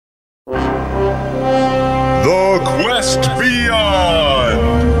Quest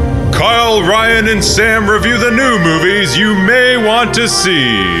Beyond. Kyle, Ryan, and Sam review the new movies you may want to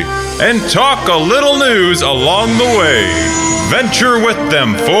see and talk a little news along the way. Venture with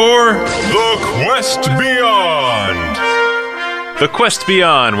them for The Quest Beyond. The Quest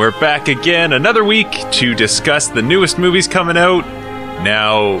Beyond. We're back again another week to discuss the newest movies coming out.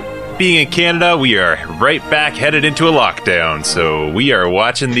 Now, being in Canada, we are right back headed into a lockdown, so we are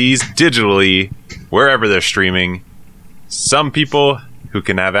watching these digitally wherever they're streaming. Some people who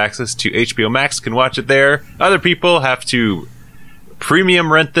can have access to HBO Max can watch it there. Other people have to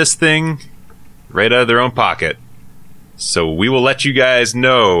premium rent this thing right out of their own pocket. So we will let you guys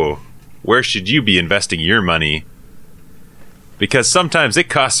know where should you be investing your money, because sometimes it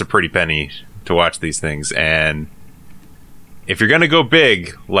costs a pretty penny to watch these things, and if you're going to go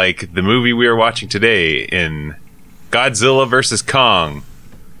big, like the movie we are watching today in Godzilla vs. Kong,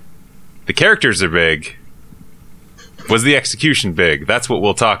 the characters are big. Was the execution big? That's what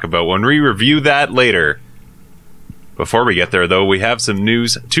we'll talk about when we review that later. Before we get there, though, we have some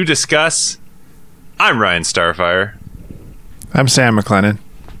news to discuss. I'm Ryan Starfire. I'm Sam McLennan.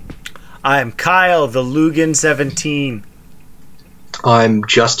 I'm Kyle, the Lugan 17. I'm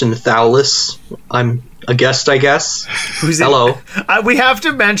Justin Thouless. I'm a guest, I guess. Hello. We have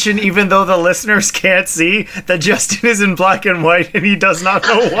to mention, even though the listeners can't see, that Justin is in black and white and he does not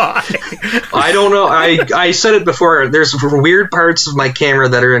know why. I don't know. I said it before. There's weird parts of my camera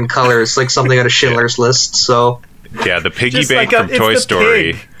that are in color. It's like something out of Schindler's List, so... Yeah, the piggy bank from Toy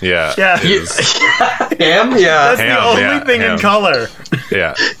Story. Pig. Yeah. Ham? Yeah. That's the only thing in color.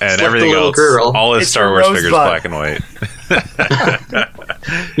 Yeah, and like everything else, girl. all his It's Star Wars figures Rosebud. black and white.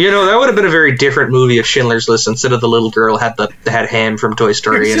 You know, that would have been a very different movie if Schindler's List, instead of the little girl, had Ham from Toy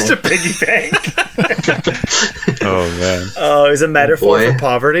Story in It's just it. a piggy bank. Oh, man. Oh, is a metaphor Boy. for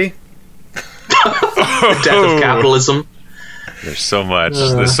poverty? The death of capitalism. There's so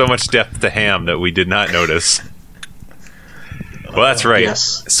much depth to Ham that we did not notice. Well, that's right.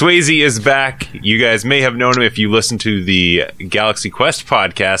 Yes. Swayze is back. You guys may have known him if you listened to the Galaxy Quest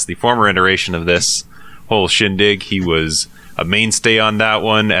podcast, the former iteration of this whole shindig. He was a mainstay on that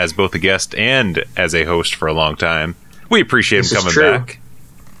one as both a guest and as a host for a long time. We appreciate him coming back.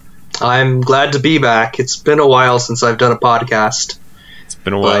 I'm glad to be back. It's been a while since I've done a podcast. It's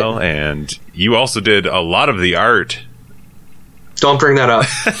been a while, and you also did a lot of the art. Don't bring that up.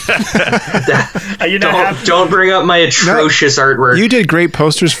 Don't bring up my atrocious artwork. You did great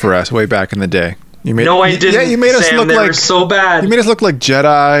posters for us way back in the day. I didn't. Yeah, you made us Sam, look they like were so bad. You made us look like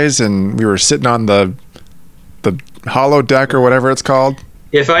Jedis, and we were sitting on the hollow deck or whatever it's called.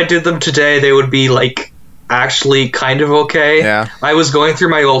 If I did them today, they would be like actually kind of okay. Yeah. I was going through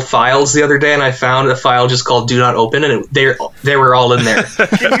my old files the other day, and I found a file just called "Do Not Open," and they were all in there.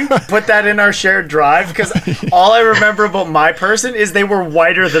 Can you put that in our shared drive? Because all I remember about my person is they were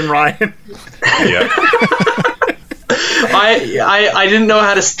whiter than Ryan. Yeah. I didn't know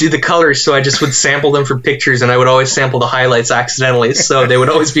how to do the colors, so I just would sample them from pictures, and I would always sample the highlights accidentally, so they would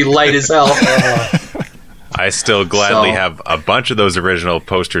always be light as hell. I still gladly have a bunch of those original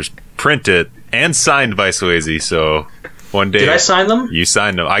posters printed and signed by Swayze, so one day... Did I sign them? You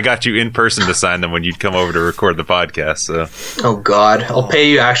signed them. I got you in person to sign them when you'd come over to record the podcast, so... Oh, God. I'll pay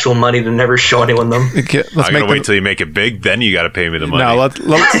you actual money to never show anyone them. I'm going to wait till you make it big, then you got to pay me the money. No, let's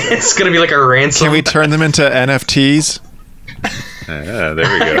It's going to be like a ransom. Can we turn them into NFTs? Yeah,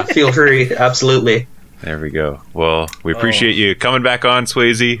 there we go. Feel free. Absolutely. There we go. Well, we appreciate you coming back on,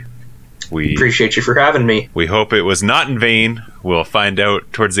 Swayze. We appreciate you for having me. We hope it was not in vain. We'll find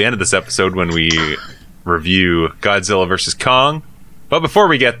out towards the end of this episode when we review Godzilla vs. Kong. But before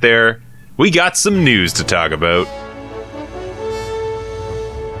we get there, we got some news to talk about.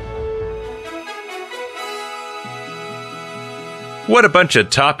 What a bunch of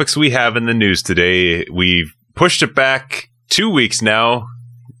topics we have in the news today. We've pushed it back 2 weeks now.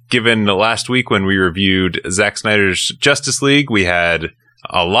 Given the last week when we reviewed Zack Snyder's Justice League, we had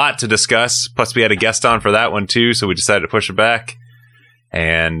a lot to discuss. Plus, we had a guest on for that one too, so we decided to push it back.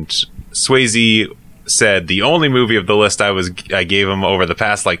 And Swayze said the only movie of the list I gave him over the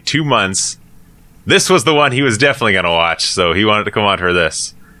past 2 months, this was the one he was definitely going to watch. So he wanted to come on for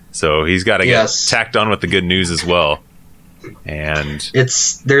this. So he's got to get tacked on with the good news as well. And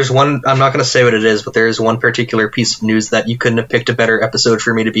there's one, I'm not going to say what it is, but there is one particular piece of news that you couldn't have picked a better episode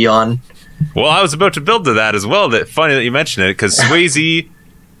for me to be on. Well, I was about to build to that as well. Funny that you mentioned it, because Swayze,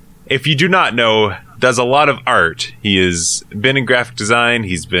 if you do not know, does a lot of art. He has been in graphic design.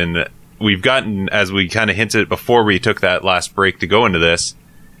 We've gotten, as we kind of hinted before we took that last break to go into this,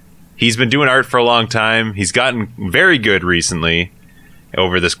 he's been doing art for a long time. He's gotten very good recently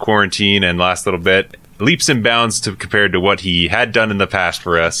over this quarantine and last little bit. leaps and bounds compared to what he had done in the past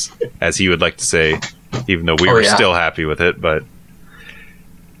for us, as he would like to say, even though we were still happy with it. But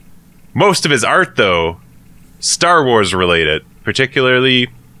most of his art, though, Star Wars related, particularly,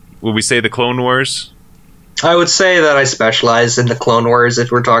 would we say the Clone Wars? I would say that I specialize in the Clone Wars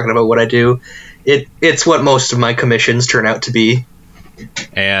if we're talking about what I do. It's what most of my commissions turn out to be.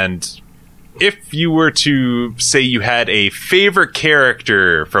 And if you were to say you had a favorite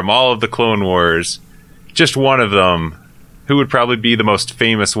character from all of the Clone Wars, just one of them, who would probably be the most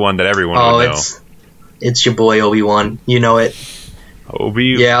famous one that everyone would know? It's your boy Obi Wan. You know it.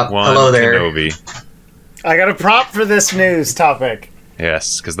 Obi Wan hello there. Kenobi. I got a prop for this news topic.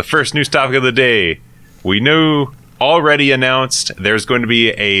 Yes, because the first news topic of the day, we knew already announced there's going to be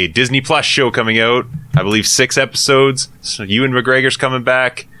a Disney Plus show coming out. I believe 6 episodes. So Ewan McGregor's coming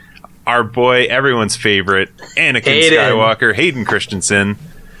back. Our boy, everyone's favorite, Anakin Skywalker, Hayden Christensen.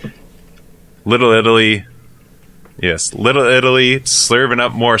 Little Italy. Yes, Little Italy slurving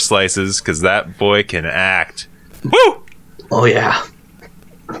up more slices because that boy can act. Woo! Oh, yeah.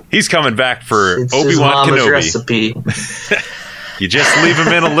 He's coming back for It's Obi his Wan mama's Kenobi. recipe. You just leave him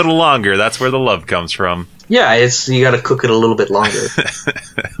in a little longer. That's where the love comes from. Yeah, you got to cook it a little bit longer.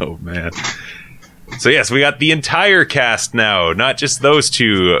 Oh, man. So, yes, we got the entire cast now, not just those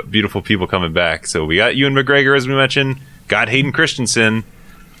 2 beautiful people coming back. So, we got Ewan McGregor, as we mentioned, got Hayden Christensen.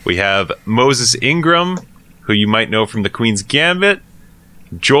 We have Moses Ingram, who you might know from The Queen's Gambit.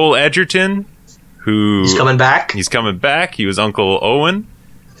 Joel Edgerton, who... He's coming back? He's coming back. He was Uncle Owen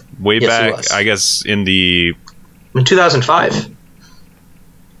way back, I guess, in 2005.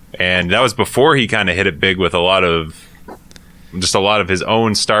 And that was before he kind of hit it big with a lot of his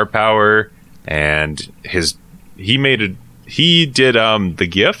own star power, and he did The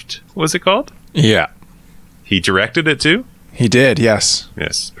Gift, what was it called? Yeah. He directed it too? He did, yes.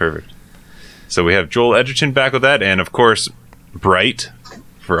 Yes, perfect. So we have Joel Edgerton back with that, and of course Bright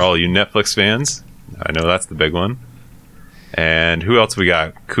for all you Netflix fans. I know that's the big one. And who else we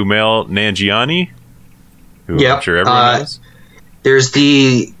got? Kumail Nanjiani, who I'm sure everyone knows. There's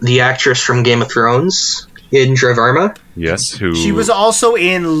the actress from Game of Thrones, Indra Varma. Yes, who... She was also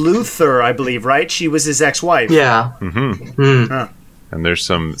in Luther, I believe, right? She was his ex-wife. Yeah. And there's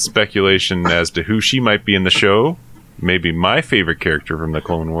some speculation as to who she might be in the show. Maybe my favorite character from the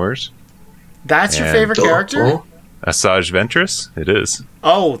Clone Wars. That's your favorite character? Asajj Ventress? It is.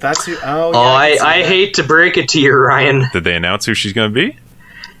 Oh, that's who... Oh, yeah, I hate to break it to you, Ryan. Did they announce who she's going to be?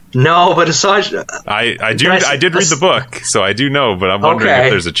 No, but Asajj... I did read the book, so I do know, but I'm wondering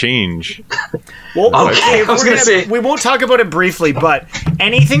if there's a change. Well, I was going to say... We won't talk about it briefly, but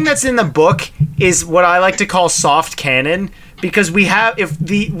anything that's in the book is what I like to call soft canon, because we have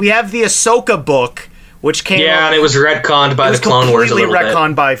the Ahsoka book, which came out, and it was retconned by the Clone Wars a little bit.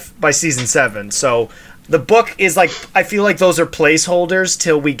 Completely retconned by season 7, so... The book is like, I feel like those are placeholders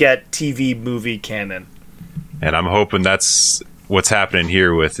till we get TV movie canon. And I'm hoping that's what's happening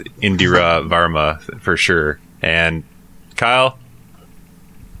here with Indira Varma for sure. And Kyle,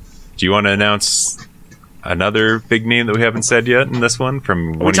 do you want to announce another big name that we haven't said yet in this one?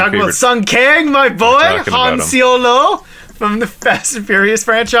 From one We're talking about Sung Kang, my boy, Han Solo from the Fast and Furious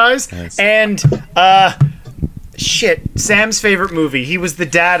franchise. Nice. And, Sam's favorite movie. He was the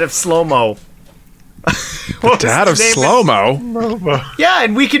dad of Slow-Mo. Dad of Slow-Mo? Yeah,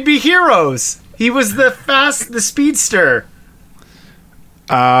 and We Could Be Heroes. He was the speedster.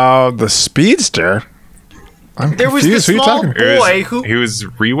 The speedster? I'm there confused. Was the small boy who... He was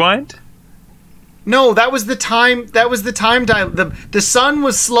Rewind? No, that was the time. That was the time. The son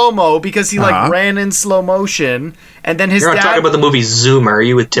was Slow-Mo because he ran in slow motion, and then his You're not dad. talking about the movie Zoomer, are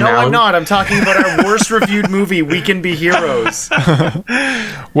you, with Tim Allen? No, I'm not. I'm talking about our worst reviewed movie, We Can Be Heroes.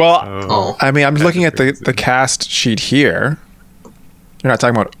 Well, I mean, I'm looking at the cast sheet here. You're not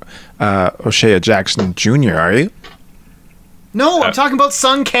talking about O'Shea Jackson Jr., are you? No, I'm talking about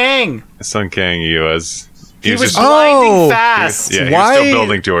Sung Kang. Sung Kang, he was blinding fast. He was still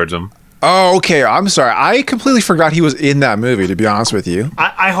building towards him. Oh, okay. I'm sorry. I completely forgot he was in that movie, to be honest with you.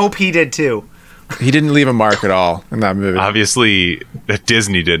 I hope he did too. He didn't leave a mark at all in that movie. Obviously,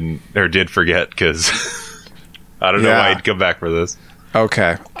 Disney did forget, because I don't know why he'd come back for this.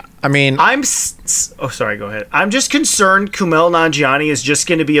 Okay. I mean... sorry, go ahead. I'm just concerned Kumail Nanjiani is just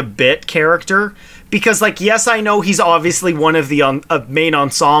going to be a bit character, because, yes, I know he's obviously one of the main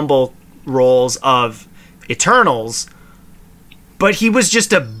ensemble roles of Eternals, but he was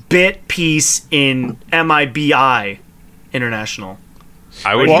just a bit piece in MIBI International.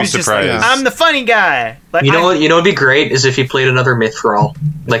 I wouldn't be surprised. I'm the funny guy. You know what would be great is if he played another Mythrol,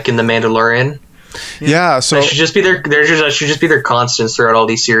 like in The Mandalorian. Yeah, so that should just be that should just be their constants throughout all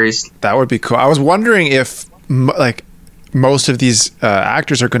these series. that would be cool. I was wondering if most of these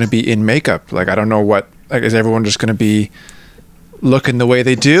actors are going to be in makeup. Like, I don't know what. Like, is everyone just going to be looking the way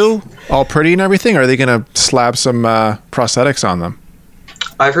they do, all pretty and everything? Or are they going to slap some prosthetics on them?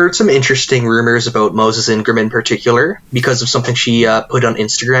 I've heard some interesting rumors about Moses Ingram in particular because of something she put on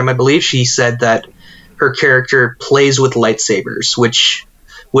Instagram, I believe. She said that her character plays with lightsabers,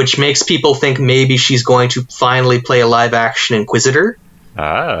 which makes people think maybe she's going to finally play a live-action Inquisitor.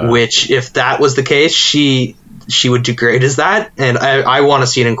 Which, if that was the case, she would do great as that. And I want to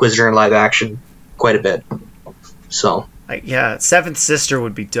see an Inquisitor in live action quite a bit. So, yeah, Seventh Sister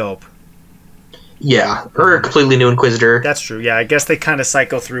would be dope. Yeah, or a completely new Inquisitor. That's true. Yeah, I guess they kind of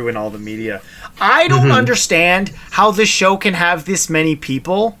cycle through in all the media. I don't understand how this show can have this many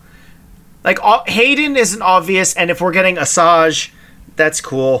people. Like, Hayden isn't obvious, and if we're getting Asajj, that's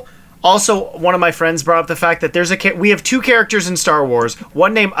cool. Also, one of my friends brought up the fact that we have two characters in Star Wars,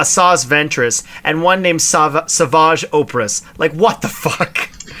 one named Asajj Ventress and one named Savage Opress. Like, what the fuck?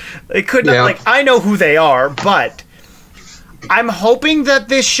 They couldn't I know who they are, but I'm hoping that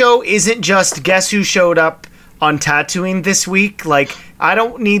this show isn't just guess who showed up on Tatooine this week. Like, I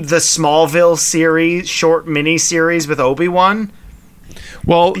don't need the Smallville series, short mini series with Obi-Wan.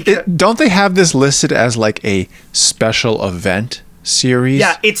 Well, don't they have this listed as like a special event series?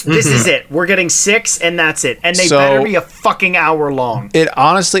 Yeah, this is it. We're getting 6 and that's it. And they better be a fucking hour long. It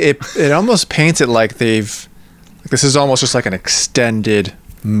honestly, it almost paints it like this is almost just like an extended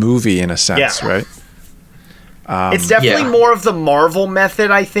movie in a sense, right? It's definitely more of the Marvel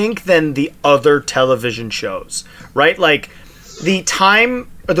method, I think, than the other television shows, right? Like, the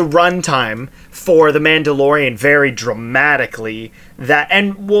run time for The Mandalorian varied dramatically.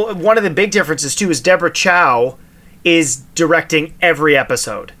 One of the big differences, too, is Deborah Chow is directing every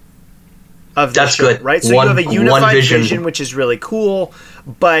episode of the show, good. Right? So you have a unified vision, which is really cool,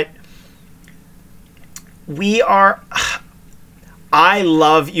 but I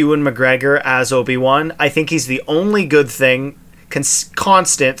love Ewan McGregor as Obi-Wan. I think he's the only good thing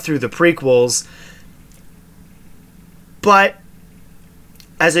constant through the prequels. But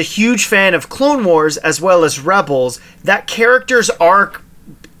as a huge fan of Clone Wars as well as Rebels, that character's arc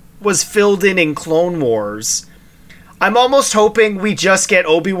was filled in Clone Wars. I'm almost hoping we just get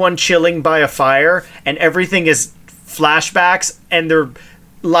Obi-Wan chilling by a fire and everything is flashbacks and they're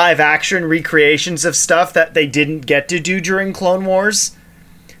live action recreations of stuff that they didn't get to do during Clone Wars.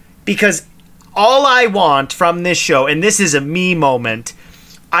 Because all I want from this show, and this is a me moment,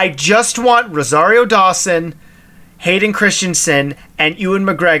 I just want Rosario Dawson, Hayden Christensen, and Ewan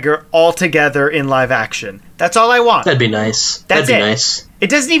McGregor all together in live action. That's all I want. That'd be nice. That'd be nice.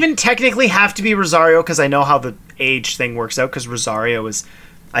 It doesn't even technically have to be Rosario, because I know how the age thing works out, because Rosario is,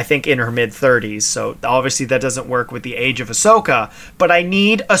 I think, in her mid-30s, so obviously that doesn't work with the age of Ahsoka, but I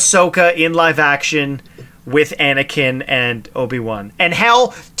need Ahsoka in live action with Anakin and Obi-Wan. And hell,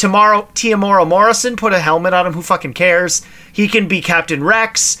 Temuera Morrison, put a helmet on him, who fucking cares? He can be Captain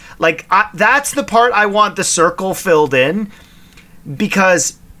Rex. Like, that's the part I want the circle filled in,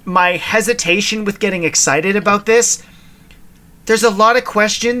 because my hesitation with getting excited about this, there's a lot of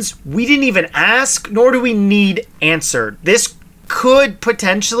questions we didn't even ask, nor do we need answered. This could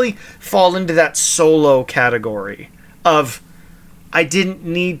potentially fall into that Solo category of, I didn't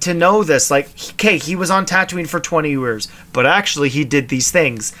need to know this. Like, okay, he was on Tatooine for 20 years, but actually he did these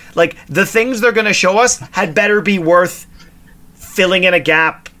things. Like, the things they're going to show us had better be worth filling in a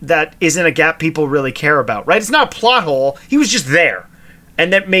gap that isn't a gap people really care about, right? It's not a plot hole. He was just there.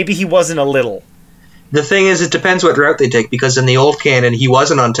 And that maybe he wasn't a little. The thing is, it depends what route they take, because in the old canon, he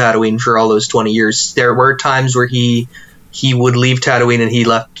wasn't on Tatooine for all those 20 years. There were times where he would leave Tatooine and he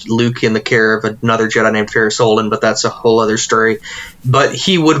left Luke in the care of another Jedi named Ferris Olin, but that's a whole other story. But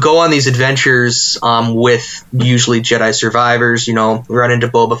he would go on these adventures with usually Jedi survivors, run into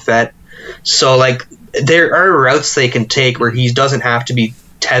Boba Fett. So, like, there are routes they can take where he doesn't have to be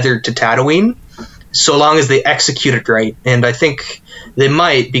tethered to Tatooine, so long as they execute it right. And I think they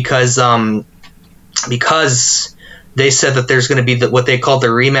might, because they said that there's going to be what they call the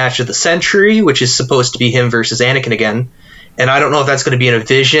rematch of the century, which is supposed to be him versus Anakin again. And I don't know if that's going to be in a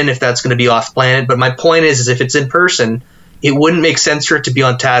vision, if that's going to be off planet. But my point is if it's in person, it wouldn't make sense for it to be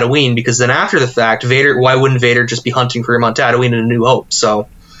on Tatooine, because then after the fact, why wouldn't Vader just be hunting for him on Tatooine in A New Hope? So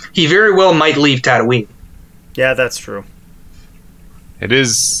he very well might leave Tatooine. Yeah, that's true. It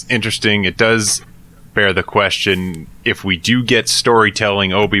is interesting. It does bear the question, if we do get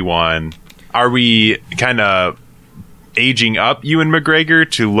storytelling Obi-Wan, are we kind of aging up Ewan McGregor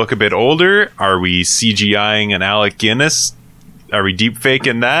to look a bit older? Are we CGIing an Alec Guinness? Are we deep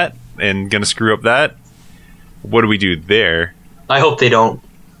faking that? and gonna screw up that, what do we do there? I hope they don't.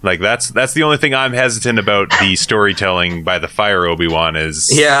 Like, that's the only thing I'm hesitant about the storytelling by the Fire Obi-Wan is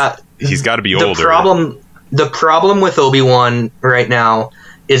he's got to be older. The problem with Obi-Wan right now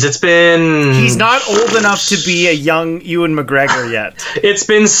is he's not old enough to be a young Ewan McGregor yet. It's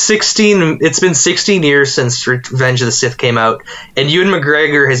been 16 years since Revenge of the Sith came out, and Ewan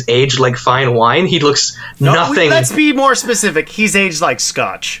McGregor has aged like fine wine. He looks nothing. Let's be more specific. He's aged like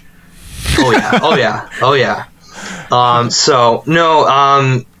scotch. Oh yeah.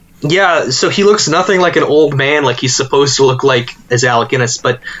 So he looks nothing like an old man like he's supposed to look like as Alec Guinness,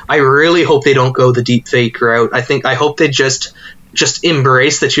 but I really hope they don't go the deep fake route. I hope they just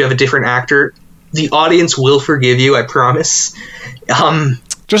embrace that you have a different actor. The audience will forgive you, I promise.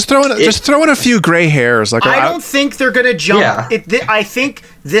 Just throw in a few gray hairs. Like I don't think they're gonna jump. Yeah. I think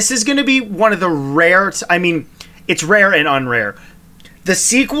this is gonna be one of the rare. I mean, it's rare and unrare. The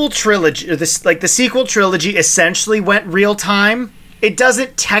sequel trilogy, the sequel trilogy, essentially went real time. It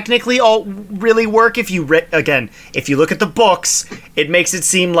doesn't technically all really work if you if you look at the books, it makes it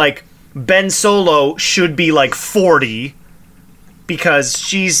seem like Ben Solo should be like 40 because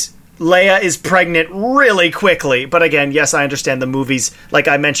Leia is pregnant really quickly. But again, yes, I understand the movies, like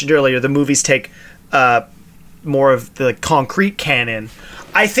I mentioned earlier, the movies take more of the concrete canon.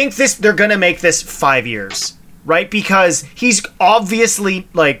 I think they're going to make this 5 years, right? Because he's obviously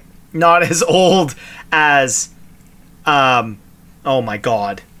like not as old as oh my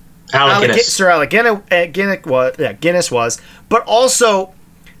God, Sir Alec Guinness was, but also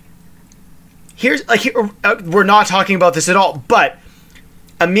we're not talking about this at all, but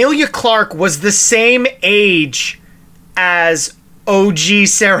Emilia Clarke was the same age as OG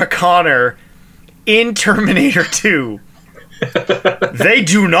Sarah Connor in Terminator 2. They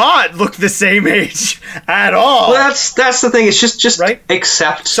do not look the same age at all. Well, that's the thing. It's just right?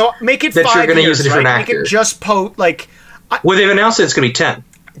 Accept. So make it that 5 you're going to years, use a different right? actor. Make it just well, they've announced that it's going to be 10.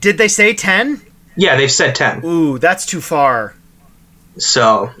 Did they say 10? Yeah, they've said 10. Ooh, that's too far.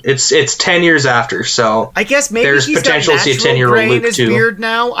 So it's 10 years after. So I guess maybe there's he's potential got to see a natural 10-year-old gray in Luke his too. beard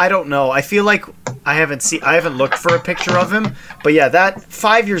now. I don't know. I feel like I haven't looked for a picture of him, but yeah, that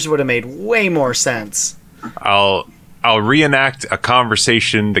 5 years would have made way more sense. I'll reenact a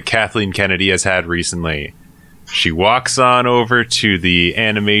conversation that Kathleen Kennedy has had recently. She walks on over to the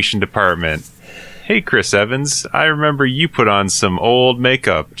animation department. Hey, Chris Evans, I remember you put on some old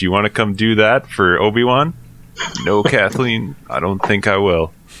makeup. Do you want to come do that for Obi-Wan? No, Kathleen, I don't think I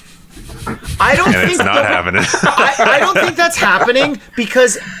will. I don't think it's not happening. I don't think that's happening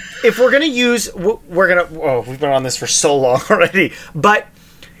because if we're going to use... we've been on this for so long already, but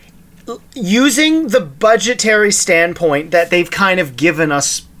using the budgetary standpoint that they've kind of given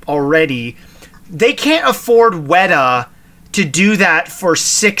us already, they can't afford Weta to do that for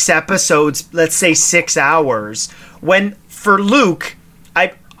 6 episodes, let's say 6 hours. When for Luke,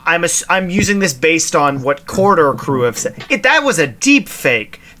 I'm using this based on what Corridor Crew have said. That was a deep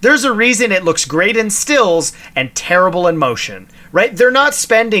fake. There's a reason it looks great in stills and terrible in motion, right? They're not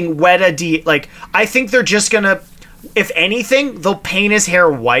spending Weta I think they're just gonna, if anything, they'll paint his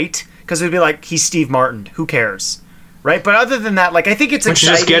hair white because it'd be like he's Steve Martin. Who cares, right? But other than that, I think it's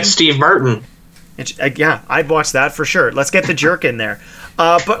exciting. Just get Steve Martin. Yeah, I'd watch that for sure. Let's get the jerk in there.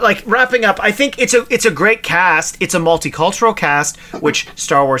 But wrapping up, I think it's a great cast. It's a multicultural cast, which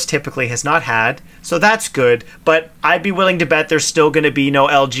Star Wars typically has not had, so that's good. But I'd be willing to bet there's still going to be no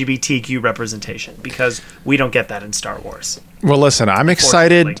LGBTQ representation because we don't get that in Star Wars. Well, listen, I'm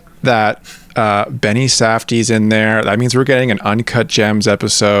excited that Benny Safdie's in there. That means we're getting an Uncut Gems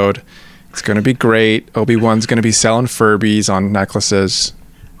episode. It's going to be great. Obi-Wan's going to be selling Furbies on necklaces.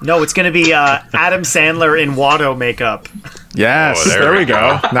 No, it's going to be Adam Sandler in Watto makeup. Yes, there we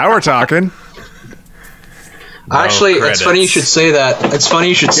go. Now we're talking. Actually, it's funny you should say that. It's funny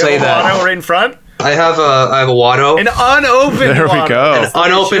you should say that. Watto right in front? I have a Watto. An unopened There we Watto. go. That's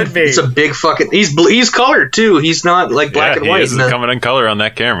unopened. It's a big fucking. He's colored too. He's not like black and white. He isn't coming in color on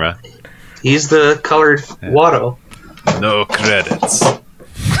that camera. He's the colored Watto. No credits.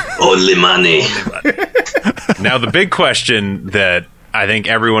 Only money. Now the big question that I think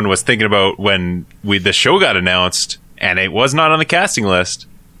everyone was thinking about when the show got announced, and it was not on the casting list.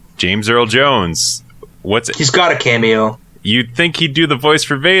 James Earl Jones. He's got a cameo. You'd think he'd do the voice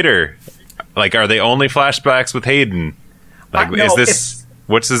for Vader. Are they only flashbacks with Hayden? No,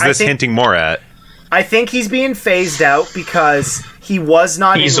 what's this hinting more at? I think he's being phased out because he was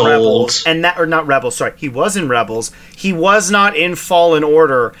not in Rebels, he was in Rebels. He was not in Fallen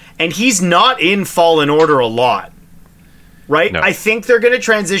Order, and he's not in Fallen Order a lot. Right? No. I think they're going to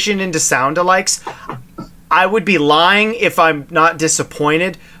transition into sound-alikes. I would be lying if I'm not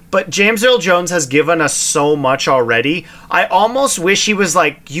disappointed, but James Earl Jones has given us so much already. I almost wish he was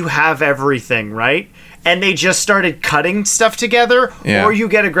like, you have everything, right? And they just started cutting stuff together, or you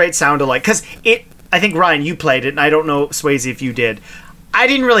get a great sound alike. Because I think, Ryan, you played it, and I don't know, Swayze, if you did. I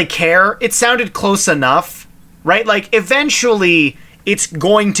didn't really care. It sounded close enough, right? Like, eventually, it's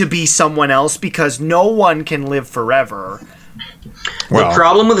going to be someone else because no one can live forever. Well, the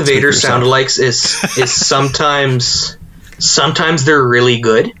problem with Vader sound-alikes is sometimes they're really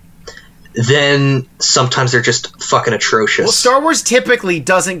good. Then sometimes they're just fucking atrocious. Well, Star Wars typically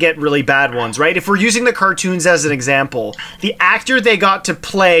doesn't get really bad ones, right? If we're using the cartoons as an example, the actor they got to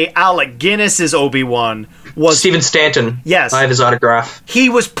play Alec Guinness's Obi-Wan was... Stephen Stanton. Yes. I have his autograph. He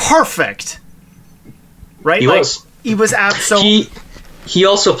was perfect. Right? He was. He was absolutely... He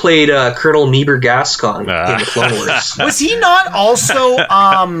also played Colonel Meeber Gascon in the Clone Wars. Was he not also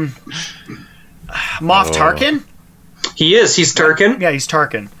Moff Tarkin? He is. He's Tarkin. Yeah, he's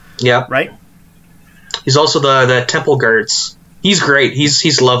Tarkin. Yeah. Right? He's also the Temple Guards. He's great.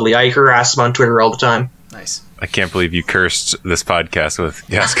 He's lovely. I harass him on Twitter all the time. Nice. I can't believe you cursed this podcast with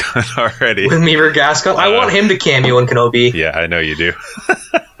Gascon already. With Meeber Gascon? I want him to cameo in Kenobi. Yeah, I know you do.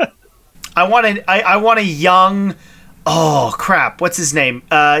 I want a young... Oh, crap. What's his name?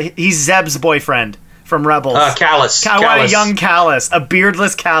 He's Zeb's boyfriend from Rebels. Callus. I want a young Callus. A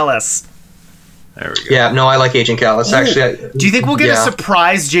beardless Callus. There we go. Yeah, no, I like Agent Callus. Actually, do you think we'll get a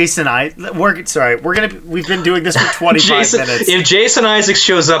surprise Jason Isaacs? We've been doing this for 25 minutes. If Jason Isaacs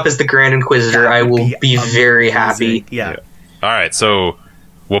shows up as the Grand Inquisitor, I will be very happy. Yeah. All right, so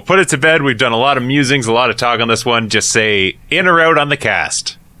we'll put it to bed. We've done a lot of musings, a lot of talk on this one. Just say in or out on the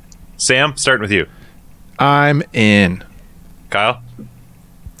cast. Sam, starting with you. I'm in. Kyle?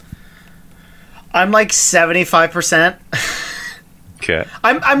 I'm like 75%. Okay.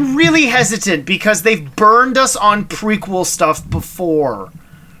 I'm really hesitant because they've burned us on prequel stuff before.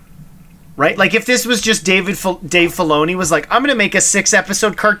 Right? Like if this was just Dave Filoni was like, I'm going to make a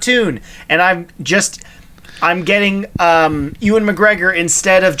 6-episode cartoon and I'm getting Ewan McGregor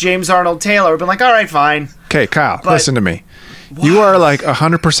instead of James Arnold Taylor. I've been like, all right, fine. Okay, Kyle, listen to me. What? You are like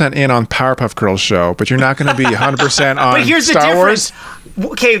 100% in on Powerpuff Girls show, but you're not going to be 100% on but here's Star the Wars.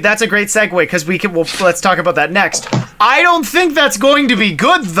 Okay, that's a great segue because let's talk about that next. I don't think that's going to be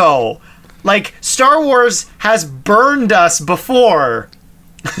good though. Like Star Wars has burned us before.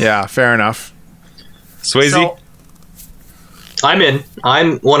 Yeah, fair enough. Swayze? So, I'm in.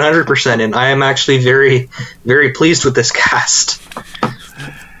 I'm 100% in. I am actually very, very pleased with this cast.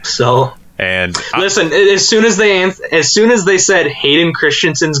 So... And listen, as soon as they said Hayden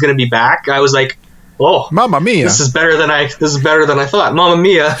Christensen's going to be back, I was like, "Oh, Mamma mia! This is better than I thought." Mamma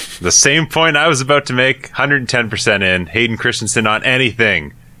mia! The same point I was about to make. 110% in. Hayden Christensen on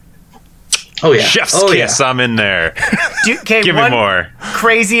anything. Oh yeah, Chef's kiss. Yeah. I'm in there. Give me more.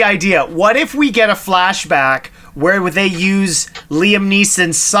 Crazy idea. What if we get a flashback where they use Liam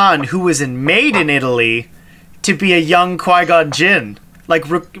Neeson's son, who was in Made in Italy, to be a young Qui-Gon Jinn? Like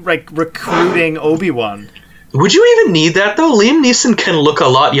recruiting Obi-Wan. Would you even need that, though? Liam Neeson can look a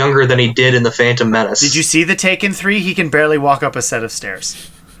lot younger than he did in The Phantom Menace. Did you see the Taken 3? He can barely walk up a set of stairs.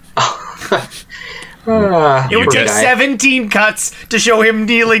 It would take 17 cuts to show him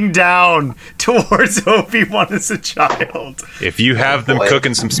kneeling down towards Obi-Wan as a child. If you have them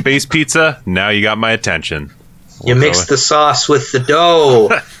cooking some space pizza, now you got my attention. You mix the sauce with the dough.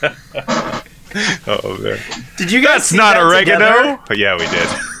 Oh man! Did you guys? That's not oregano. But yeah, we did.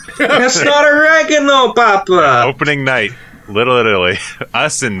 That's not oregano, Papa. Opening night, Little Italy.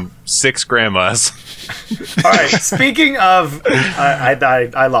 Us and 6 grandmas. All right. Speaking of,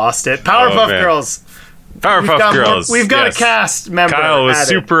 I lost it. Powerpuff Girls. Powerpuff Girls. We've got a cast member. Kyle was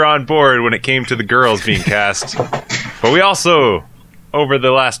super on board when it came to the girls being cast, but we also, over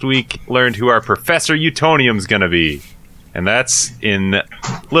the last week, learned who our Professor Utonium's gonna be. And that's in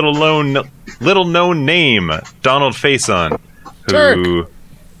little known name, Donald Faison, who,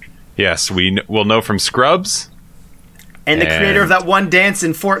 yes, we will know from Scrubs, and the creator of that one dance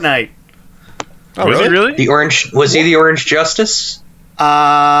in Fortnite. Oh, was he really? Was he the Orange Justice?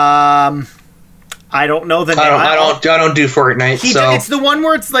 I don't know the name. I don't do Fortnite. It's the one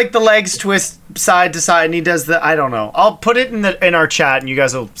where it's like the legs twist side to side, and he does the. I don't know. I'll put it in our chat, and you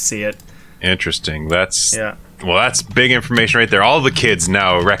guys will see it. Interesting. That's Well, that's big information right there. All the kids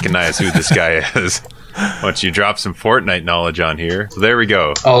now recognize who this guy is. Once you drop some Fortnite knowledge on here. So there we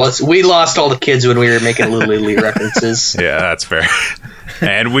go. Oh, we lost all the kids when we were making Little Italy references. Yeah, that's fair.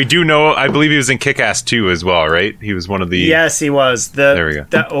 And we do know, I believe he was in Kick-Ass 2 as well, right? He was one of the... Yes, he was. There we go.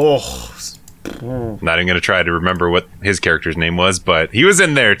 Not even going to try to remember what his character's name was, but he was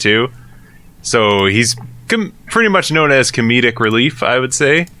in there too. So he's pretty much known as comedic relief, I would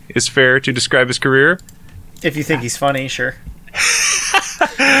say, is fair to describe his career. If you think he's funny, sure.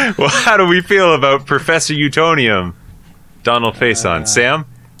 Well, how do we feel about Professor Utonium, Donald Faison? Sam?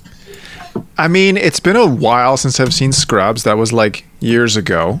 I mean, it's been a while since I've seen Scrubs. That was like years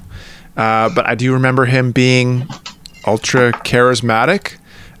ago. But I do remember him being ultra charismatic.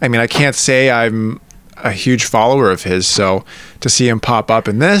 I mean, I can't say I'm a huge follower of his, so to see him pop up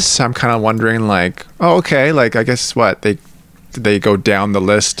in this, I'm kind of wondering, like, oh, okay, like, I guess what, they go down the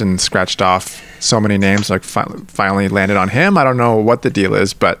list and scratched off so many names, like finally landed on him. I don't know what the deal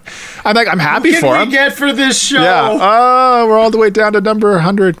is, but I'm happy for him. What can we get for this show? Yeah, we're all the way down to number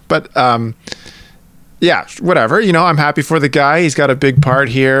 100, but yeah, whatever. You know, I'm happy for the guy. He's got a big part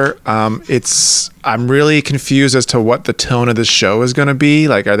here. I'm really confused as to what the tone of this show is going to be.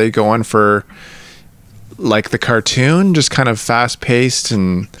 Like, are they going for like the cartoon, just kind of fast paced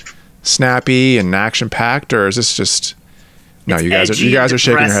and snappy and action packed, or is this just you guys are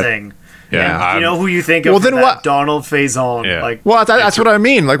shaking your head? Yeah, you know who you think of? Well, then what? Donald Faison. Yeah. Like, well, that's what I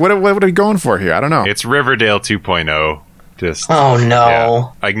mean. Like, what are we going for here? I don't know. It's Riverdale 2.0. Just oh no!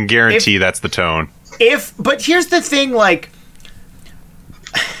 Yeah, I can guarantee that's the tone. But here's the thing, like,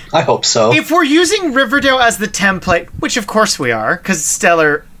 I hope so. If we're using Riverdale as the template, which of course we are, because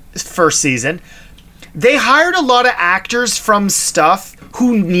stellar first season, they hired a lot of actors from stuff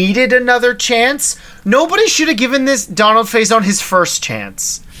who needed another chance. Nobody should have given this Donald Faison his first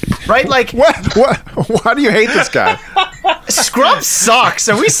chance. Right? Like, what? Why do you hate this guy? Scrubs sucks.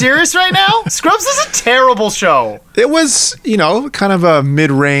 Are we serious right now? Scrubs is a terrible show. It was, kind of a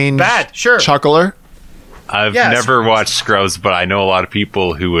mid-range bad, sure, chuckler. I've never watched Scrubs, but I know a lot of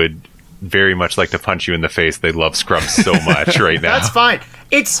people who would very much like to punch you in the face. They love Scrubs so much right now. That's fine.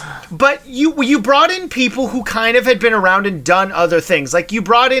 But you brought in people who kind of had been around and done other things. Like, you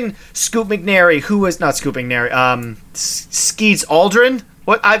brought in Scoot McNairy, who was not Scoot McNairy, Skeets Aldrin.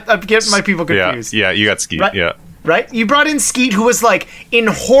 What? I'm getting my people confused. Yeah, you got Skeet. Right? Yeah. Right? You brought in Skeet, who was like in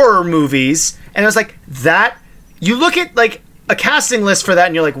horror movies, and it was like that. You look at like a casting list for that,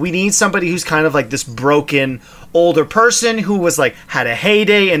 and you're like, we need somebody who's kind of like this broken older person who was like had a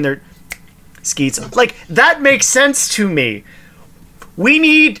heyday, and they're Skeets. Like, that makes sense to me. We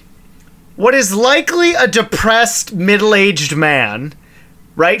need what is likely a depressed middle-aged man,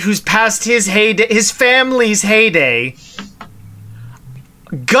 right? Who's past his heyday, his family's heyday.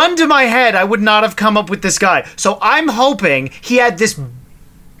 Gun to my head, I would not have come up with this guy. So I'm hoping he had this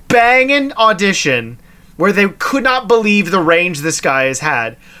banging audition where they could not believe the range this guy has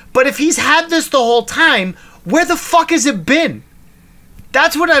had. But if he's had this the whole time, where the fuck has it been?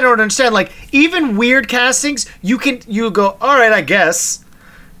 That's what I don't understand. Like, even weird castings, you go, all right, I guess.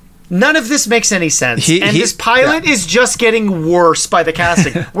 None of this makes any sense. This pilot is just getting worse by the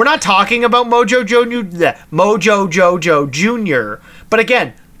casting. We're not talking about Mojo Jojo Jr. But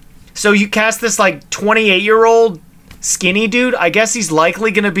again, so you cast this like 28-year-old skinny dude. I guess he's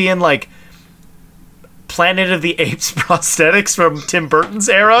likely going to be in like Planet of the Apes prosthetics from Tim Burton's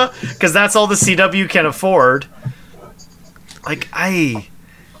era, because that's all the CW can afford. Like, the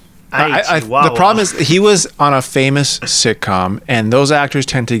problem is he was on a famous sitcom, and those actors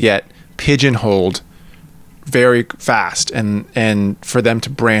tend to get pigeonholed very fast, and for them to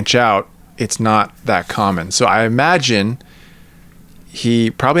branch out, it's not that common. So I imagine he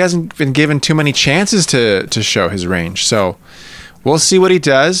probably hasn't been given too many chances to show his range. So we'll see what he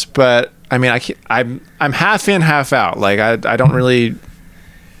does. But I mean, I'm half in, half out. Like, I don't really,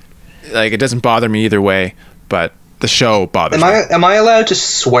 like, it doesn't bother me either way, but the show bothers me. Am I allowed to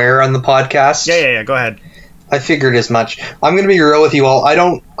swear on the podcast? Yeah. Go ahead. I figured as much. I'm going to be real with you all. I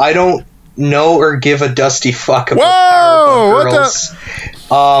don't know or give a dusty fuck about Powerpuff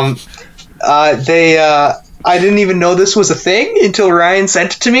Girls. I didn't even know this was a thing until Ryan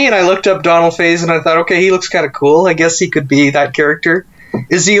sent it to me, and I looked up Donald Faison, and I thought, okay, he looks kind of cool. I guess he could be that character.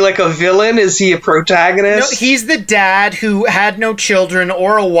 Is he like a villain? Is he a protagonist? No, he's the dad who had no children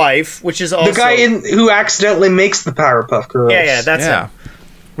or a wife, which is also the guy who accidentally makes the Powerpuff Girls. Yeah, that's him.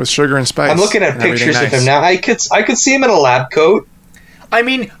 With sugar and spice. I'm looking at pictures of him now. I could see him in a lab coat. I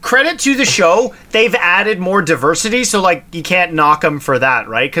mean, credit to the show, they've added more diversity, so like you can't knock them for that,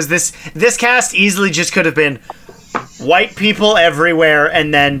 right? Because this cast easily just could have been white people everywhere,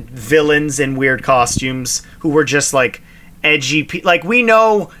 and then villains in weird costumes who were just like edgy. Like, we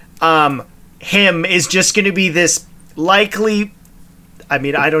know him is just going to be this likely. I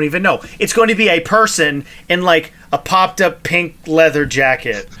mean, I don't even know. It's going to be a person in like a popped up pink leather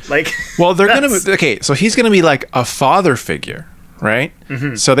jacket. Like, well, they're going to so he's going to be like a father figure. Right?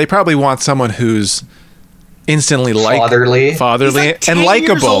 Mm-hmm. So they probably want someone who's instantly fatherly He's like 10 and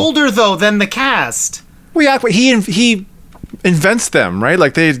likable. Years older though than the cast. Well, yeah, but he invents them, right?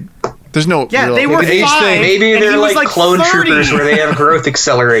 Like there's no they were Maybe, 5. maybe and they're he was like clone 30. troopers where they have growth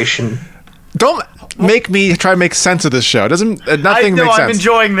acceleration. Don't make me try to make sense of this show. It doesn't nothing makes sense. I'm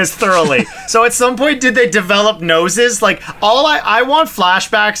enjoying this thoroughly. So at some point, did they develop noses? Like I want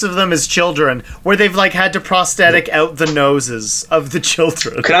flashbacks of them as children, where they've like had to prosthetic out the noses of the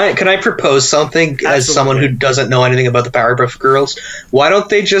children. Can I propose something as someone who doesn't know anything about the Powerpuff Girls? Why don't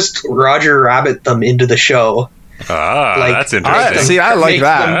they just Roger Rabbit them into the show? That's interesting. See, I like Make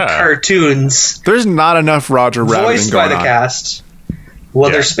that. them cartoons There's not enough Roger Rabbit voiced by going the on. cast. Well,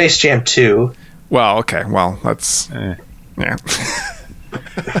 there's Space Jam 2. Well, okay. Well, that's yeah.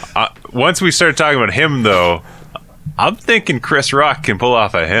 Once we start talking about him, though, I'm thinking Chris Rock can pull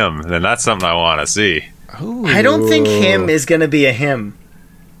off a him, and that's something I want to see. Ooh. I don't think him is going to be a him.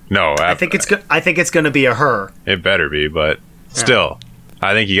 No, I think it's going to be a her. It better be, but still,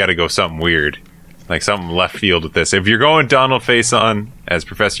 I think you got to go something weird, like something left field with this. If you're going Donald Faison as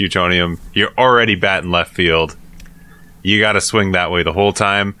Professor Utonium, you're already batting left field. You got to swing that way the whole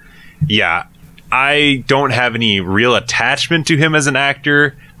time. Yeah, I don't have any real attachment to him as an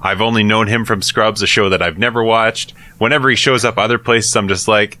actor. I've only known him from Scrubs, a show that I've never watched. Whenever he shows up other places, I'm just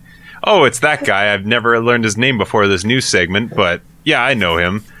like, oh, it's that guy. I've never learned his name before this news segment, but yeah, I know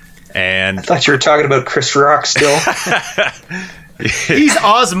him. And I thought you were talking about Chris Rock still. He's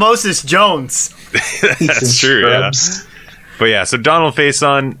Osmosis Jones. That's true, yeah. But yeah, so Donald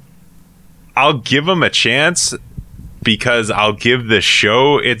Faison, I'll give him a chance because I'll give the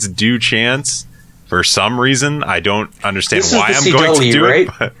show its due chance. For some reason, I don't understand why I'm going to do it.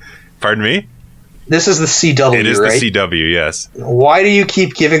 But, pardon me? This is the CW, It is right? the CW, yes. Why do you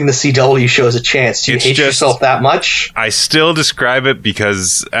keep giving the CW shows a chance? Do you hate yourself that much? I still describe it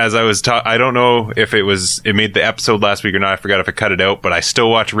because as I was I don't know if it made the episode last week or not. I forgot if I cut it out, but I still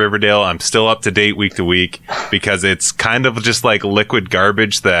watch Riverdale. I'm still up to date week to week because it's kind of just like liquid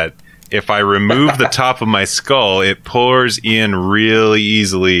garbage that if I remove the top of my skull, it pours in really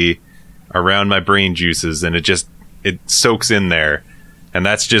easily around my brain juices and it soaks in there. And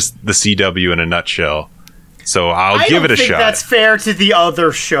that's just the CW in a nutshell. So I'll give it a shot. I don't think that's fair to the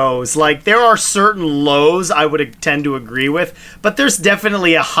other shows. Like, there are certain lows I would tend to agree with, but there's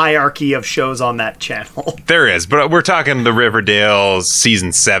definitely a hierarchy of shows on that channel. There is, but we're talking the Riverdale season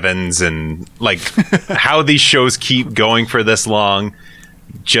 7s and, like, how these shows keep going for this long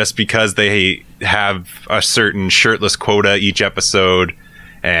just because they have a certain shirtless quota each episode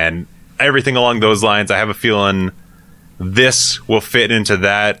and everything along those lines. I have a feeling this will fit into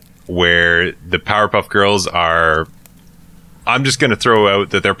that, where the Powerpuff Girls are, I'm just going to throw out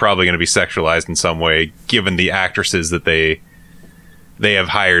that they're probably going to be sexualized in some way, given the actresses that they have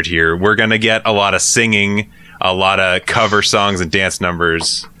hired here. We're going to get a lot of singing, a lot of cover songs and dance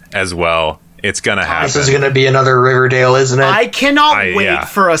numbers as well. It's going to happen. This is going to be another Riverdale, isn't it? I cannot wait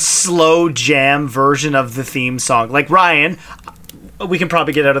for a slow jam version of the theme song. Like, Ryan, we can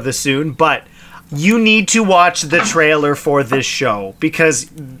probably get out of this soon, but you need to watch the trailer for this show because.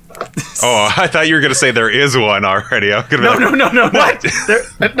 Oh, I thought you were going to say there is one already. No.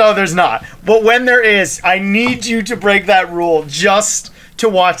 What? No, there's not. But when there is, I need you to break that rule just to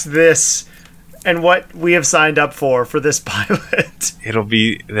watch this and what we have signed up for this pilot. That'll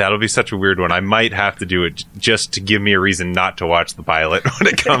be such a weird one. I might have to do it just to give me a reason not to watch the pilot when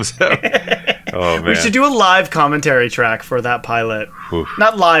it comes out. Oh man. We should do a live commentary track for that pilot. Oof.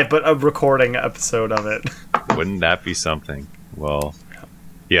 Not live, but a recording episode of it. Wouldn't that be something? Well,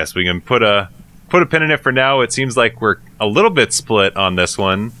 yes, we can put a pin in it for now. It seems like we're a little bit split on this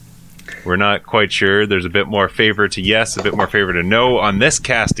one. We're not quite sure. There's a bit more favor to yes, a bit more favor to no on this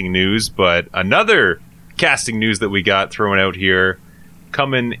casting news, but another casting news that we got thrown out here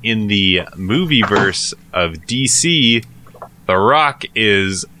coming in the movieverse of DC. The Rock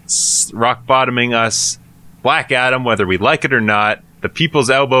is rock bottoming us. Black Adam, whether we like it or not, the people's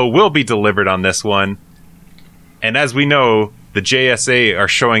elbow will be delivered on this one. And as we know, the JSA are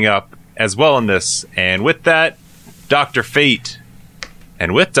showing up as well in this. And with that, Dr. Fate.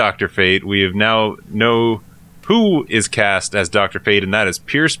 And with Dr. Fate, we have now know who is cast as Dr. Fate, and that is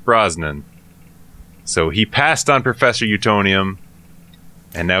Pierce Brosnan. So he passed on Professor Utonium,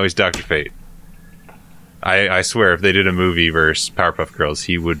 and now he's Dr. Fate. I swear, if they did a movie versus Powerpuff Girls,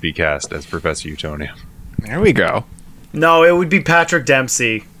 he would be cast as Professor Utonium. There we go. No, it would be Patrick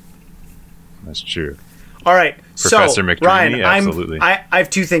Dempsey. That's true. All right, Professor McDreamy, Ryan, absolutely. I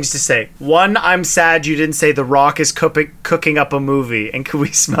have two things to say. One, I'm sad you didn't say The Rock is cooking up a movie, and could we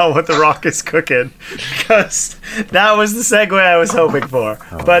smell what The Rock is cooking? Because that was the segue I was hoping for,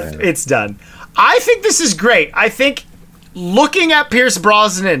 but man. It's done. I think this is great. I think looking at Pierce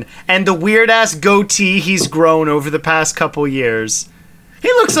Brosnan and the weird-ass goatee he's grown over the past couple years, he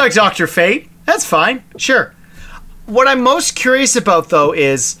looks like Dr. Fate. That's fine. Sure. What I'm most curious about, though,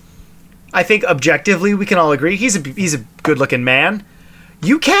 is I think objectively we can all agree he's a good-looking man.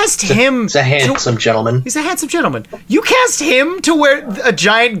 You cast him... He's a handsome gentleman. He's a handsome gentleman. You cast him to wear a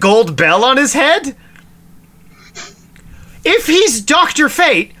giant gold bell on his head? If he's Dr.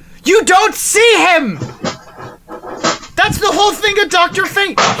 Fate, you don't see him! That's the whole thing of Dr.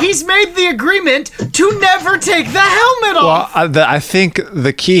 Fate. He's made the agreement to never take the helmet off. Well, I think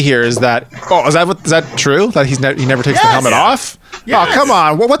the key here is that... Oh, is that true? That he never takes the helmet off? Yes. Oh, come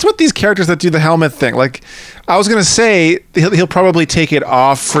on. What's with these characters that do the helmet thing? Like, I was going to say he'll probably take it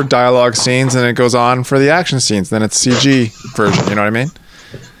off for dialogue scenes and it goes on for the action scenes. Then it's CG version, you know what I mean?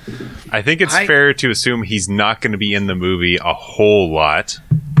 I think it's fair to assume he's not going to be in the movie a whole lot.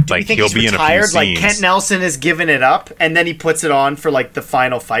 Do you think he'll be retired? In a few scenes. Like Kent Nelson has given it up and then he puts it on for like the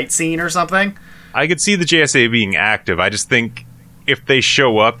final fight scene or something? I could see the JSA being active. I just think if they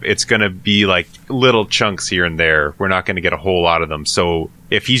show up, it's going to be like little chunks here and there. We're not going to get a whole lot of them. So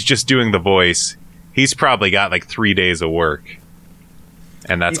if he's just doing the voice, he's probably got like 3 days of work.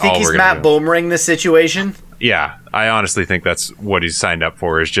 And that's all we're going to do. You think he's Matt Bomering this situation? Yeah, I honestly think that's what he's signed up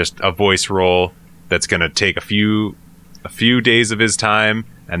for, is just a voice role that's going to take a few days of his time,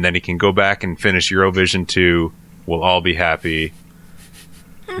 and then he can go back and finish Eurovision 2. We'll all be happy.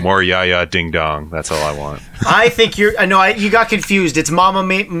 More Yaya Ding Dong. That's all I want. I think you got confused. It's Mamma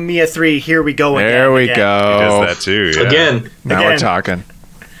Mia 3. Here we go again. There we go. He does that too. Yeah. Again. Now we're talking.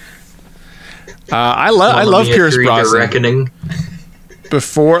 I love Pierce Brosnan. Reckoning.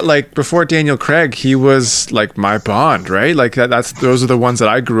 Before Daniel Craig, he was like my Bond, right? Like those are the ones that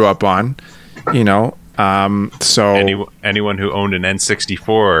I grew up on, you know. So anyone who owned an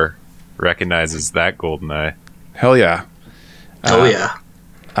N64 recognizes that GoldenEye. Hell yeah. Oh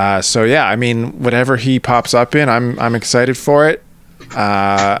yeah. So yeah, I mean, whatever he pops up in, I'm excited for it.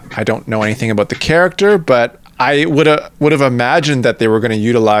 I don't know anything about the character, but I would have imagined that they were going to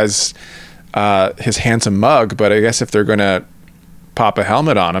utilize his handsome mug. But I guess if they're going to pop a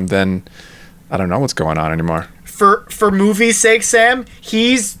helmet on him, then I don't know what's going on anymore. For movie's sake, Sam,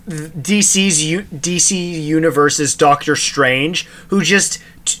 he's DC Universe's Doctor Strange, who just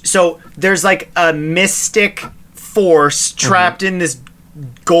so there's like a mystic force trapped in this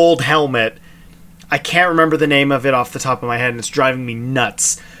gold helmet. I can't remember the name of it off the top of my head, and it's driving me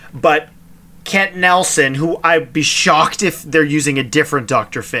nuts. But Kent Nelson, who I'd be shocked if they're using a different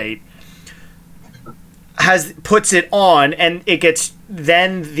Dr. Fate, puts it on, and it gets,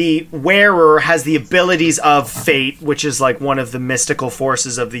 then the wearer has the abilities of Fate, which is like one of the mystical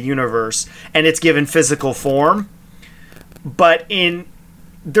forces of the universe, and it's given physical form. But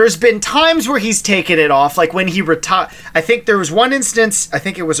there's been times where he's taken it off, like when he retired. I think there was one instance, I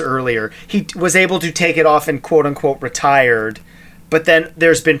think it was earlier, he was able to take it off and quote-unquote retired, but then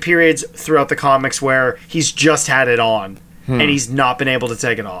there's been periods throughout the comics where he's just had it on, and he's not been able to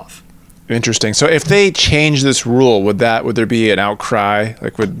take it off. Interesting. So if they change this rule, would there be an outcry?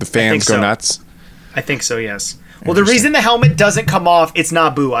 Like, would the fans go nuts? I think so, yes. Well, the reason the helmet doesn't come off, it's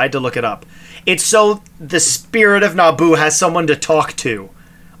Naboo. I had to look it up. It's so the spirit of Naboo has someone to talk to.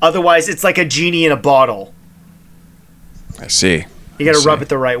 Otherwise, it's like a genie in a bottle. I see. You got to rub it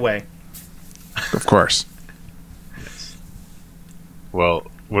the right way. Of course.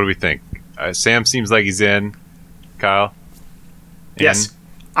 Well, what do we think? Sam seems like he's in. Kyle? In? Yes.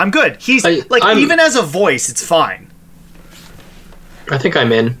 I'm good. Even as a voice, it's fine. I think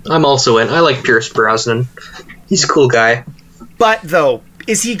I'm in. I'm also in. I like Pierce Brosnan. He's a cool guy. But, though,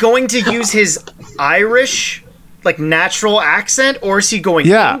 is he going to use his Irish, like, natural accent, or is he going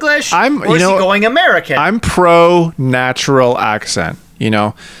English, or is he going American? I'm pro natural accent, you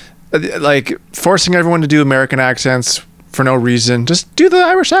know? Like, forcing everyone to do American accents for no reason. Just do the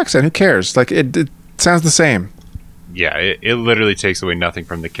Irish accent. Who cares? Like, it sounds the same. Yeah, it literally takes away nothing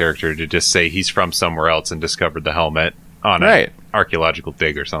from the character to just say he's from somewhere else and discovered the helmet on an archaeological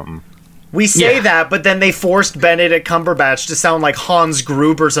dig or something. We say that, but then they forced Benedict Cumberbatch to sound like Hans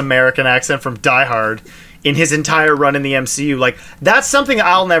Gruber's American accent from Die Hard in his entire run in the MCU. Like, that's something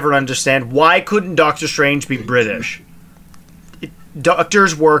I'll never understand. Why couldn't Doctor Strange be British?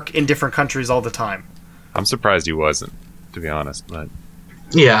 Doctors work in different countries all the time. I'm surprised he wasn't, to be honest. But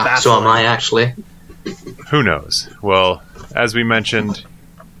yeah, so am I, actually. Who knows? Well, as we mentioned,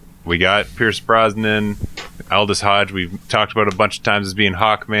 we got Pierce Brosnan, Aldous Hodge. We've talked about a bunch of times as being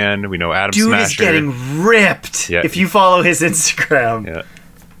Hawkman. We know Adam Smasher. Dude is getting ripped if you follow his Instagram. Yeah.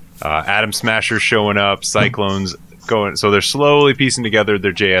 Adam Smasher's showing up. Cyclone's going. So they're slowly piecing together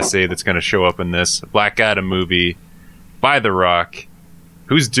their JSA that's going to show up in this Black Adam movie. by The Rock.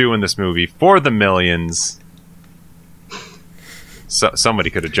 Who's doing this movie for the millions? So, somebody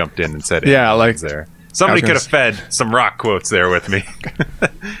could have jumped in and said, Yeah, like there. Somebody could have fed some Rock quotes there with me.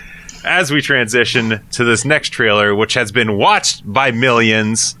 As we transition to this next trailer, which has been watched by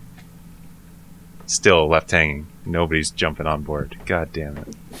millions, still left hanging. Nobody's jumping on board. God damn it.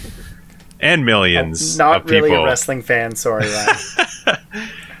 And millions Not of people. really a wrestling fan, sorry, Ryan.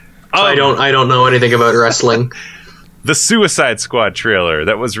 I don't know anything about wrestling. The Suicide Squad trailer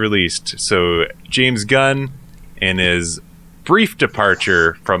that was released. So James Gunn, in his brief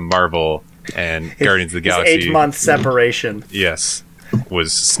departure from Marvel and Guardians of the Galaxy, 8-month separation. yes,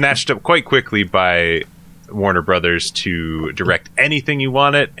 was snatched up quite quickly by Warner Brothers to direct anything he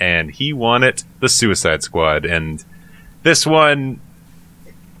wanted, and he wanted the Suicide Squad. And this one,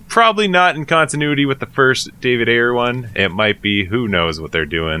 probably not in continuity with the first David Ayer one. It might be. Who knows what they're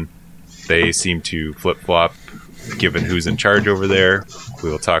doing. They seem to flip-flop given who's in charge over there. We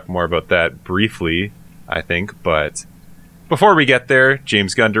will talk more about that briefly, I think. But before we get there,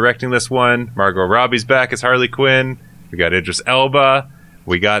 James Gunn directing this one. Margot Robbie's back as Harley Quinn. We got Idris Elba.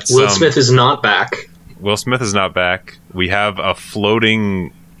 We got Will Smith is not back. Will Smith is not back. We have a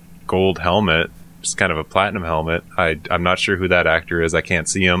floating gold helmet. Just kind of a platinum helmet. I'm not sure who that actor is. I can't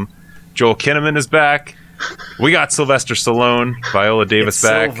see him. Joel Kinnaman is back. We got Sylvester Stallone. Viola Davis It's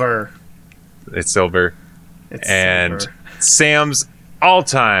back. silver. It's silver. It's And silver. Sam's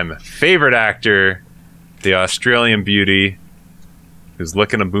all-time favorite actor, the Australian beauty, who's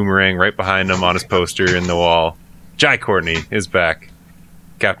licking a boomerang right behind him on his poster in the wall. Jai Courtney is back.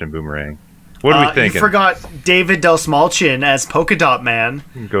 Captain Boomerang. What are we thinking? You forgot David Delsmalchian as Polka Dot Man.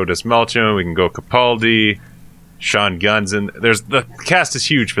 We can go Desmalchian, we can go Capaldi, Sean Gunn's in. The cast is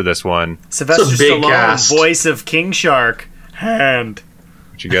huge for this one, Sylvester big Stallone, cast. voice of King Shark. Hand.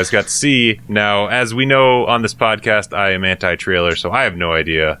 which you guys got to see. Now, as we know on this podcast, I am anti-trailer, so I have no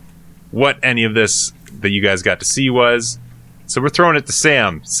idea what any of this that you guys got to see was. So we're throwing it to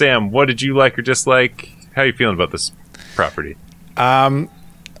Sam. Sam, what did you like or dislike? How are you feeling about this property?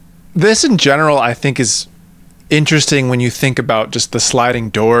 This in general, I think, is interesting when you think about just the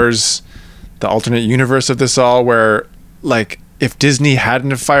sliding doors, the alternate universe of this all, where, like, if Disney hadn't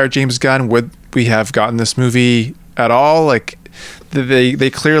have fired James Gunn, would we have gotten this movie at all? Like, they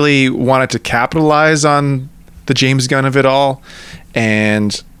clearly wanted to capitalize on the James Gunn of it all,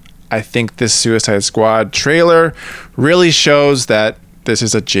 and I think this Suicide Squad trailer really shows that this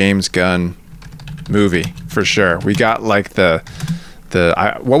is a James Gunn movie for sure. We got like what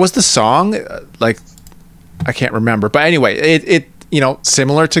was the song? Like, I can't remember, but anyway, it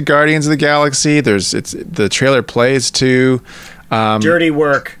similar to Guardians of the Galaxy. The trailer plays to Dirty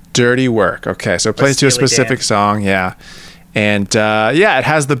Work. Okay, so it plays to a Steely specific Dan. song, yeah, and it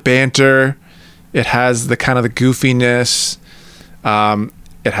has the banter, it has the kind of the goofiness,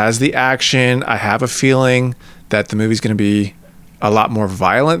 it has the action. I have a feeling that the movie's going to be a lot more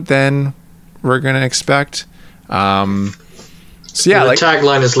violent than we're going to expect. So yeah, the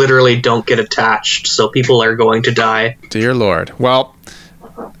tagline is literally "Don't get attached," so people are going to die. Dear Lord. Well,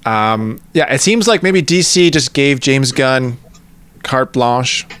 it seems like maybe DC just gave James Gunn carte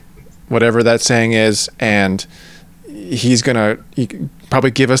blanche, whatever that saying is, and he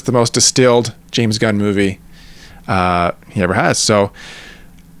probably give us the most distilled James Gunn movie he ever has. So,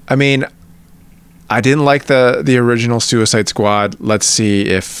 I mean, I didn't like the original Suicide Squad. Let's see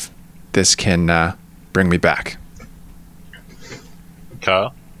if this can bring me back.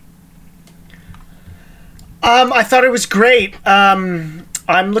 Kyle? I thought it was great. I'm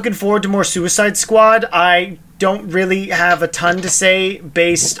looking forward to more Suicide Squad. I don't really have a ton to say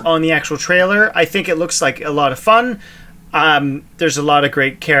based on the actual trailer. I think it looks like a lot of fun. There's a lot of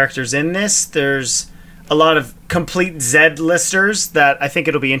great characters in this. There's a lot of complete Z-listers that I think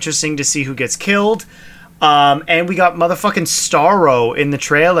it'll be interesting to see who gets killed. And we got motherfucking Starro in the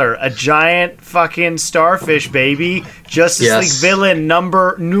trailer. A giant fucking starfish, baby. Justice League villain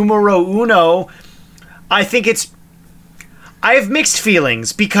numero uno. I have mixed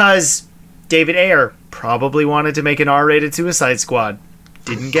feelings because David Ayer probably wanted to make an R-rated Suicide Squad.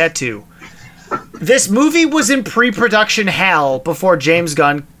 Didn't get to. This movie was in pre-production hell before James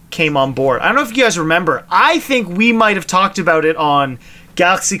Gunn came on board. I don't know if you guys remember. I think we might have talked about it on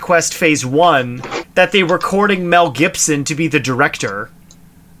Galaxy Quest Phase 1 that they were courting Mel Gibson to be the director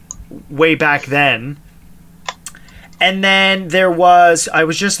way back then. And then I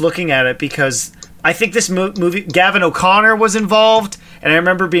was just looking at it because I think this movie, Gavin O'Connor was involved, and I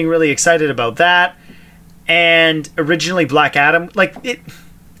remember being really excited about that. And originally Black Adam,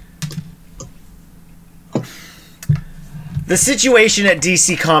 the situation at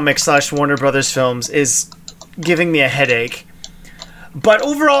DC Comics / Warner Brothers Films is giving me a headache. But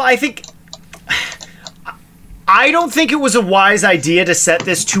overall, I don't think it was a wise idea to set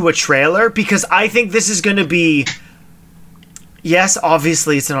this to a trailer, because I think this is going to be... Yes,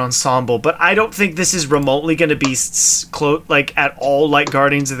 obviously it's an ensemble, but I don't think this is remotely going to be at all like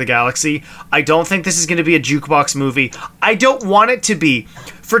Guardians of the Galaxy. I don't think this is going to be a jukebox movie. I don't want it to be.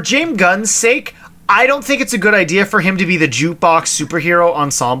 For James Gunn's sake, I don't think it's a good idea for him to be the jukebox superhero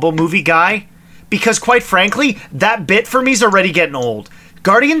ensemble movie guy, because quite frankly, that bit for me is already getting old.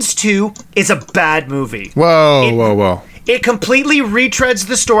 Guardians 2 is a bad movie. Whoa. It completely retreads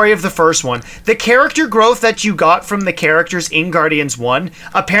the story of the first one. The character growth that you got from the characters in Guardians 1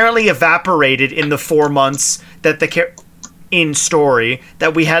 apparently evaporated in the 4 months that in story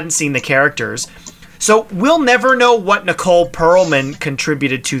that we hadn't seen the characters. So we'll never know what Nicole Perlman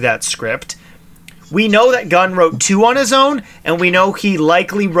contributed to that script. We know that Gunn wrote 2 on his own, and we know he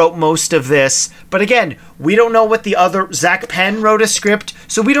likely wrote most of this. But again, we don't know what the other... Zach Penn wrote a script,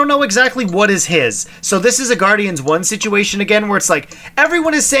 so we don't know exactly what is his. So this is a Guardians 1 situation again, where it's like,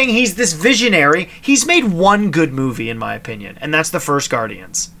 everyone is saying he's this visionary. He's made one good movie, in my opinion, and that's the first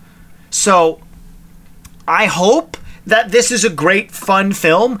Guardians. So I hope that this is a great, fun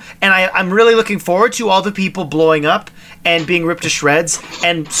film, and I'm really looking forward to all the people blowing up and being ripped to shreds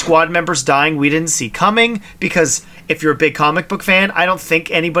and squad members dying we didn't see coming, because if you're a big comic book fan, I don't think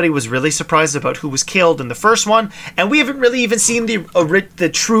anybody was really surprised about who was killed in the first one, and we haven't really even seen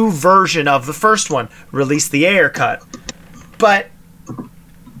the true version of the first one, Release the Air cut. But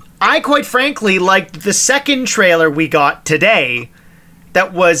I quite frankly liked the second trailer we got today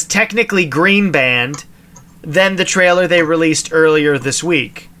that was technically green band than the trailer they released earlier this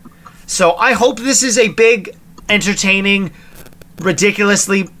week. So I hope this is a big, entertaining,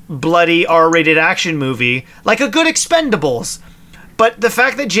 ridiculously bloody R-rated action movie, like a good Expendables. But the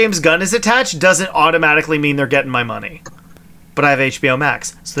fact that James Gunn is attached doesn't automatically mean they're getting my money. But I have HBO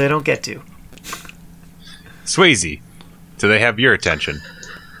Max, so they don't get to. Swayze, do they have your attention?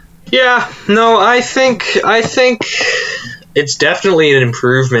 Yeah, no, I think it's definitely an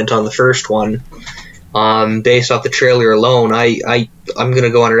improvement on the first one. Based off the trailer alone, I'm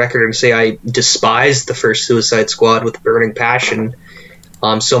gonna go on record and say I despised the first Suicide Squad with burning passion.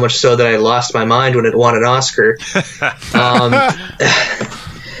 So much so that I lost my mind when it won an Oscar. But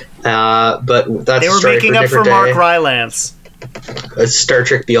that's they were making up for Mark Rylance. Star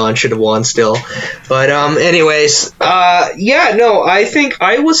Trek Beyond should have won still. But anyways, I think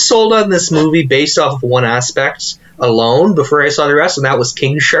I was sold on this movie based off of one aspect alone before I saw the rest, and that was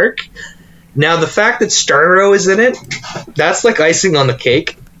King Shark. Now, the fact that Starro is in it, that's like icing on the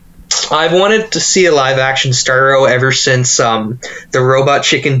cake. I've wanted to see a live-action Starro ever since the Robot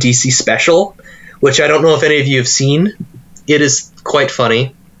Chicken DC special, which I don't know if any of you have seen. It is quite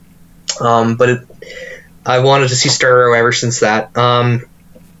funny, but I wanted to see Starro ever since that. But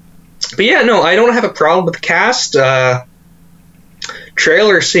yeah, no, I don't have a problem with the cast.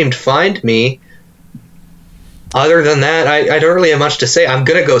 Trailer seemed fine to me. Other than that, I don't really have much to say. I'm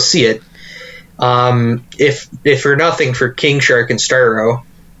gonna go see it. If for nothing, for King Shark and Starro.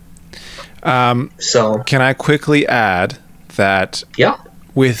 So can I quickly add that yeah,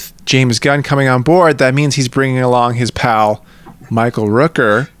 with James Gunn coming on board, that means he's bringing along his pal Michael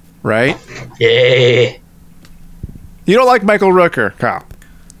Rooker, right? Yeah. You don't like Michael Rooker, Kyle?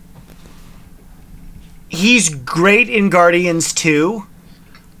 He's great in Guardians 2,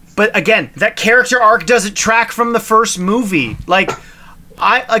 but again, that character arc doesn't track from the first movie. I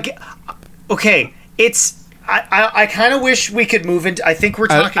kind of wish we could move into... I think we're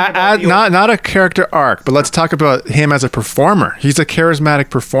talking about... Not a character arc, but let's talk about him as a performer. He's a charismatic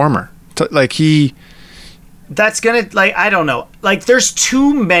performer. That's gonna... I don't know. There's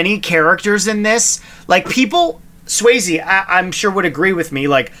too many characters in this. People... Swayze, I'm sure would agree with me.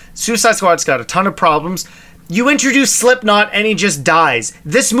 Suicide Squad's got a ton of problems. You introduce Slipknot and he just dies.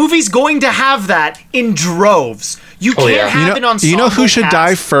 This movie's going to have that in droves. You can't have an ensemble. You know who should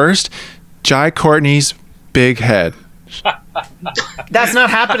die first? Jai Courtney's big head. That's not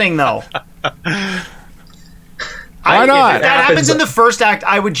happening, though. Why not? If that happens in the first act,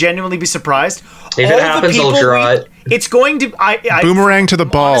 I would genuinely be surprised. If it happens, I'll draw it. It's going to... Boomerang to the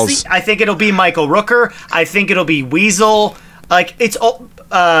balls. Honestly, I think it'll be Michael Rooker. I think it'll be Weasel. It's all...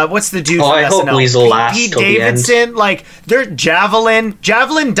 what's the dude from SNL? I hope Weasel lasts Pete till Davidson. the end. They're Javelin.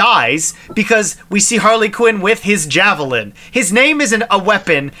 Javelin dies because we see Harley Quinn with his javelin. His name isn't a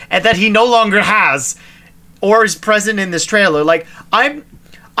weapon and that he no longer has or is present in this trailer. I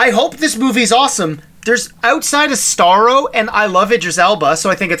hope this movie's awesome. There's outside of Starro, and I love Idris Elba,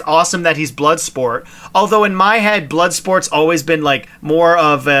 so I think it's awesome that he's Bloodsport. Although in my head, Bloodsport's always been more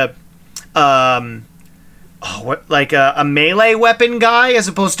of a what, like a melee weapon guy as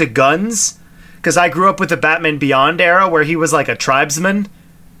opposed to guns? Because I grew up with the Batman Beyond era where he was like a tribesman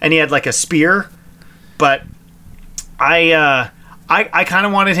and he had like a spear. But I kind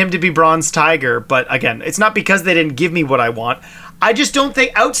of wanted him to be Bronze Tiger. But again, it's not because they didn't give me what I want. I just don't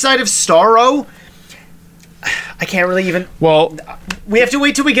think outside of Starro, I can't really even. Well, we have to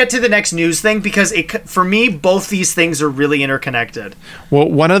wait till we get to the next news thing because for me, both these things are really interconnected.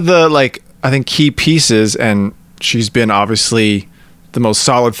 Well, one of the I think key pieces, and she's been obviously the most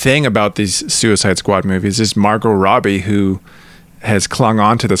solid thing about these Suicide Squad movies, is Margot Robbie, who has clung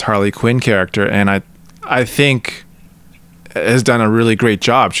on to this Harley Quinn character, and I think has done a really great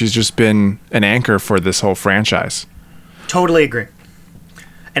job. She's just been an anchor for this whole franchise. Totally agree.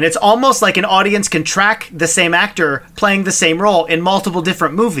 And it's almost like an audience can track the same actor playing the same role in multiple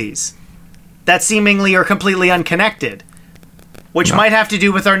different movies that seemingly are completely unconnected, which might have to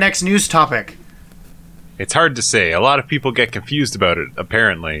do with our next news topic. It's hard to say. A lot of people get confused about it,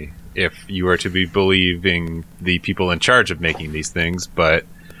 apparently, if you are to be believing the people in charge of making these things. But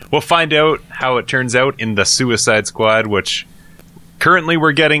we'll find out how it turns out in The Suicide Squad, which currently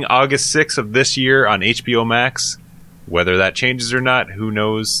we're getting August 6th of this year on HBO Max. Whether that changes or not, who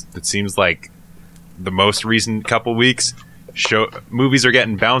knows? It seems like the most recent couple weeks, movies are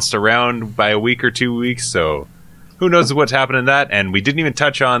getting bounced around by a week or 2 weeks, so who knows what's happening in that. And we didn't even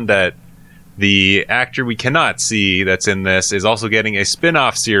touch on that the actor we cannot see that's in this is also getting a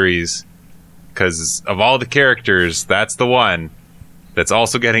spin-off series, because of all the characters, that's the one that's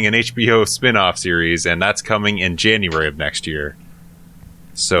also getting an HBO spin-off series, and that's coming in January of next year.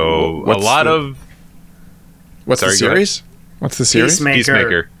 So What's the series? What's the series?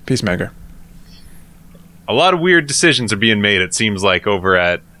 Peacemaker. A lot of weird decisions are being made, it seems like, over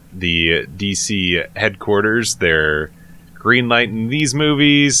at the DC headquarters. They're greenlighting these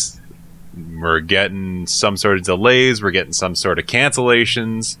movies. We're getting some sort of delays. We're getting some sort of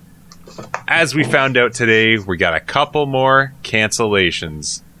cancellations. As we found out today, we got a couple more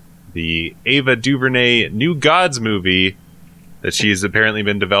cancellations. The Ava DuVernay New Gods movie that she's apparently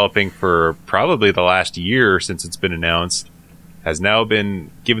been developing for probably the last year since it's been announced has now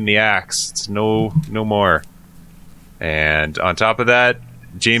been given the axe. It's no more. And on top of that,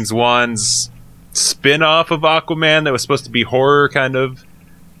 James Wan's spin-off of Aquaman that was supposed to be horror, kind of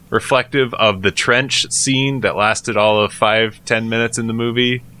reflective of the trench scene that lasted all of 5-10 minutes in the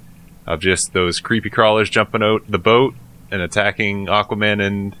movie, of just those creepy crawlers jumping out the boat and attacking Aquaman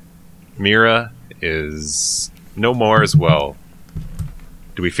and Mira, is no more as well.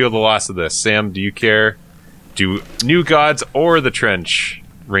 Do we feel the loss of this? Sam, do you care? Do New Gods or The Trench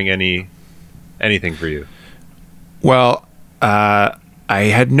ring anything for you? Well, I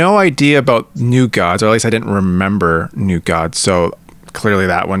had no idea about New Gods, or at least I didn't remember New Gods, so clearly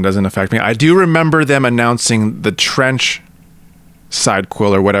that one doesn't affect me. I do remember them announcing the Trench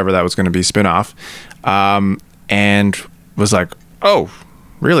sidequel or whatever that was going to be spin-off, and was like, oh,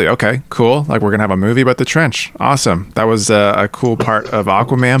 really? Okay, cool. Like, we're going to have a movie about the Trench. Awesome. That was a cool part of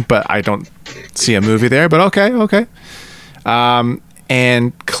Aquaman, but I don't see a movie there, but okay.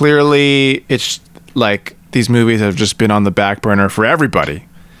 And clearly it's like these movies have just been on the back burner for everybody,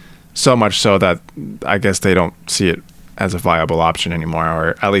 so much so that I guess they don't see it as a viable option anymore,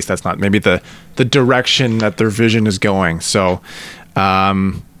 or at least that's not maybe the direction that their vision is going. So,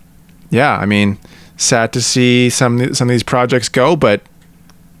 yeah, I mean, sad to see some of these projects go, but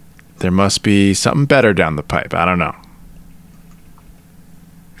there must be something better down the pipe. I don't know.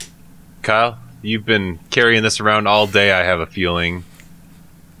 Kyle, you've been carrying this around all day, I have a feeling.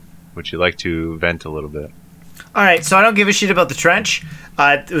 Would you like to vent a little bit? All right, so I don't give a shit about the Trench.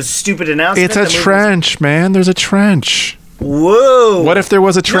 It was a stupid announcement. It's a trench, man. There's a trench. Whoa. What if there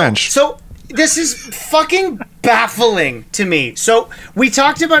was a trench? No, so this is fucking baffling to me. So we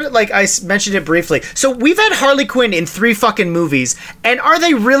talked about it, like I mentioned it briefly. So we've had Harley Quinn in 3 fucking movies, and are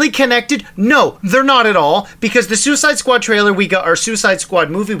they really connected? No, they're not at all, because the Suicide Squad trailer we got, or Suicide Squad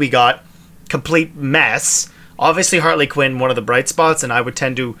movie we got, complete mess. Obviously, Harley Quinn, one of the bright spots, and I would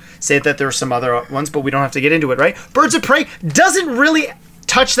tend to say that there are some other ones, but we don't have to get into it, right? Birds of Prey doesn't really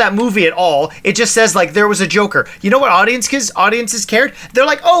touch that movie at all. It just says, like, there was a Joker. You know what audiences cared? They're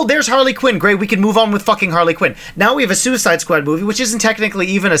like, oh, there's Harley Quinn. Great, we can move on with fucking Harley Quinn. Now we have a Suicide Squad movie, which isn't technically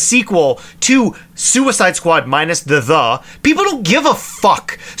even a sequel to Suicide Squad minus the. People don't give a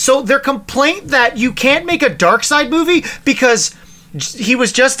fuck. So their complaint that you can't make a Darkseid movie because he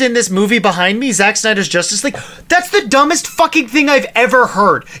was just in this movie behind me, Zack Snyder's Justice League. That's the dumbest fucking thing I've ever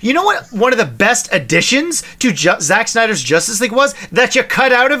heard. You know what one of the best additions to Zack Snyder's Justice League was? That you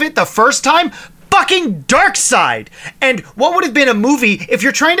cut out of it the first time? fucking Darkseid. And what would have been a movie if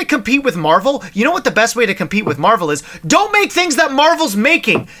you're trying to compete with Marvel? You know what the best way to compete with Marvel is? Don't make things that Marvel's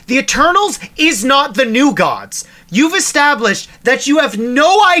making. The Eternals is not the New Gods. You've established that you have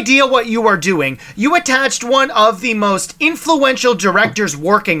no idea what you are doing. You attached one of the most influential directors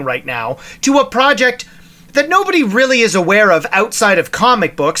working right now to a project that nobody really is aware of outside of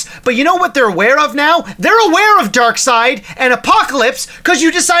comic books. But you know what they're aware of now? They're aware of Darkseid and Apocalypse because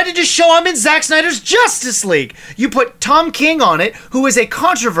you decided to show them in Zack Snyder's Justice League. You put Tom King on it, who is a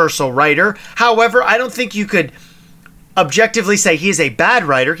controversial writer. However, I don't think you could objectively say he is a bad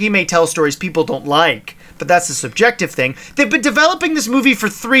writer. He may tell stories people don't like, but that's a subjective thing. They've been developing this movie for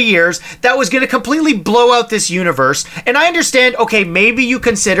 3 years that was going to completely blow out this universe. And I understand, okay, maybe you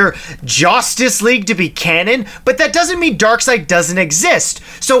consider Justice League to be canon, but that doesn't mean Darkseid doesn't exist.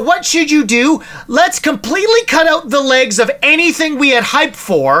 So what should you do? Let's completely cut out the legs of anything we had hyped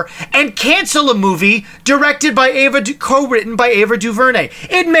for and cancel a movie directed by co-written by Ava DuVernay.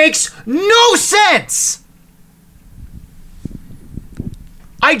 It makes no sense.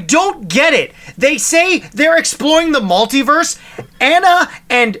 I don't get it. They say they're exploring the multiverse. Anna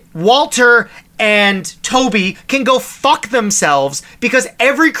and Walter and Toby can go fuck themselves because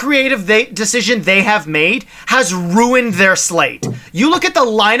every creative decision they have made has ruined their slate. You look at the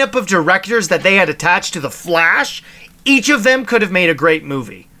lineup of directors that they had attached to The Flash, each of them could have made a great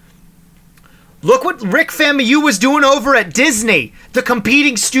movie. Look what Rick Famuyiwa was doing over at Disney, the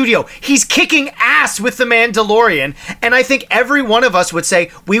competing studio. He's kicking ass with The Mandalorian, and I think every one of us would say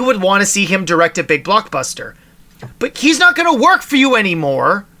we would want to see him direct a big blockbuster. But he's not going to work for you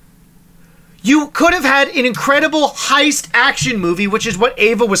anymore. You could have had an incredible heist action movie, which is what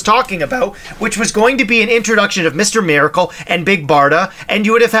Ava was talking about, which was going to be an introduction of Mr. Miracle and Big Barda, and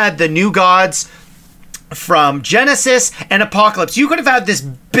you would have had the New Gods from Genesis and Apocalypse. You could have had this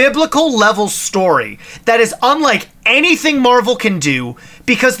biblical level story that is unlike anything Marvel can do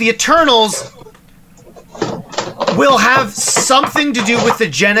because the Eternals will have something to do with the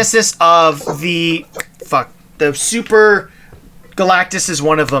genesis of the Super Galactus is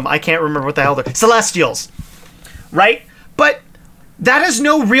one of them. I can't remember what the hell they're Celestials, right? But that has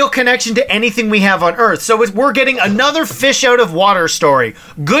no real connection to anything we have on Earth. So we're getting another fish out of water story.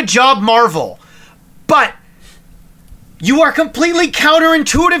 Good job, Marvel. But you are completely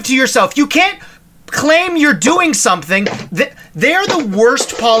counterintuitive to yourself. You can't claim you're doing something. They're the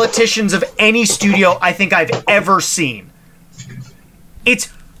worst politicians of any studio I think I've ever seen. It's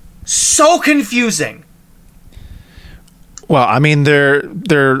so confusing. Well, I mean,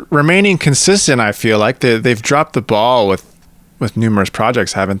 they're remaining consistent. I feel like they've dropped the ball with numerous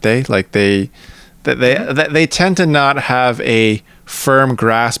projects, haven't they? Like they tend to not have a firm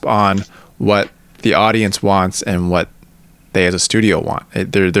grasp on what the audience wants and what they as a studio want.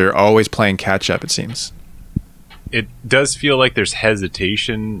 They're always playing catch up, it seems. It does feel like there's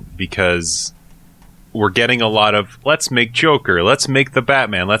hesitation because we're getting a lot of let's make Joker, let's make the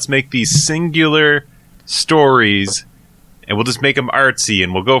Batman, let's make these singular stories and we'll just make them artsy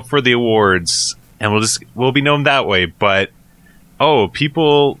and we'll go for the awards and we'll be known that way. But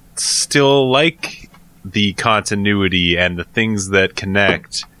people still like the continuity and the things that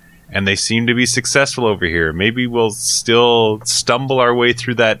connect. And they seem to be successful over here. Maybe we'll still stumble our way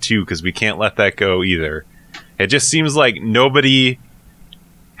through that too, because we can't let that go either. It just seems like nobody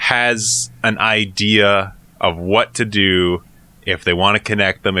has an idea of what to do if they want to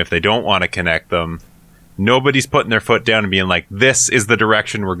connect them, if they don't want to connect them. Nobody's putting their foot down and being like, this is the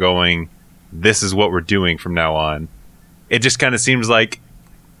direction we're going. This is what we're doing from now on. It just kind of seems like,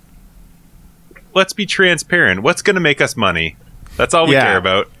 let's be transparent. What's going to make us money? That's all we care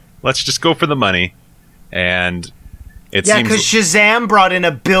about. Let's just go for the money. And it seems... because Shazam brought in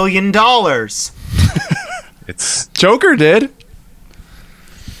 $1 billion. It's Joker did.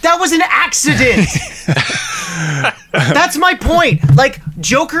 That was an accident. That's my point. Like,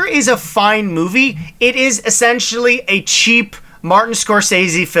 Joker is a fine movie. It is essentially a cheap Martin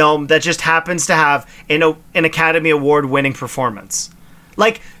Scorsese film that just happens to have an Academy Award winning performance.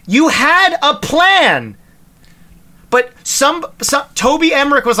 Like, you had a plan. But some Toby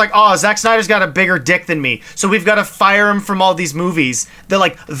Emmerich was like, Zack Snyder's got a bigger dick than me, so we've got to fire him from all these movies. They're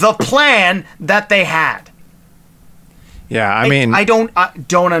like the plan that they had. Yeah, I mean, I don't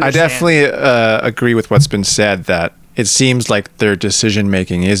understand. I definitely agree with what's been said, that it seems like their decision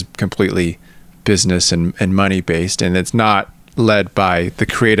making is completely business and money based, and it's not led by the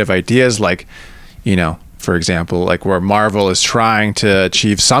creative ideas, like, for example, like where Marvel is trying to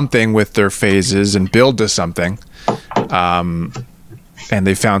achieve something with their phases and build to something. And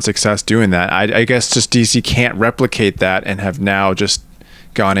they found success doing that. I guess just DC can't replicate that and have now just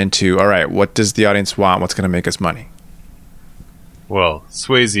gone into, all right, what does the audience want? What's going to make us money? Well,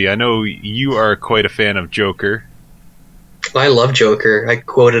 Swayze, I know you are quite a fan of Joker. I love Joker. I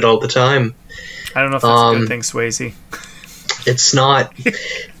quote it all the time. I don't know if that's a good thing, Swayze. It's not.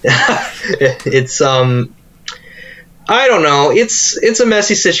 It's I don't know. It's a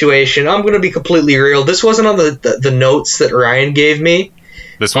messy situation. I'm going to be completely real. This wasn't on the notes that Ryan gave me.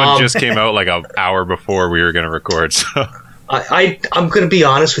 This one just came out like an hour before we were going to record. So I'm going to be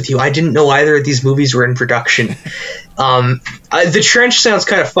honest with you. I didn't know either of these movies were in production. The Trench sounds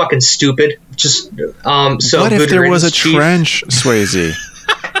kind of fucking stupid. Just so what if good there was a Chief. trench, Swayze?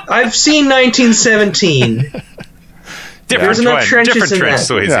 I've seen 1917. There's enough trenches different in trench,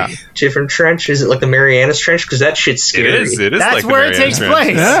 that. Swayze. Yeah. Different trench? Is it like the Marianas Trench? Because that shit's scary. It is. It is. That's like the where it Mariana takes Trench.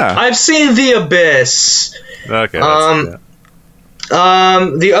 place. Yeah. I've seen The Abyss. Okay.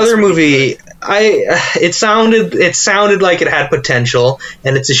 The other movie, it sounded like it had potential,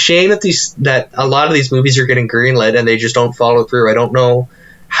 and it's a shame that a lot of these movies are getting greenlit and they just don't follow through. I don't know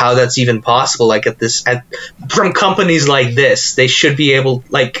how that's even possible. Like from companies like this, they should be able.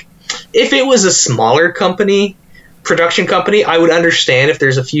 Like, if it was a smaller production company, I would understand if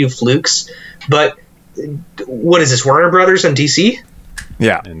there's a few flukes. But what is this? Warner Brothers and DC?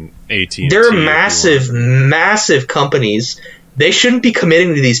 Yeah. And AT&T. They're massive companies. They shouldn't be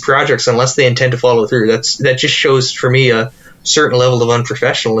committing to these projects unless they intend to follow through. That just shows for me a certain level of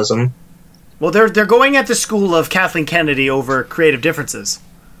unprofessionalism. Well, they're going at the school of Kathleen Kennedy over creative differences,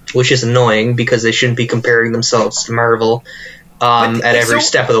 Which is annoying because they shouldn't be comparing themselves to Marvel at every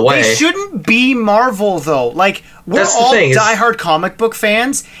step of the way. They shouldn't be Marvel, though. Like, we're That's the all thing, diehard comic book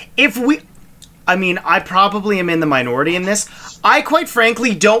fans. I probably am in the minority in this. I quite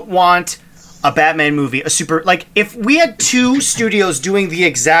frankly don't want a Batman movie, if we had two studios doing the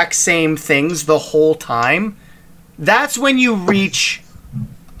exact same things the whole time, that's when you reach,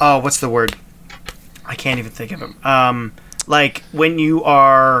 what's the word? I can't even think of it. When you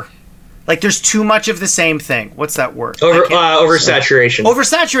are, there's too much of the same thing. What's that word? Oversaturation.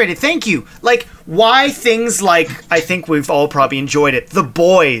 Oversaturated, thank you. Like, why things like, I think we've all probably enjoyed it, The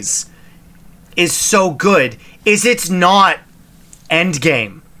Boys is so good, is it's not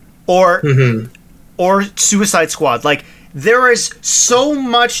Endgame. Or Suicide Squad. Like, there is so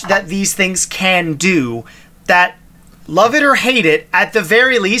much that these things can do that, love it or hate it, at the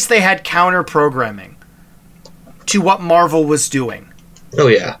very least they had counter programming to what Marvel was doing. Oh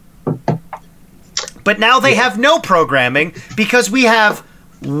yeah. But now they have no programming because we have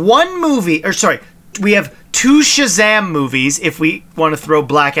we have two Shazam movies, if we want to throw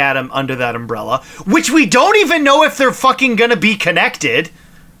Black Adam under that umbrella, which we don't even know if they're fucking gonna be connected.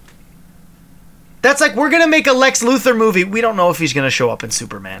 That's like, we're going to make a Lex Luthor movie. We don't know if he's going to show up in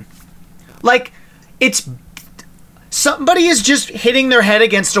Superman. Like, it's... Somebody is just hitting their head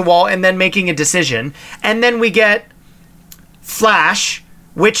against a wall and then making a decision. And then we get Flash,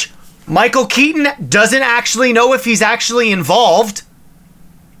 which Michael Keaton doesn't actually know if he's actually involved.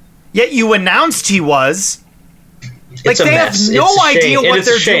 Yet you announced he was. Like, they have no idea what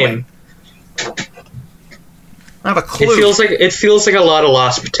they're doing. I have a clue. It feels like a lot of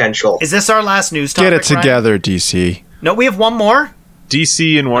lost potential. Is this our last news topic, Get it together, Ryan? DC. No, we have one more.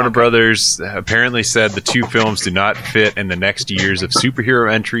 DC and Warner Brothers apparently said the two films do not fit in the next years of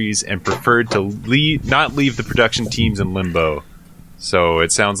superhero entries and preferred to not leave the production teams in limbo. So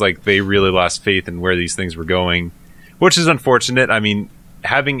it sounds like they really lost faith in where these things were going, which is unfortunate. I mean,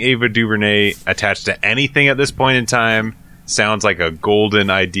 having Ava DuVernay attached to anything at this point in time sounds like a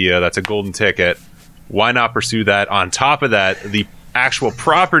golden idea. That's a golden ticket. Why not pursue that? On top of that, the actual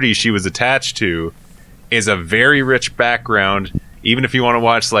property she was attached to is a very rich background. Even if you want to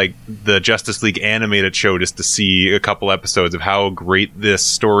watch like the Justice League animated show just to see a couple episodes of how great this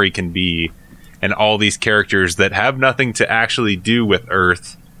story can be, and all these characters that have nothing to actually do with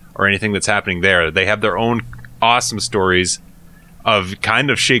Earth or anything that's happening there. They have their own awesome stories of kind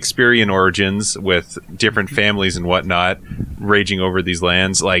of Shakespearean origins with different families and whatnot raging over these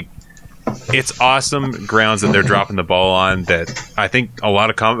lands. Like, it's awesome grounds that they're dropping the ball on that I think a lot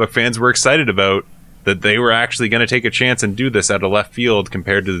of comic book fans were excited about, that they were actually going to take a chance and do this out of left field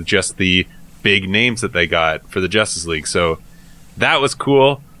compared to just the big names that they got for the Justice League. So that was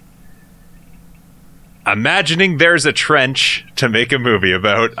cool. Imagining there's a trench to make a movie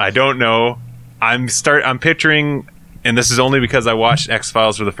about, I don't know. I'm picturing, and this is only because I watched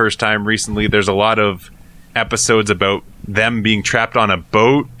X-Files for the first time recently, there's a lot of episodes about them being trapped on a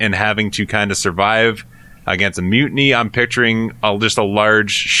boat and having to kind of survive against a mutiny. I'm picturing just a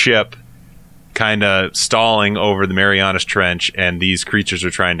large ship kind of stalling over the Marianas Trench, and these creatures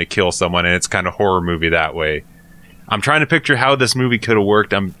are trying to kill someone, and it's kind of horror movie that way. I'm trying to picture how this movie could have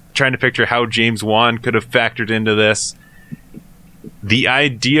worked. I'm trying to picture how James Wan could have factored into this. The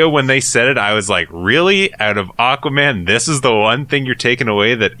idea when they said it, I was like, really? Out of Aquaman, this is the one thing you're taking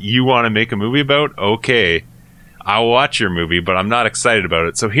away that you want to make a movie about? Okay, I'll watch your movie, but I'm not excited about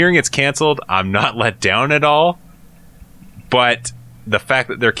it. So hearing it's canceled, I'm not let down at all. But the fact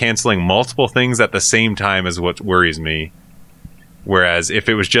that they're canceling multiple things at the same time is what worries me. Whereas if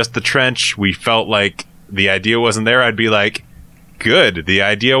it was just The Trench, we felt like the idea wasn't there, I'd be like, good, the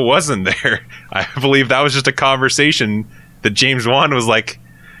idea wasn't there. I believe that was just a conversation that James Wan was like,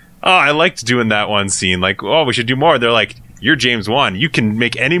 oh, I liked doing that one scene. Like, oh, we should do more. They're like, you're James Wan. You can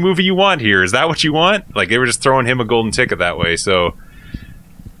make any movie you want here. Is that what you want? Like, they were just throwing him a golden ticket that way. So,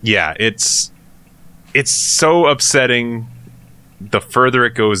 yeah, it's so upsetting the further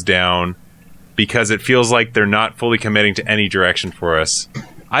it goes down because it feels like they're not fully committing to any direction for us.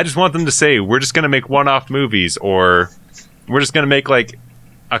 I just want them to say, we're just going to make one-off movies, or we're just going to make, like,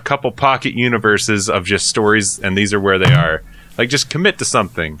 a couple pocket universes of just stories, and these are where they are. Like, just commit to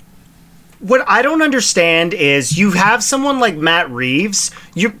something. What I don't understand is you have someone like Matt Reeves.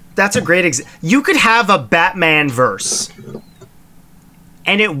 That's a great example. You could have a Batman verse,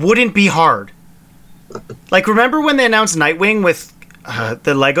 and it wouldn't be hard. Like, remember when they announced Nightwing with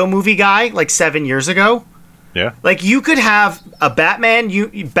the Lego Movie guy like 7 years ago? Yeah. Like, you could have a Batman.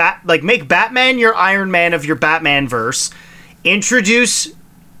 Make Batman your Iron Man of your Batman verse. Introduce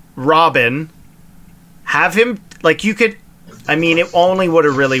Robin, have him, like, you could, I mean, it only would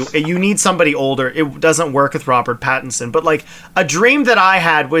have really, you need somebody older. It doesn't work with Robert Pattinson, but like, a dream that I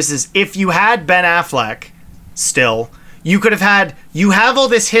had was if you had Ben Affleck still, you could have had, you have all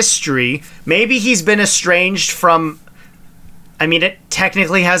this history, maybe he's been estranged from, I mean, it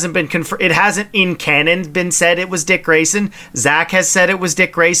technically hasn't been confirmed, it hasn't in canon been said it was Dick Grayson. Zach has said it was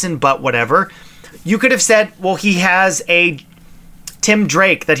Dick Grayson, but whatever. You could have said, well, he has a Tim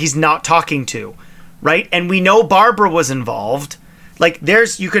Drake that he's not talking to, right? And we know Barbara was involved. Like,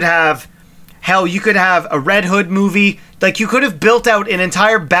 you could have a Red Hood movie. Like, you could have built out an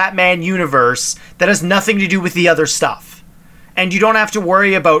entire Batman universe that has nothing to do with the other stuff. And you don't have to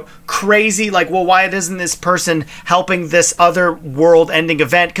worry about crazy, like, well, why isn't this person helping this other world-ending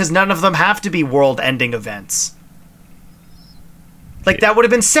event? Because none of them have to be world-ending events. Like, that would have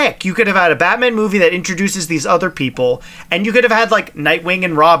been sick. You could have had a Batman movie that introduces these other people, and you could have had, like, Nightwing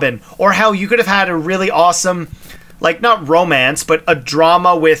and Robin. Or hell, you could have had a really awesome, like, not romance, but a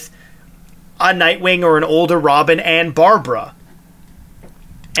drama with a Nightwing or an older Robin and Barbara.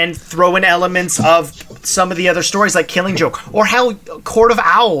 And throw in elements of some of the other stories, like Killing Joke. Or hell, Court of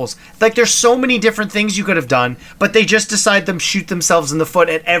Owls. Like, there's so many different things you could have done, but they just decide to shoot themselves in the foot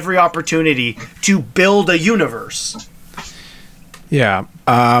at every opportunity to build a universe. Yeah,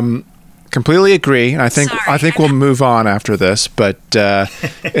 completely agree. I think we'll move on after this, but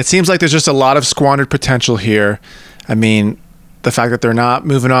it seems like there's just a lot of squandered potential here. I mean, the fact that they're not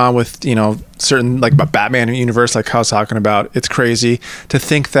moving on with, you know, certain, like, a Batman universe, like I was talking about, it's crazy to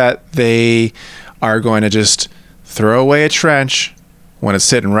think that they are going to just throw away a trench when it's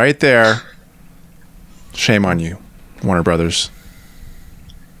sitting right there. Shame on you, Warner Brothers.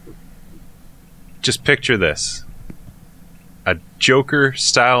 Just picture this. A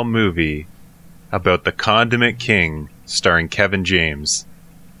Joker-style movie about the Condiment King starring Kevin James.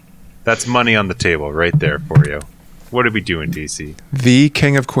 That's money on the table right there for you. What are we doing, DC? The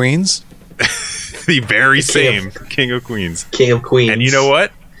King of Queens? The very same King of Queens. King of Queens. And you know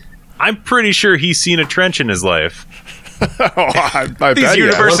what? I'm pretty sure he's seen a trench in his life. These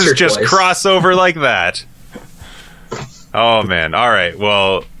universes just cross over like that. Oh, man. All right.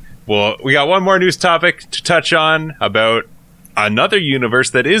 Well, we got one more news topic to touch on about another universe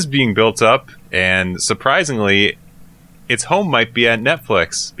that is being built up, and surprisingly, its home might be at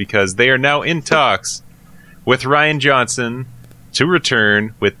Netflix, because they are now in talks with Rian Johnson to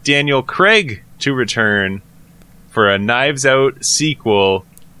return, with Daniel Craig to return for a Knives Out sequel,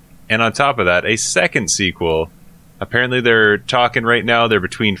 and on top of that, a second sequel. Apparently, they're talking right now, they're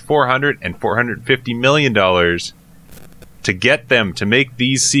between $400 and $450 million to get them to make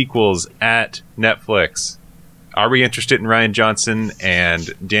these sequels at Netflix. Are we interested in Rian Johnson and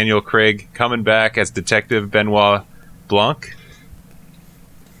Daniel Craig coming back as Detective Benoit Blanc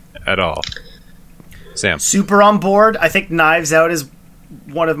at all? Sam? Super on board. I think Knives Out is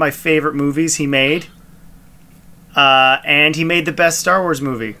one of my favorite movies he made. And he made the best Star Wars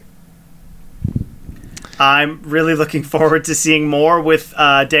movie. I'm really looking forward to seeing more with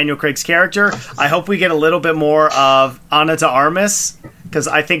Daniel Craig's character. I hope we get a little bit more of Ana de Armas, because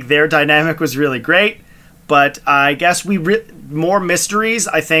I think their dynamic was really great. But I guess more mysteries,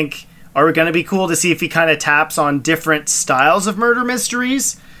 I think, are going to be cool to see if he kind of taps on different styles of murder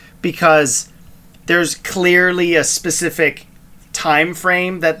mysteries, because there's clearly a specific time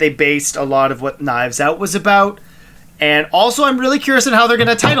frame that they based a lot of what Knives Out was about. And also, I'm really curious on how they're going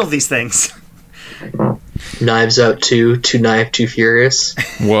to title these things. Knives Out 2, Too Knife, Too Furious.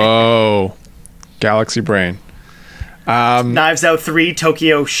 Whoa. Galaxy brain. Knives Out 3,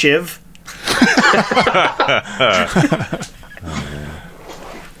 Tokyo Shiv.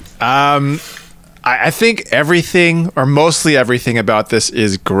 I think everything, or mostly everything about this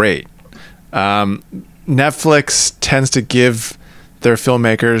is great. Netflix tends to give their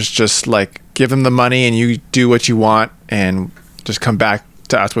filmmakers just like, give them the money and you do what you want and just come back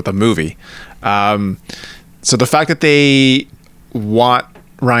to us with a movie. So the fact that they want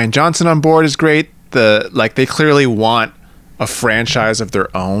Rian Johnson on board is great. They clearly want a franchise of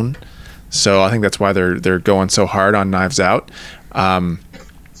their own. So I think that's why they're going so hard on Knives Out. And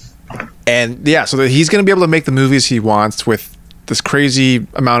yeah, so that he's going to be able to make the movies he wants with this crazy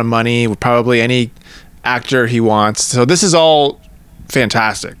amount of money, with probably any actor he wants. So this is all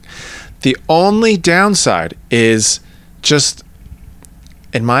fantastic. The only downside is just,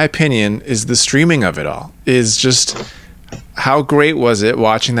 in my opinion, is the streaming of it all. Is just how great was it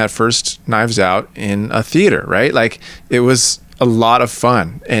watching that first Knives Out in a theater, right? Like, it was a lot of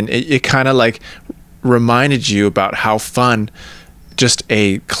fun, and it kind of like reminded you about how fun just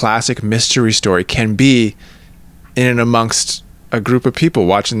a classic mystery story can be in and amongst a group of people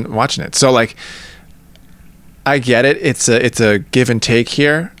watching it. So like, I get it. It's a give and take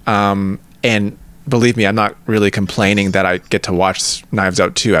here. And believe me, I'm not really complaining that I get to watch Knives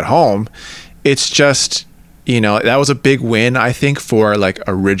Out 2 at home. It's just, that was a big win, I think, for like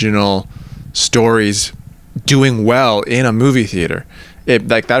original stories doing well in a movie theater.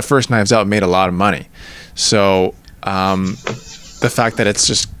 Like that first Knives Out made a lot of money. So, the fact that it's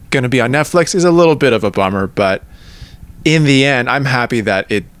just going to be on Netflix is a little bit of a bummer, but in the end, I'm happy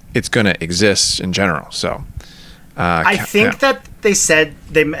that it's going to exist in general. So, I think that they said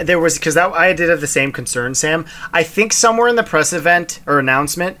there was, because I did have the same concern, Sam. I think somewhere in the press event or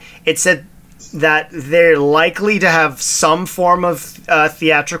announcement, it said that they're likely to have some form of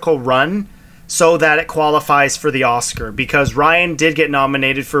theatrical run so that it qualifies for the Oscar, because Ryan did get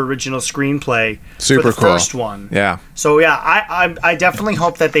nominated for original screenplay for the first one. Yeah. So yeah, I definitely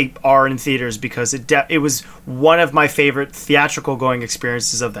hope that they are in theaters, because it was one of my favorite theatrical going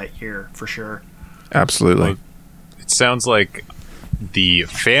experiences of that year, for sure. Absolutely. Well, it sounds like the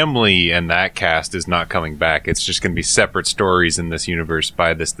family and that cast is not coming back. It's just going to be separate stories in this universe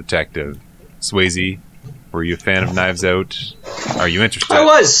by this detective. Swayze, were you a fan of Knives Out? Are you interested? I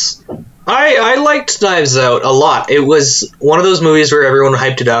was. I liked Knives Out a lot. It was one of those movies where everyone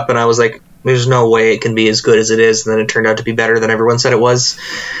hyped it up, and I was like, there's no way it can be as good as it is, and then it turned out to be better than everyone said it was.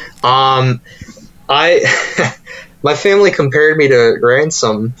 My family compared me to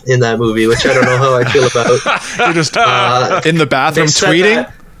Ransom in that movie, which I don't know how I feel about. You're just in the bathroom tweeting?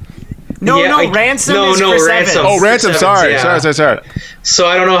 Ransom is Chris Evans. Oh, Ransom, sorry. So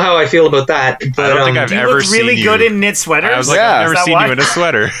I don't know how I feel about that. But, I don't think I've ever seen you. Really good in knit sweaters. I was like, I've never seen you in a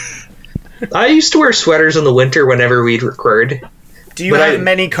sweater. I used to wear sweaters in the winter whenever we'd record. Do you have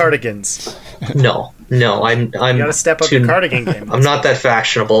many cardigans? No. I'm you gotta step up your cardigan game. I'm not that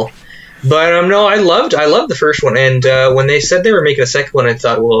fashionable. But no, I loved the first one, and when they said they were making a second one, I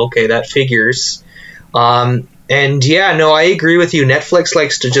thought, well, okay, that figures. And yeah, no, I agree with you. Netflix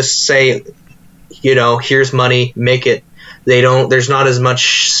likes to just say, here's money, make it. There's not as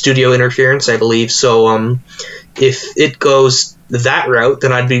much studio interference, I believe. So if it goes that route,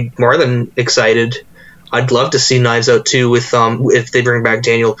 then I'd be more than excited. I'd love to see Knives Out 2 with if they bring back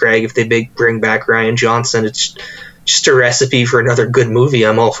Daniel Craig, if they bring back Rian Johnson. It's just a recipe for another good movie.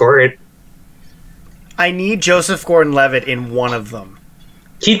 I'm all for it. I need Joseph Gordon-Levitt in one of them.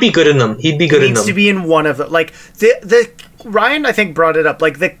 He'd be good in them. He needs to be in one of them. Like the Ryan, I think, brought it up.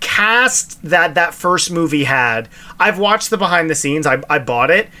 Like the cast that first movie had. I've watched the behind the scenes. I bought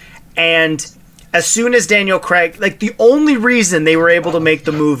it, and as soon as Daniel Craig, like the only reason they were able to make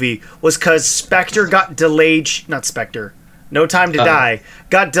the movie was because Spectre got delayed. Not Spectre. No Time to Die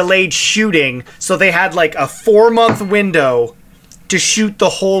got delayed shooting, so they had like a 4-month window to shoot the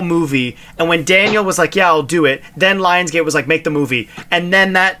whole movie. And when Daniel was like, yeah, I'll do it, then Lionsgate was like, make the movie. And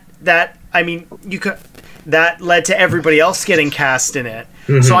then that led to everybody else getting cast in it.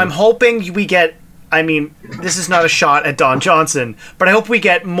 Mm-hmm. So I'm hoping we get, this is not a shot at Don Johnson, but I hope we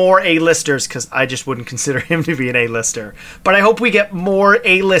get more A-listers, because I just wouldn't consider him to be an A-lister. But I hope we get more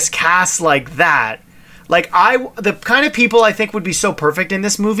A-list casts like that. Like, the kind of people I think would be so perfect in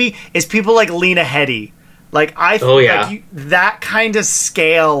this movie is people like Lena Headey. Like, that kind of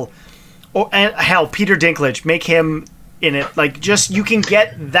scale and hell, Peter Dinklage, make him in it. Like, just, you can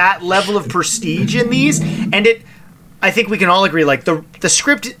get that level of prestige in these, and I think we can all agree, like, the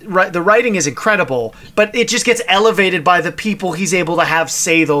script, the writing is incredible, but it just gets elevated by the people he's able to have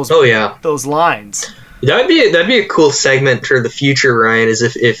say those lines. That'd be a cool segment for the future, Ryan, is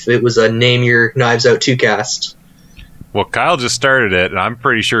if it was a Name Your Knives Out 2 cast. Well, Kyle just started it, and I'm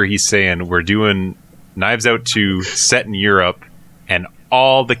pretty sure he's saying we're doing Knives Out 2 set in Europe, and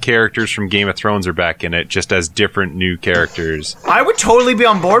all the characters from Game of Thrones are back in it, just as different new characters. I would totally be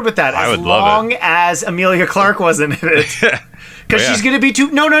on board with that, I would as love long it. as Emilia Clarke wasn't in it. Because she's going to be too...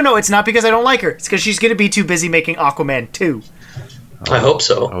 No, it's not because I don't like her. It's because she's going to be too busy making Aquaman 2. I hope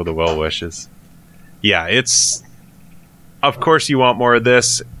so. Oh, the well wishes. Yeah, it's... Of course you want more of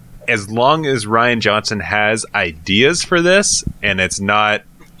this. As long as Rian Johnson has ideas for this, and it's not,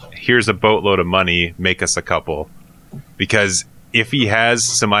 here's a boatload of money, make us a couple. Because if he has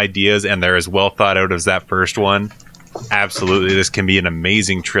some ideas and they're as well thought out as that first one, absolutely, this can be an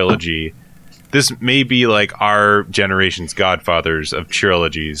amazing trilogy. This may be like our generation's Godfathers of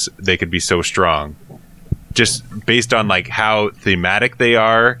trilogies. They could be so strong. Just based on like how thematic they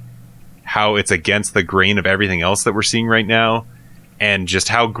are, how it's against the grain of everything else that we're seeing right now, and just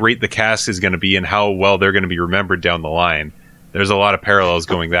how great the cast is going to be and how well they're going to be remembered down the line. There's a lot of parallels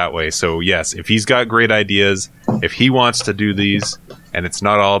going that way. So yes, if he's got great ideas, if he wants to do these, and it's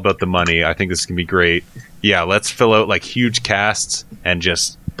not all about the money, I think this can be great. Yeah, let's fill out like huge casts and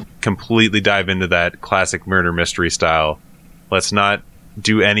just completely dive into that classic murder mystery style. Let's not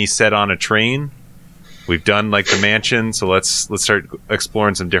do any set on a train. We've done like the mansion, so let's start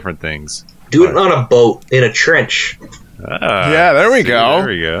exploring some different things. Do it on a boat in a trench. Yeah, there we go. There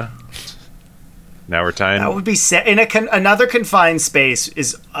we go. Now we're tying. That would be set in another confined space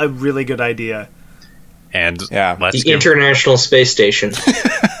is a really good idea. And the International Space Station.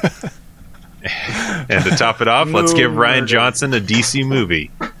 And to top it off, let's give Rian Johnson a DC movie.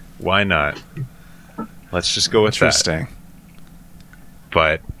 Why not? Let's just go with Interesting. that.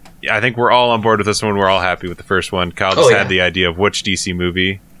 But I think we're all on board with this one. We're all happy with the first one. Kyle just had the idea of which DC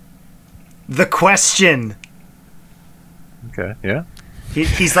movie. The Question. Okay, yeah.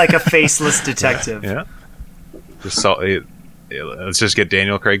 He's like a faceless detective. Yeah. Let's just get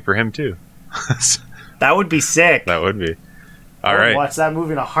Daniel Craig for him, too. That would be sick. That would be. All right. Watch that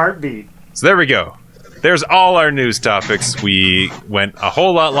movie in a heartbeat. So there we go. There's all our news topics. We went a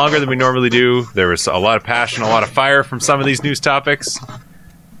whole lot longer than we normally do. There was a lot of passion, a lot of fire from some of these news topics.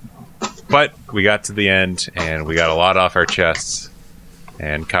 But we got to the end, and we got a lot off our chests.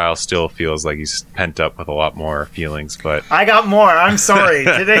 And Kyle still feels like he's pent up with a lot more feelings, but I got more. I'm sorry.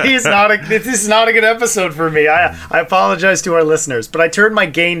 This is not a good episode for me. I apologize to our listeners, but I turned my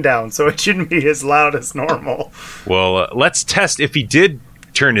gain down, so it shouldn't be as loud as normal. Well, let's test if he did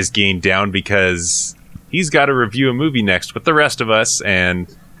turn his gain down, because he's got to review a movie next with the rest of us, and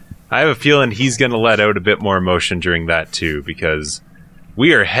I have a feeling he's going to let out a bit more emotion during that too, because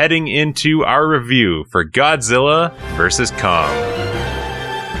we are heading into our review for Godzilla vs. Kong.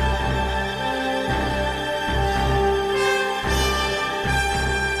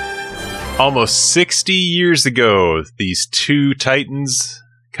 Almost 60 years ago, these two titans,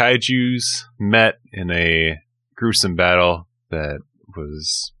 kaijus, met in a gruesome battle that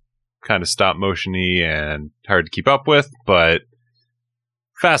was kind of stop motion-y and hard to keep up with, but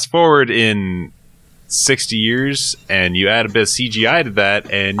fast forward in 60 years and you add a bit of CGI to that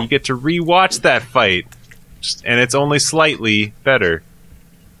and you get to re-watch that fight, and it's only slightly better.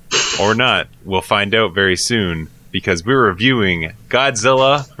 Or not. We'll find out very soon, because we're reviewing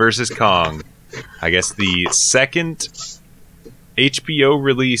Godzilla vs. Kong. I guess the second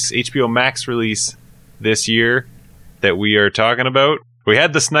HBO Max release this year that we are talking about. We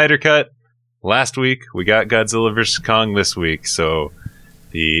had the Snyder Cut last week. We got Godzilla vs. Kong this week. So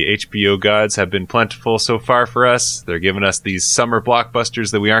the HBO gods have been plentiful so far for us. They're giving us these summer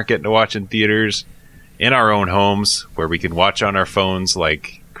blockbusters that we aren't getting to watch in theaters in our own homes, where we can watch on our phones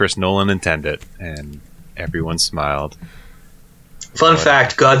like Chris Nolan intended. And everyone smiled. Fun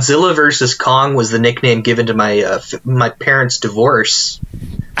fact: Godzilla vs. Kong was the nickname given to my parents' divorce.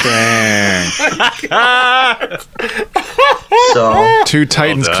 Dang. So two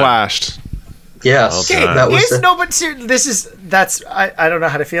titans clashed. Yes, that was. I don't know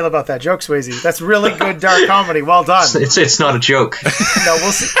how to feel about that joke, Swayze. That's really good dark comedy. Well done. It's not a joke. No,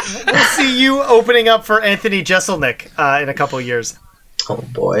 we'll see you opening up for Anthony Jeselnik in a couple years. Oh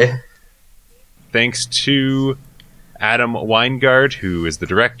boy. Thanks to Adam Weingart, who is the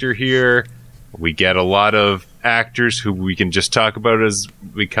director here. We get a lot of actors who we can just talk about as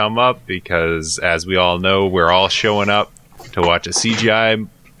we come up, because as we all know, we're all showing up to watch a CGI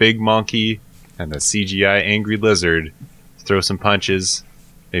big monkey and the CGI angry lizard throw some punches,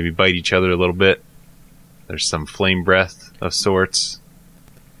 maybe bite each other a little bit. There's some flame breath of sorts.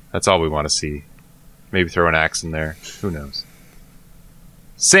 That's all we want to see. Maybe throw an axe in there. Who knows?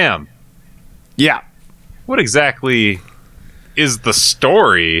 Sam. Yeah. What exactly is the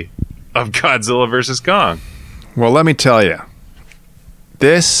story of Godzilla vs. Kong? Well, let me tell you.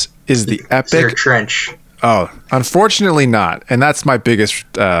 This is the It's their epic... trench. Oh, unfortunately not. And that's my biggest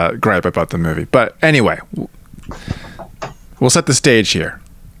gripe about the movie. But anyway, we'll set the stage here.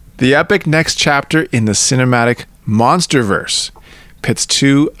 The epic next chapter in the cinematic Monsterverse pits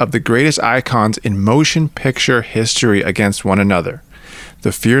two of the greatest icons in motion picture history against one another.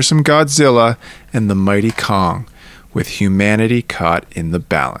 The fearsome Godzilla and the mighty Kong, with humanity caught in the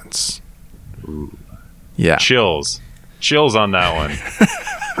balance. Ooh. Yeah. Chills on that one.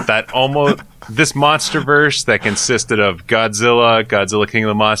 This Monsterverse that consisted of Godzilla King of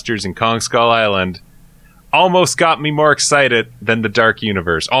the Monsters, and Kong Skull Island almost got me more excited than the Dark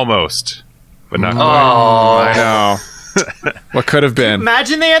Universe. Almost. But not quite. I know. What could have been.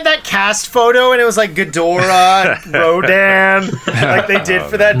 Imagine they had that cast photo and it was like Ghidorah, Rodan, like they did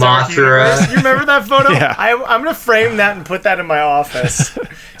for that Dark Mothra. Universe. You remember that photo? Yeah. I'm gonna frame that and put that in my office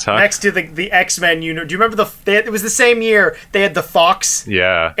next to the X-Men unit. Do you remember it was the same year they had the Fox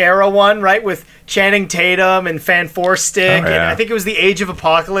Yeah. era one, right, with Channing Tatum and Fan Four Stick, Oh, yeah. and I think it was the Age of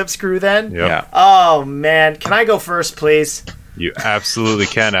Apocalypse crew then. Yep. Yeah. Oh man, can I go first, please? You absolutely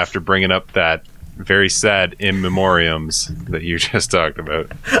can, after bringing up that very sad in memoriams that you just talked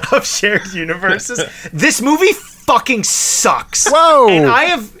about. Of shared universes. This movie fucking sucks. Whoa. And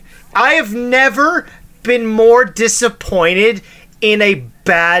I have never been more disappointed in a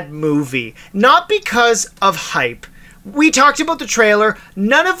bad movie. Not because of hype. We talked about the trailer.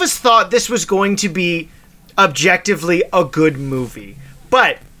 None of us thought this was going to be objectively a good movie.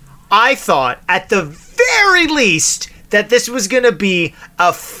 But I thought, at the very least, that this was going to be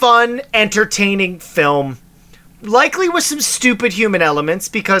a fun, entertaining film, likely with some stupid human elements,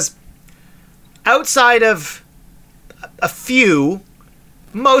 because outside of a few,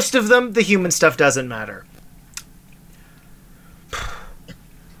 most of them, the human stuff doesn't matter.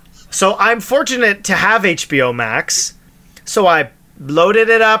 So I'm fortunate to have HBO Max, so I loaded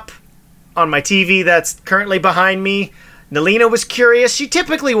it up on my TV that's currently behind me. Nalina was curious. She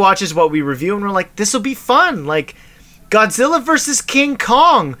typically watches what we review, and we're like, this will be fun. Like, Godzilla versus King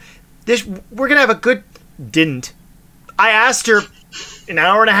Kong. We're gonna have a good. Didn't. I asked her an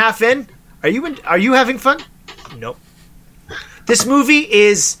hour and a half in. Are you having fun? Nope. This movie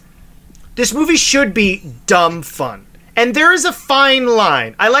should be dumb fun, and there is a fine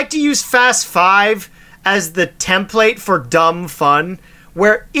line. I like to use Fast Five as the template for dumb fun,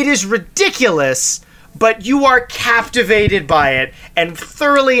 where it is ridiculous, but you are captivated by it and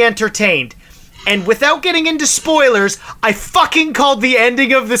thoroughly entertained. And without getting into spoilers, I fucking called the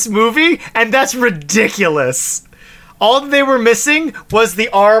ending of this movie, and that's ridiculous. All they were missing was the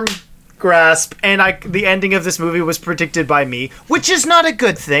arm grasp, and the ending of this movie was predicted by me, which is not a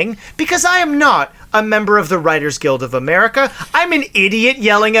good thing, because I am not a member of the Writers Guild of America. I'm an idiot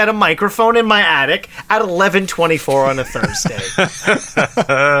yelling at a microphone in my attic at 11:24 on a Thursday.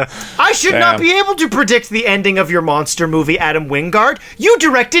 I should not be able to predict the ending of your monster movie, Adam Wingard. You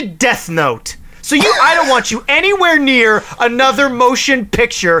directed Death Note. So I don't want you anywhere near another motion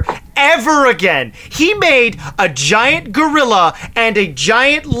picture ever again. He made a giant gorilla and a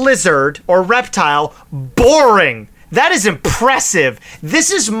giant lizard or reptile boring. That is impressive.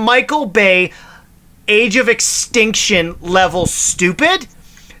 This is Michael Bay, Age of Extinction level stupid.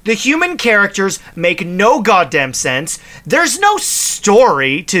 The human characters make no goddamn sense. There's no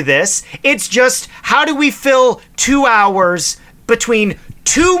story to this. It's just, how do we fill 2 hours between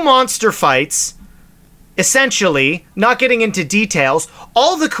two monster fights, essentially, not getting into details.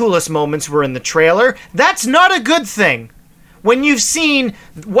 All the coolest moments were in the trailer. That's not a good thing. When you've seen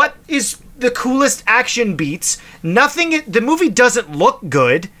what is the coolest action beats, the movie doesn't look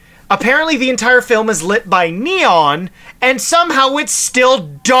good. Apparently the entire film is lit by neon, and somehow it's still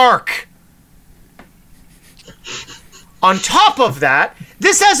dark. On top of that,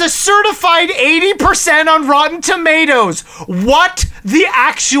 this has a certified 80% on Rotten Tomatoes. What the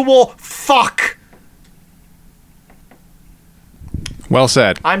actual fuck? Well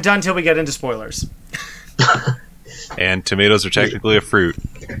said. I'm done till we get into spoilers. And tomatoes are technically a fruit,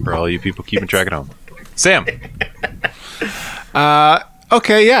 for all you people keeping track at home. Sam.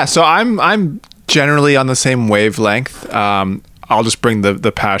 Okay, yeah. So I'm generally on the same wavelength. I'll just bring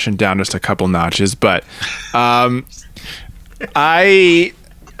the passion down just a couple notches, but I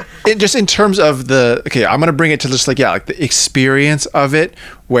just in terms of I'm going to bring it to just like the experience of it,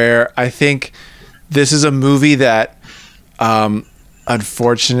 where I think this is a movie that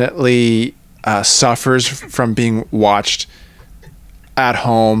unfortunately suffers from being watched at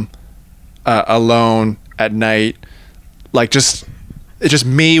home, alone at night. Like it's just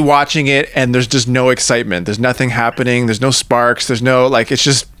me watching it, and there's just no excitement. There's nothing happening. There's no sparks. There's no it's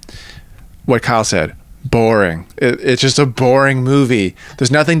just what Kyle said. Boring. It's just a boring movie. There's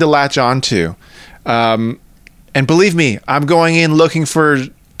nothing to latch on to. And believe me, I'm going in looking for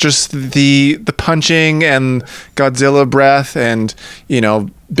just the punching and Godzilla breath and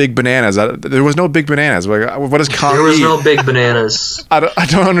big bananas. There was no big bananas. What does Kong eat? There was no big bananas. I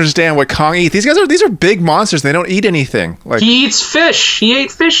don't understand what Kong eats. These are big monsters. They don't eat anything. He eats fish. He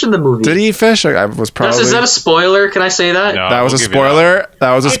ate fish in the movie. Did he eat fish? I was probably. Is that a spoiler? Can I say that? No, that was a spoiler.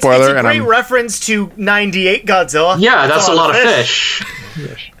 That was a spoiler. It's a great reference to '98 Godzilla. Yeah, that's a lot of fish.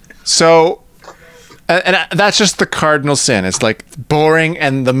 So, and that's just the cardinal sin. It's boring,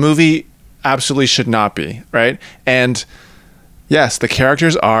 and the movie absolutely should not be, right? And yes, the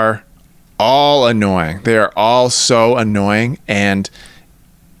characters are all annoying. They are all so annoying, and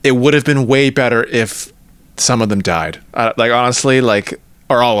it would have been way better if some of them died. Honestly,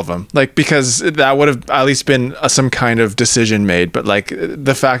 or all of them. Because that would have at least been some kind of decision made. But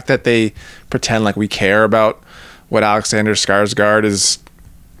the fact that they pretend we care about what Alexander Skarsgård is,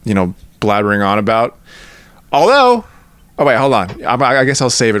 blabbering on about. Although, oh wait, hold on. I guess I'll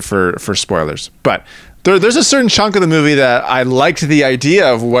save it for spoilers. But there's a certain chunk of the movie that I liked the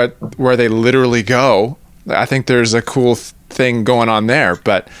idea of where they literally go. I think there's a cool thing going on there,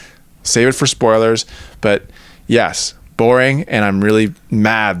 but save it for spoilers. But yes, boring, and I'm really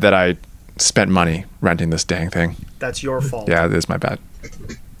mad that I spent money renting this dang thing. That's your fault. Yeah, it is my bad.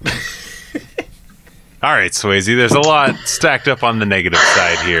 All right, Swayze, there's a lot stacked up on the negative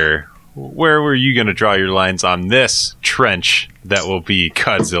side here. Where were you going to draw your lines on this trench that will be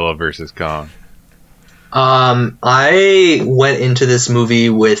Godzilla versus Kong? I went into this movie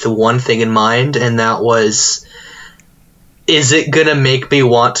with one thing in mind, and that was, is it going to make me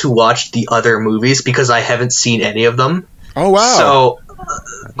want to watch the other movies? Because I haven't seen any of them. Oh, wow. So,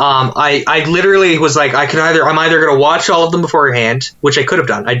 I literally was I'm either going to watch all of them beforehand, which I could have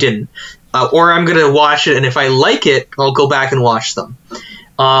done. I didn't. Or I'm going to watch it, and if I like it, I'll go back and watch them.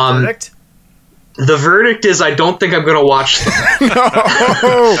 Verdict? The verdict is I don't think I'm going to watch them.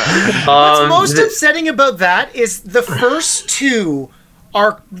 What's most upsetting about that is the first two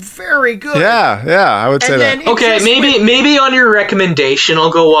are very good. Yeah, I would say that. Okay, maybe on your recommendation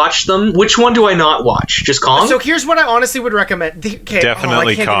I'll go watch them. Which one do I not watch? Just Kong? So here's what I honestly would recommend.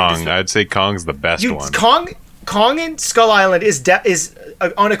 Definitely Kong. I'd say Kong's the best one. Kong and Skull Island is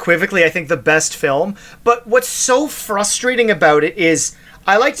unequivocally, I think, the best film. But what's so frustrating about it is,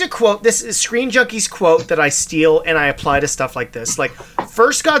 I like to quote, this is Screen Junkie's quote that I steal and I apply to stuff like this.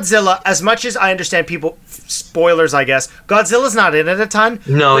 First Godzilla, as much as I understand people, spoilers I guess, Godzilla's not in it a ton.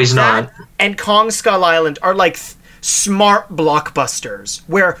 No, he's not. And Kong Skull Island are smart blockbusters,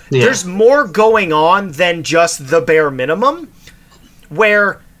 where there's more going on than just the bare minimum,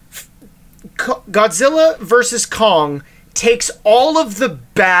 where Godzilla versus Kong takes all of the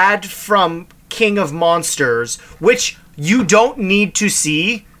bad from King of Monsters, which you don't need to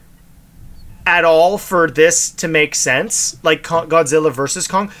see at all for this to make sense, Godzilla versus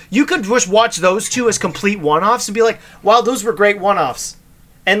Kong. You could just watch those two as complete one-offs and be wow, those were great one-offs.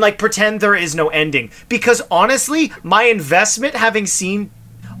 And pretend there is no ending. Because honestly, my investment, having seen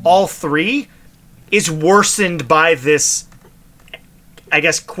all three, is worsened by this, I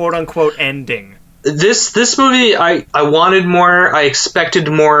guess, quote-unquote ending. This movie, I wanted more. I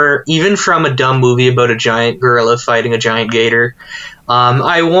expected more, even from a dumb movie about a giant gorilla fighting a giant gator.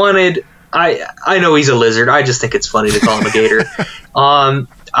 I know he's a lizard. I just think it's funny to call him a gator.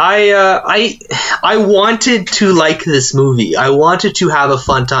 I wanted to like this movie. I wanted to have a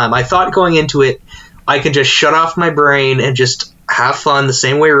fun time. I thought going into it, I could just shut off my brain and just have fun the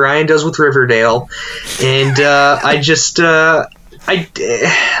same way Ryan does with Riverdale. And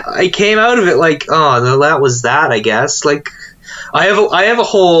I came out of it oh, that was that, I guess. I have a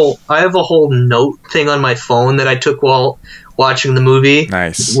whole note thing on my phone that I took while watching the movie.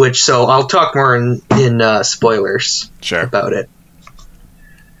 Nice. So I'll talk more in spoilers about it.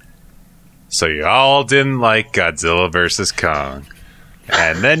 So you all didn't like Godzilla versus Kong.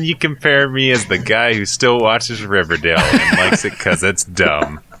 And then you compare me as the guy who still watches Riverdale and likes it because it's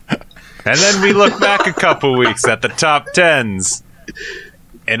dumb. And then we look back a couple weeks at the top 10s.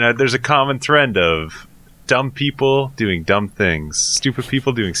 And there's a common trend of dumb people doing dumb things. Stupid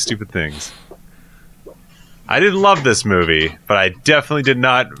people doing stupid things. I didn't love this movie, but I definitely did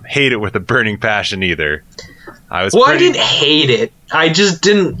not hate it with a burning passion either. I didn't hate it. I just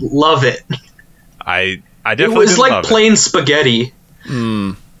didn't love it. I definitely It was didn't like love plain spaghetti.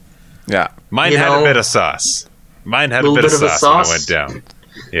 Yeah. Mine had a bit of sauce. Mine had a bit of sauce when it went down.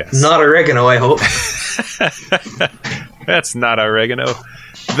 Yes. Not oregano, I hope. That's not oregano.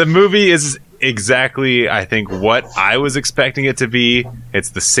 The movie is exactly, I think, what I was expecting it to be. It's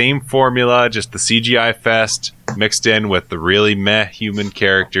the same formula, just the CGI fest mixed in with the really meh human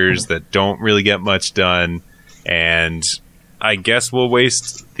characters that don't really get much done. And I guess we'll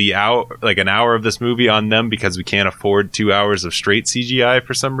waste an hour of this movie on them because we can't afford 2 hours of straight CGI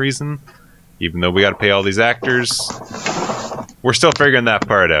for some reason. Even though we got to pay all these actors, we're still figuring that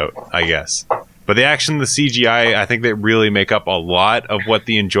part out, I guess. But the action, the CGI, I think they really make up a lot of what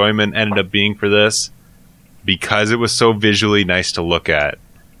the enjoyment ended up being for this because it was so visually nice to look at.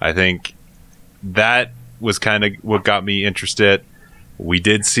 I think that was kind of what got me interested. We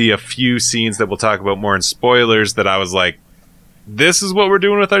did see a few scenes that we'll talk about more in spoilers that I was like, this is what we're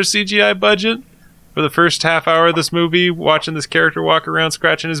doing with our CGI budget for the first half hour of this movie, watching this character walk around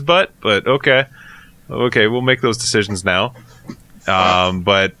scratching his butt. But okay, we'll make those decisions now.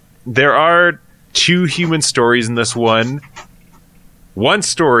 But there are 2 human stories in this one. One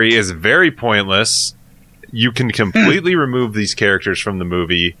story is very pointless. You can completely remove these characters from the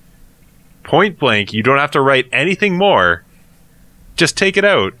movie. Point blank, you don't have to write anything more. Just take it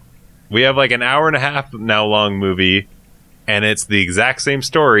out. We have like an hour and a half now long movie, and it's the exact same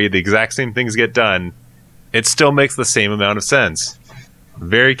story, the exact same things get done. It still makes the same amount of sense.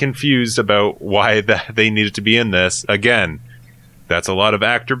 Very confused about why they needed to be in this. Again, that's a lot of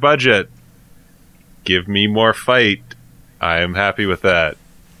actor budget. Give me more fight. I am happy with that.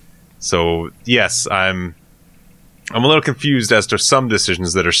 So, yes, I'm a little confused as to some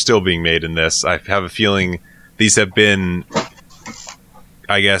decisions that are still being made in this. I have a feeling these have been,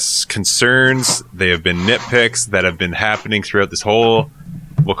 I guess, concerns. They have been nitpicks that have been happening throughout this whole,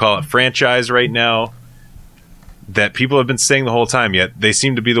 we'll call it franchise right now, that people have been saying the whole time, yet they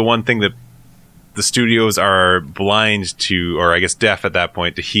seem to be the one thing that the studios are blind to, or I guess deaf at that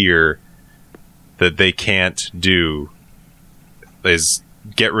point, to hear that they can't do, is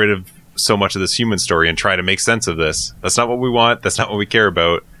get rid of so much of this human story and try to make sense of this. That's not what we want. That's not what we care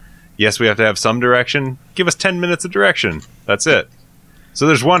about. Yes, we have to have some direction. Give us 10 minutes of direction. That's it. So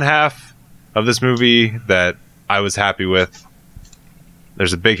there's one half of this movie that I was happy with.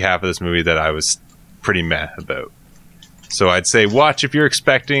 There's a big half of this movie that I was pretty meh about. So I'd say watch if you're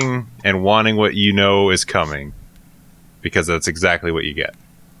expecting and wanting what you know is coming, because that's exactly what you get.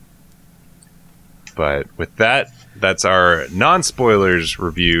 But with that, that's our non-spoilers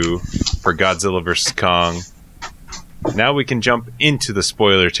review for Godzilla vs. Kong. Now we can jump into the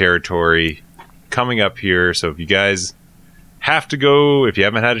spoiler territory coming up here. So if you guys have to go, if you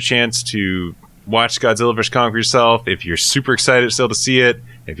haven't had a chance to watch Godzilla vs. Kong for yourself, if you're super excited still to see it,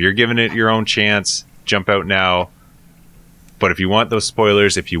 if you're giving it your own chance, jump out now. But if you want those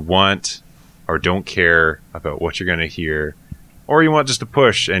spoilers, if you want or don't care about what you're going to hear, or you want just a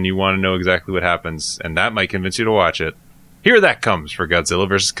push and you want to know exactly what happens, and that might convince you to watch it, here that comes for Godzilla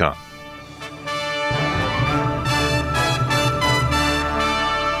vs. Kong.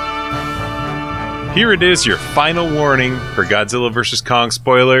 Here it is, your final warning for Godzilla vs. Kong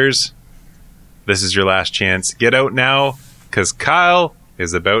spoilers. This is your last chance. Get out now, because Kyle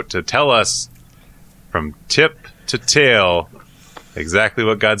is about to tell us from tip to tail exactly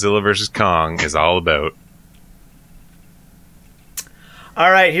what Godzilla vs. Kong is all about. All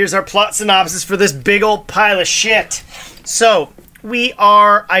right, here's our plot synopsis for this big old pile of shit. So,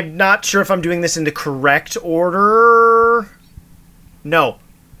 I'm not sure if I'm doing this in the correct order. No.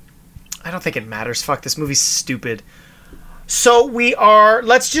 I don't think it matters. Fuck, this movie's stupid. So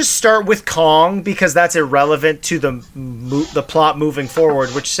let's just start with Kong, because that's irrelevant to the plot moving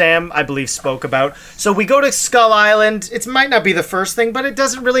forward, which Sam, I believe, spoke about. So we go to Skull Island. It might not be the first thing, but it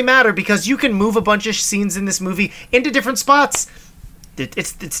doesn't really matter, because you can move a bunch of scenes in this movie into different spots.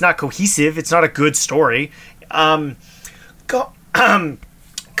 It's not cohesive. It's not a good story. Kong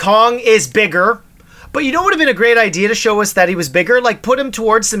is bigger, but you know what would have been a great idea to show us that he was bigger? Like, put him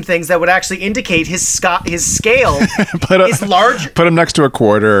towards some things that would actually indicate his scale is large. Put him next to a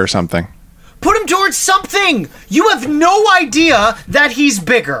quarter or something. Put him towards something! You have no idea that he's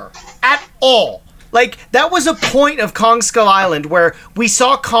bigger at all. Like, that was a point of Kong Skull Island where we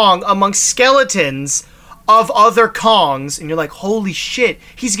saw Kong amongst skeletons of other Kongs, and you're like, holy shit,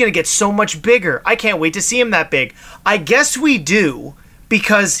 he's gonna get so much bigger. I can't wait to see him that big. I guess we do,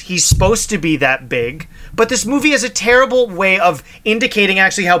 because he's supposed to be that big, but this movie has a terrible way of indicating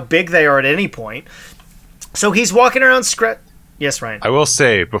actually how big they are at any point. So he's walking around Yes, Ryan. I will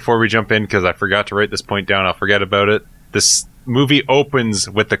say, before we jump in, because I forgot to write this point down, I'll forget about it. This movie opens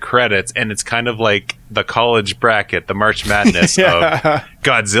with the credits, and it's kind of like the college bracket, the March Madness of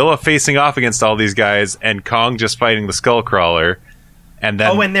Godzilla facing off against all these guys, and Kong just fighting the Skullcrawler. And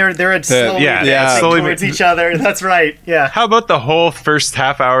then, and they're slowly dancing towards each other. That's right. Yeah. How about the whole first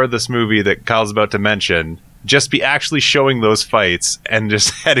half hour of this movie that Kyle's about to mention just be actually showing those fights and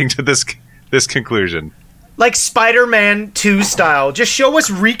just heading to this conclusion? Like Spider-Man 2 style. Just show us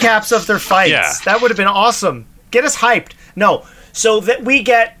recaps of their fights. Yeah. That would have been awesome. Get us hyped. No. So that we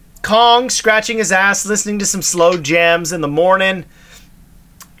get Kong scratching his ass, listening to some slow jams in the morning.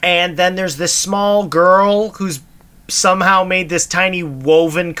 And then there's this small girl who's somehow made this tiny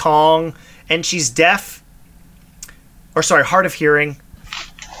woven Kong, and she's deaf. Or sorry, hard of hearing.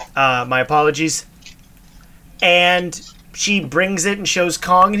 My apologies. And she brings it and shows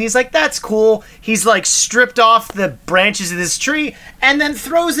Kong, and he's like, that's cool. He's like stripped off the branches of this tree and then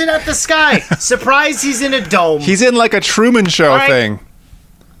throws it at the sky. Surprise, he's in a dome. He's in like a Truman Show thing.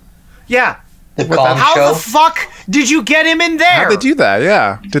 Yeah. The Kong How show. the fuck did you get him in there? How'd they do that?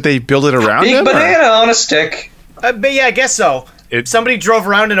 Yeah. Did they build it around Big him? banana on a stick. But yeah, I guess so. Somebody drove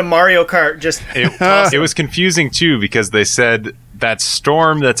around in a Mario Kart. It was confusing too, because they said that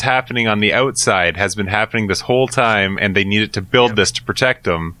storm that's happening on the outside has been happening this whole time, and they needed to build this to protect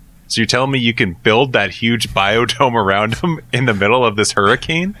them. So you're telling me you can build that huge biodome around them in the middle of this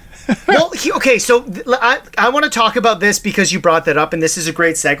hurricane? Well, okay, so I want to talk about this because you brought that up, and this is a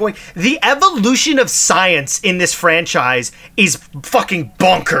great segue. The evolution of science in this franchise is fucking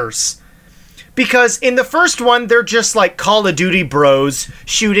bonkers. Because in the first one, they're just like Call of Duty bros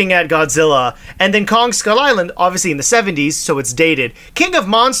shooting at Godzilla. And then Kong Skull Island, obviously in the 70s, so it's dated. King of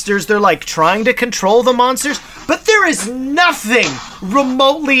Monsters, they're like trying to control the monsters. But there is nothing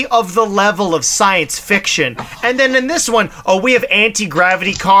remotely of the level of science fiction. And then in this one, we have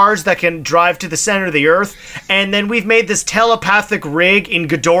anti-gravity cars that can drive to the center of the Earth. And then we've made this telepathic rig in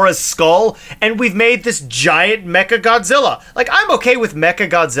Ghidorah's skull. And we've made this giant Mecha Godzilla. Like, I'm okay with Mecha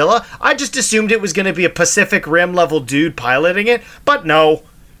Godzilla. I just assumed it was going to be a Pacific Rim level dude piloting it, but no.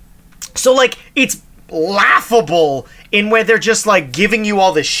 So like, it's laughable in where they're just like giving you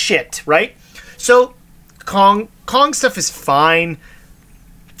all this shit, right? So Kong stuff is fine.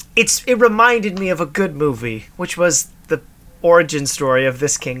 It reminded me of a good movie, which was the origin story of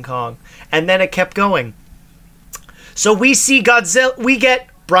this King Kong, and then it kept going. So we see Godzilla. We get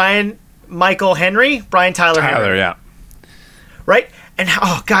Brian Tyler Henry, yeah. right? And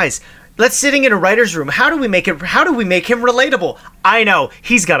guys. Let's sitting in a writer's room. How do we make him relatable? I know.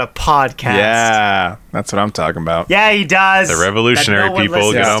 He's got a podcast. Yeah, that's what I'm talking about. Yeah, he does. The revolutionary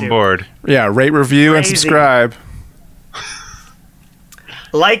people get on board. Yeah, rate, review, and subscribe.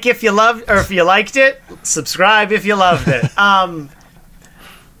 Like if you loved, or if you liked it, subscribe if you loved it.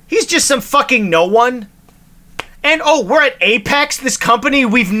 He's just some fucking no one. And we're at Apex, this company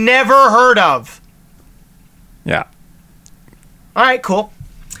we've never heard of. Yeah. All right, cool.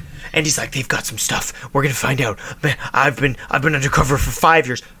 And he's like, they've got some stuff. We're gonna find out. Man, I've been undercover for 5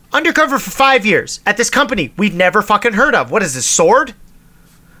 years. Undercover for 5 years at this company we've never fucking heard of. What is this, sword?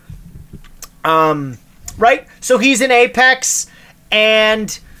 Right? So he's in Apex,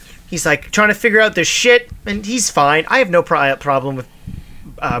 and he's like trying to figure out this shit, and he's fine. I have no problem with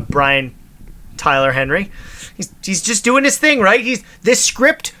Brian Tyler Henry. He's just doing his thing, right? This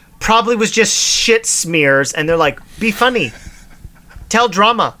script probably was just shit smears, and they're like, be funny, tell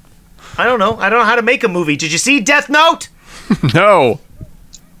drama. I don't know how to make a movie. Did you see Death Note? No.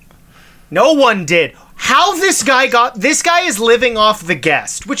 No one did. How this guy is living off The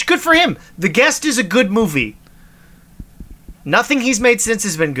Guest, which good for him. The Guest is a good movie. Nothing he's made since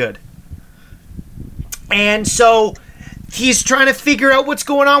has been good. And so he's trying to figure out what's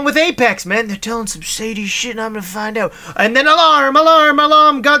going on with Apex, man. They're telling some shady shit, and I'm going to find out. And then alarm,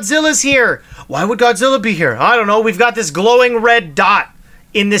 Godzilla's here. Why would Godzilla be here? I don't know. We've got this glowing red dot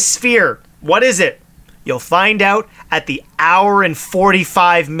in this sphere. What is it? You'll find out at the hour and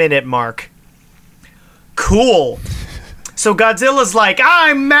 45-minute mark. Cool. So Godzilla's like,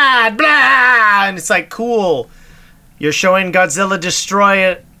 I'm mad, blah! And it's like, cool. You're showing Godzilla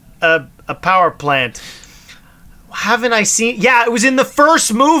destroy a power plant. Haven't I seen... Yeah, it was in the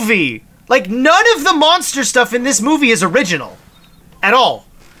first movie. Like, none of the monster stuff in this movie is original. At all.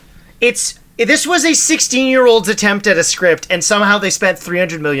 This was a 16-year-old's attempt at a script, and somehow they spent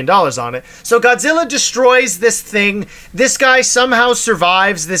 $300 million on it. So Godzilla destroys this thing. This guy somehow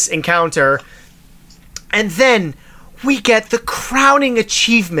survives this encounter. And then we get the crowning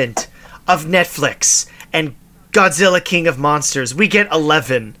achievement of Netflix and Godzilla King of Monsters. We get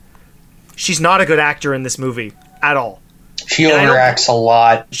 11. she's not a good actor in this movie at all. She overacts a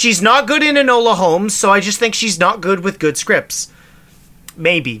lot. She's not good in Enola Holmes, so I just think she's not good with good scripts.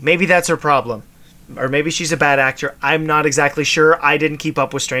 Maybe that's her problem. Or maybe she's a bad actor. I'm not exactly sure. I didn't keep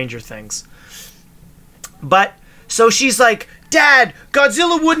up with Stranger Things. But, so she's like, Dad,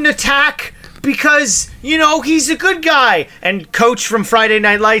 Godzilla wouldn't attack because, he's a good guy. And Coach from Friday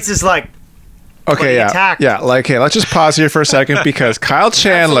Night Lights is like, okay, yeah. Like, hey, let's just pause here for a second because Kyle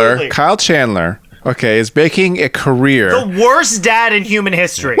Chandler, okay, is making a career. The worst dad in human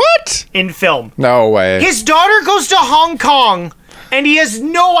history. What? In film. No way. His daughter goes to Hong Kong and he has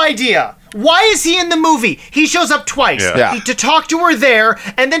no idea. Why is he in the movie? He shows up twice to talk to her there,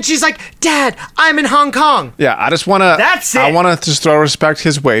 and then she's like, Dad, I'm in Hong Kong. Yeah, I just want to... That's it. I want to just throw respect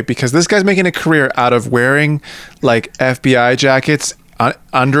his way, because this guy's making a career out of wearing, like, FBI jackets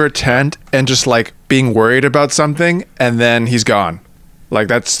under a tent and just, like, being worried about something, and then he's gone. Like,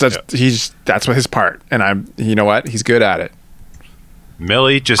 that's what his part. And you know what? He's good at it.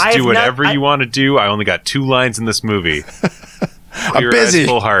 Millie, just do whatever you want to do. I only got 2 lines in this movie. I'm busy.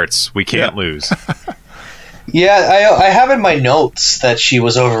 Full hearts. We can't lose. Yeah, I have in my notes that she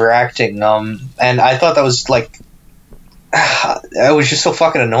was overacting, and I thought that was like, it was just so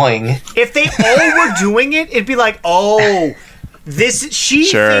fucking annoying. If they all were doing it, it'd be like, oh, she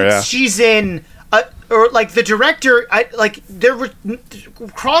thinks she's in, or like the director, there were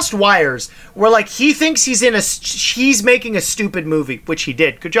crossed wires where like he thinks he's making a stupid movie, which he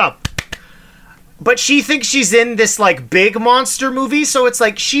did. Good job. But she thinks she's in this, like, big monster movie, so it's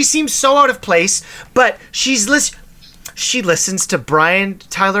like, she seems so out of place, but she listens to Brian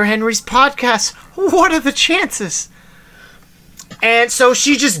Tyler Henry's podcast. What are the chances? And so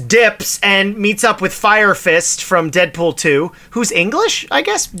she just dips and meets up with Fire Fist from Deadpool 2, who's English, I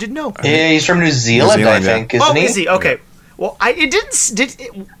guess? Didn't know. Yeah, he's from New Zealand, I think, isn't he? Oh, is he? Okay. Well,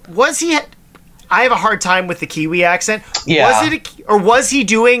 was he... I have a hard time with the Kiwi accent. Yeah. Was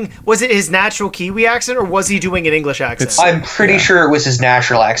it his natural Kiwi accent, or was he doing an English accent? I'm pretty sure it was his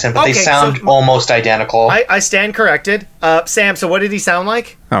natural accent, but they sound almost identical. I stand corrected. Sam, so what did he sound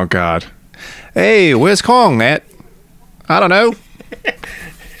like? Oh, God. Hey, where's Kong, Matt? I don't know.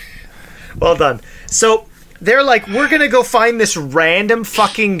 Well done. So they're like, we're going to go find this random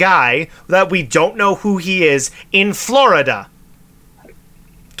fucking guy that we don't know who he is in Florida.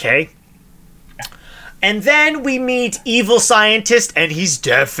 Okay. And then we meet evil scientist, and he's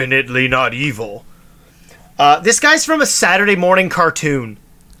definitely not evil. This guy's from a Saturday morning cartoon.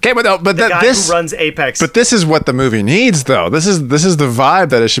 Okay, but the guy who runs Apex. But this is what the movie needs, though. This is the vibe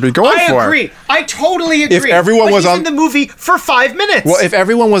that it should be going for. I agree. I totally agree. If everyone was in the movie for 5 minutes. Well, if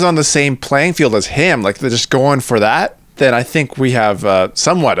everyone was on the same playing field as him, like they're just going for that, then I think we have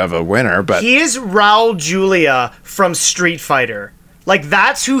somewhat of a winner. But he is Raul Julia from Street Fighter. Like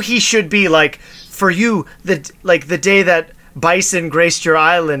that's who he should be. Like. For you, the day that Bison graced your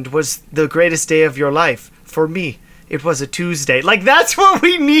island was the greatest day of your life. For me, it was a Tuesday. Like, that's what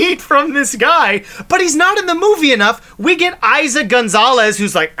we need from this guy. But he's not in the movie enough. We get Isa Gonzalez,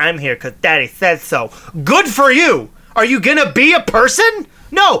 who's like, I'm here because Daddy said so. Good for you. Are you going to be a person?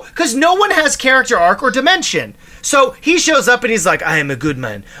 No, because no one has character arc or dimension. So he shows up and he's like, I am a good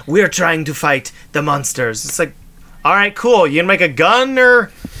man. We're trying to fight the monsters. It's like, all right, cool. You gonna make a gun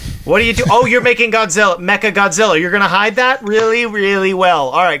or... What do you do? Oh, you're making Godzilla, Mecha Godzilla. You're going to hide that really, really well.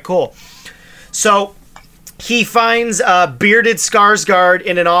 All right, cool. So he finds Bearded Skarsgård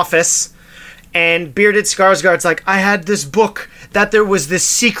in an office, and Bearded Skarsgård's like, I had this book that there was this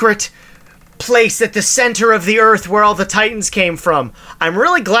secret place at the center of the earth where all the Titans came from. I'm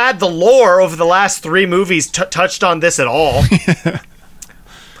really glad the lore over the last 3 movies touched on this at all.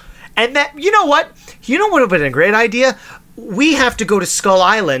 And that, you know what? You know what would have been a great idea? We have to go to Skull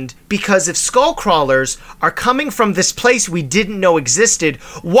Island because if skull crawlers are coming from this place we didn't know existed,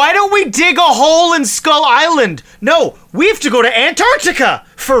 why don't we dig a hole in Skull Island? No, we have to go to Antarctica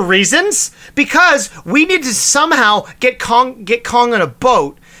for reasons. Because we need to somehow get Kong on a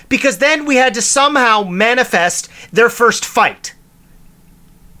boat, because then we had to somehow manifest their first fight.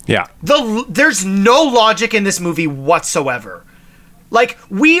 Yeah. There's no logic in this movie whatsoever. Like,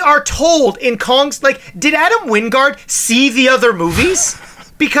 we are told in Kong's... Like, did Adam Wingard see the other movies?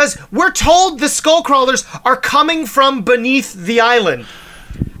 Because we're told the Skullcrawlers are coming from beneath the island.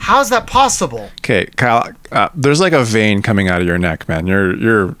 How's that possible? Okay, Kyle, there's like a vein coming out of your neck, man.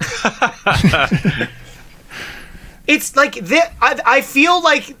 You're... It's like... I feel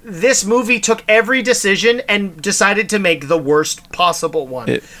like this movie took every decision and decided to make the worst possible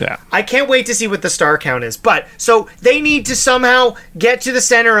one. Yeah. I can't wait to see what the star count is. But, so, they need to somehow get to the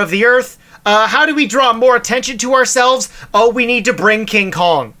center of the earth. How do we draw more attention to ourselves? Oh, we need to bring King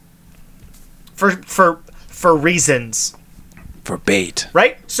Kong. for reasons. For bait.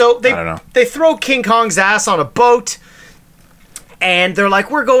 Right? So I don't know. they throw King Kong's ass on a boat, and they're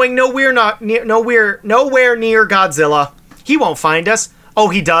like, we're going nowhere near Godzilla. He won't find us. Oh,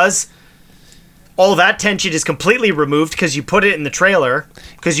 he does. All that tension is completely removed because you put it in the trailer,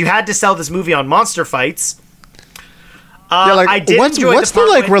 because you had to sell this movie on monster fights. I did enjoy what's the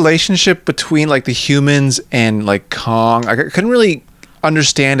like relationship between like the humans and like Kong? I couldn't really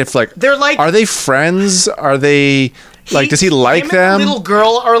understand if like they're like, are they friends? Are they like, does he like them? And the little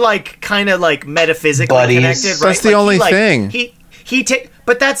girl are like kind of like metaphysically buddies. Connected, right? That's the only thing.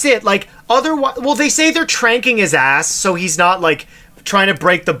 But that's it. Like otherwise, well, they say they're tranking his ass, so he's not like trying to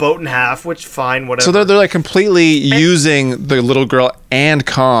break the boat in half. Which fine, whatever. So they're like completely using the little girl and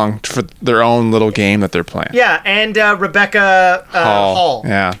Kong for their own little game that they're playing. Yeah, and Rebecca Hall.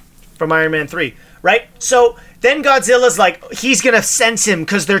 Yeah, from Iron Man 3, right? So then Godzilla's like, he's gonna sense him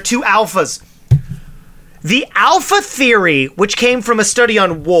because they're two alphas. The alpha theory, which came from a study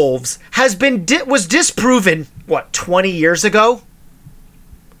on wolves, was disproven, 20 years ago?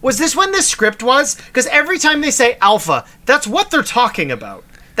 Was this when the script was? Because every time they say alpha, that's what they're talking about.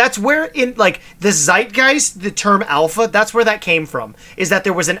 That's where in like the zeitgeist, the term alpha, that's where that came from. Is that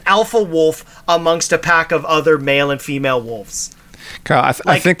there was an alpha wolf amongst a pack of other male and female wolves. Kyle,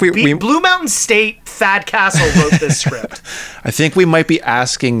 I think we Blue Mountain State Thad Castle wrote this script. I think we might be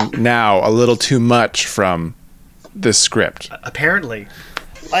asking now a little too much from this script. Apparently.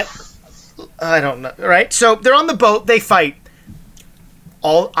 I don't know. Right? So they're on the boat, they fight.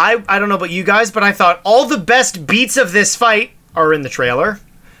 I don't know about you guys, but I thought all the best beats of this fight are in the trailer.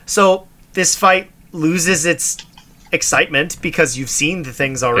 So this fight loses its excitement because you've seen the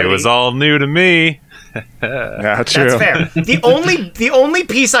things already. It was all new to me. Yeah, true. That's fair. The only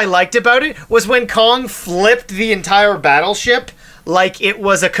piece I liked about it was when Kong flipped the entire battleship like it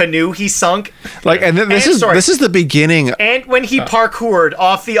was a canoe he sunk. Like, and this is the beginning. And when he parkoured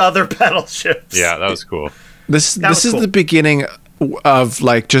off the other battleships. Yeah, that was cool. This is the beginning of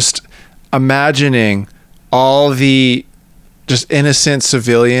like just imagining all the just innocent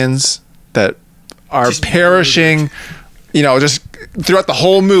civilians that are just perishing, just throughout the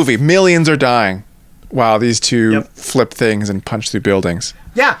whole movie. Millions are dying while these two flip things and punch through buildings.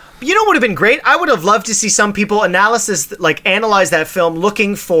 Yeah. You know what would have been great? I would have loved to see some people analyze that film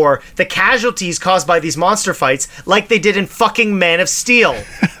looking for the casualties caused by these monster fights like they did in fucking Man of Steel.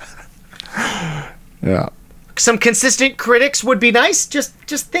 Yeah. Some consistent critics would be nice. Just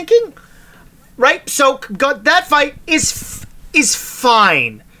thinking. Right? So that fight is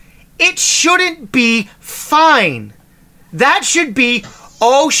fine. It shouldn't be fine. That should be,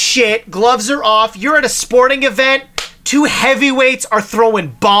 oh shit, gloves are off. You're at a sporting event. Two heavyweights are throwing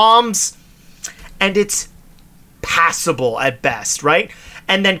bombs. And it's passable at best, right?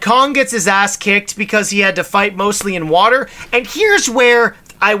 And then Kong gets his ass kicked because he had to fight mostly in water. And here's where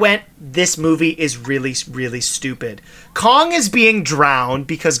I went, this movie is really, really stupid. Kong is being drowned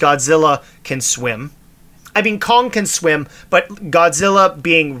because Godzilla can swim. I mean, Kong can swim, but Godzilla,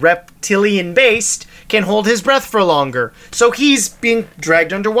 being reptilian-based, can hold his breath for longer. So he's being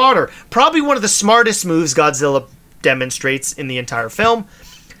dragged underwater. Probably one of the smartest moves Godzilla demonstrates in the entire film.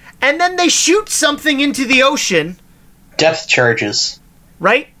 And then they shoot something into the ocean. Depth charges.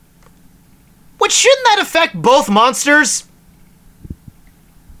 Right? Which shouldn't that affect both monsters?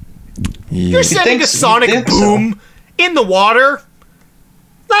 Yeah. You're sending a sonic boom in the water.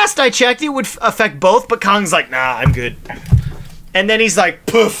 Last I checked, it would affect both, but Kong's like, nah, I'm good. And then he's like,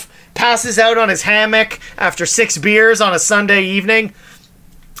 poof, passes out on his hammock after 6 beers on a Sunday evening.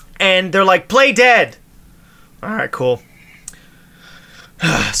 And they're like, play dead. All right, cool.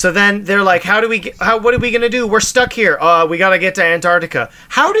 So then they're like, what are we going to do? We're stuck here. We got to get to Antarctica.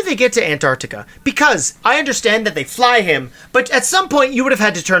 How do they get to Antarctica? Because I understand that they fly him, but at some point you would have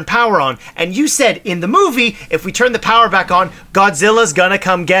had to turn power on. And you said in the movie, if we turn the power back on, Godzilla's going to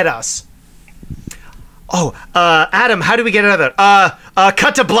come get us. Oh, Adam, how do we get out of that?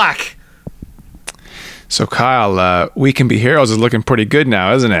 Cut to black. So Kyle, We Can Be Heroes is looking pretty good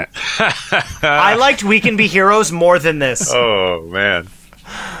now, isn't it? I liked We Can Be Heroes more than this. Oh, man.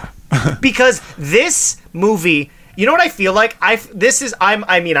 Because this movie, you know what I feel like? I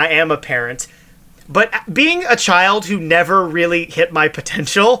am a parent, but being a child who never really hit my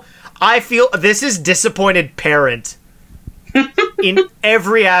potential, I feel this is disappointed parent in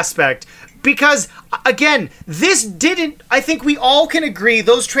every aspect. Because, again, I think we all can agree,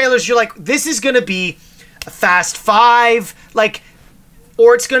 those trailers, you're like, this is going to be a Fast 5,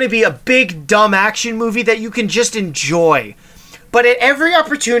 or it's going to be a big, dumb action movie that you can just enjoy. But at every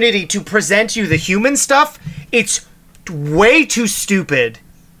opportunity to present you the human stuff, it's way too stupid.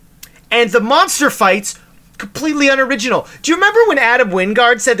 And the monster fights, completely unoriginal. Do you remember when Adam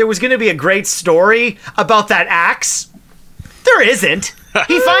Wingard said there was going to be a great story about that axe? There isn't.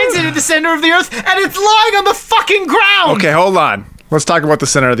 He finds it at the center of the earth, and it's lying on the fucking ground. Okay, hold on. Let's talk about the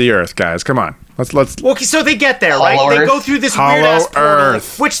center of the earth, guys. Come on. Let's. Okay, so they get there, right? Hollow They go Earth. through this Hollow weird-ass portal,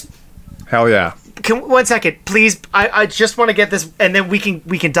 Earth. which... Hell yeah. One second, please. I just want to get this, and then we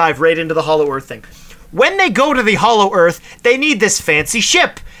can dive right into the Hollow Earth thing. When they go to the Hollow Earth, they need this fancy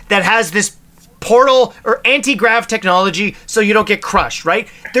ship that has this portal or anti-grav technology so you don't get crushed, right?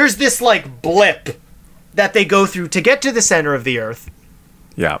 There's this, like, blip that they go through to get to the center of the Earth.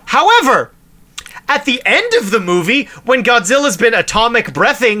 Yeah. However, at the end of the movie, when Godzilla's been atomic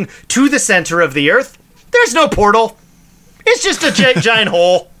breathing to the center of the Earth, there's no portal. It's just a giant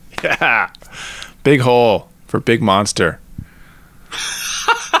hole. Yeah. Big hole for big monster.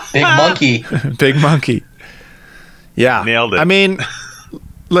 Big monkey. Big monkey. Yeah. Nailed it. I mean,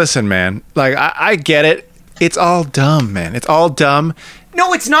 listen, man. Like, I get it. It's all dumb, man. It's all dumb.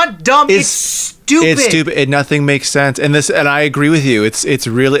 No, it's not dumb. It's stupid. It's stupid. And nothing makes sense. And I agree with you. It's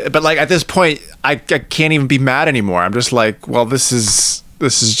really, but like at this point, I can't even be mad anymore. I'm just like, well, this is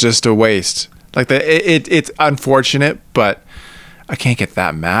just a waste. Like it's unfortunate, but I can't get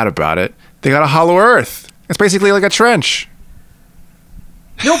that mad about it. They got a hollow earth. It's basically like a trench.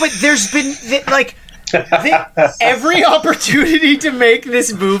 No, but there's been every opportunity to make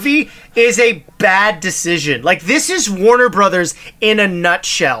this movie is a bad decision. Like, this is Warner Brothers in a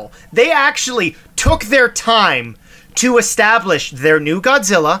nutshell. They actually took their time to establish their new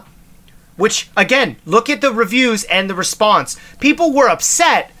Godzilla, which, again, look at the reviews and the response. People were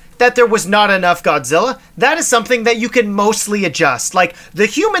upset that there was not enough Godzilla. That is something that you can mostly adjust. Like, the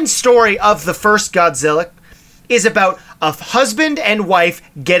human story of the first Godzilla is about a husband and wife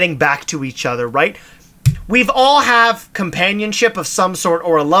getting back to each other, right? We've all have companionship of some sort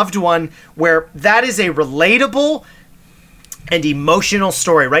or a loved one where that is a relatable and emotional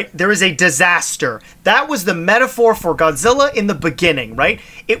story, right? There is a disaster. That was the metaphor for Godzilla in the beginning, right?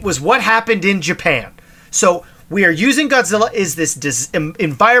 It was what happened in Japan. So we are using Godzilla as this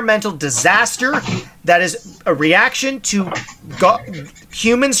environmental disaster that is a reaction to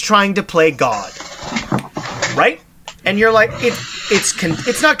humans trying to play God, right? And you're like,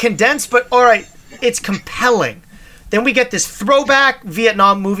 it's not condensed, but all right, it's compelling. Then we get this throwback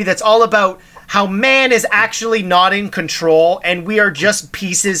Vietnam movie that's all about how man is actually not in control and we are just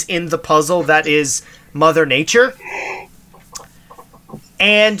pieces in the puzzle that is Mother Nature.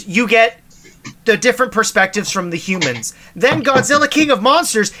 And you get the different perspectives from the humans. Then Godzilla King of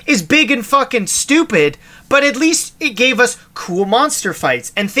Monsters is big and fucking stupid, but at least it gave us cool monster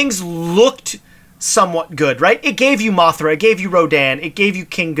fights and things looked somewhat good, right? It gave you Mothra, it gave you Rodan, it gave you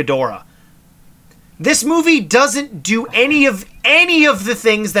King Ghidorah. This movie doesn't do any of the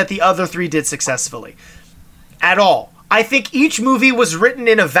things that the other three did successfully. At all. I think each movie was written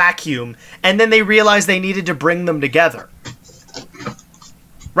in a vacuum, and then they realized they needed to bring them together.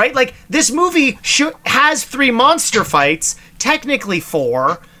 Right? Like, this movie has 3 monster fights, technically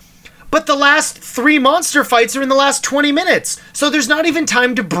 4, but the last 3 monster fights are in the last 20 minutes, so there's not even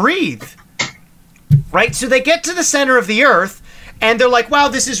time to breathe. Right? So they get to the center of the earth, and they're like, wow,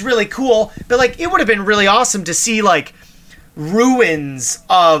 this is really cool. But, like, it would have been really awesome to see, like, ruins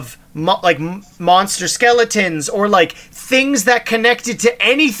of, monster skeletons or, like, things that connected to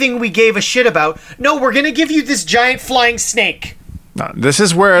anything we gave a shit about. No, we're going to give you this giant flying snake. No, this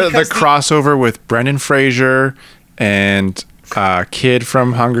is where the crossover with Brendan Fraser and kid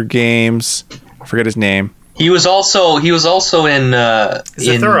from Games, I forget his name. He was also in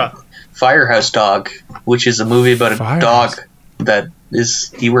Zathura. Firehouse Dog, which is a movie about a Firehouse. dog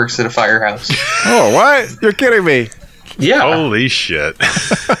he works at a firehouse. Oh, what? You're kidding me. Yeah. Holy shit.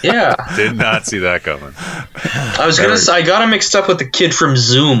 Yeah. Did not see that coming. I was gonna say I got him mixed up with the kid from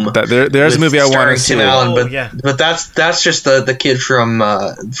Zoom. There's a movie I want to see. Tim Allen, but yeah. but that's just the kid from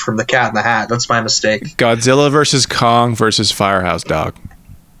the Cat in the Hat. That's my mistake. Godzilla versus Kong versus Firehouse Dog.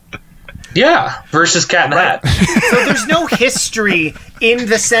 Yeah, versus Cat in the Hat. So there's no history in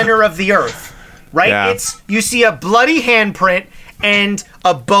the center of the earth, right? Yeah. You see a bloody handprint and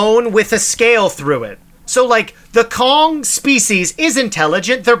a bone with a scale through it. So, like, the Kong species is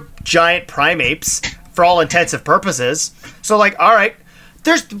intelligent. They're giant primates for all intensive purposes. So, like, all right,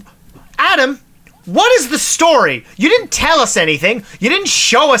 Adam, what is the story? You didn't tell us anything. You didn't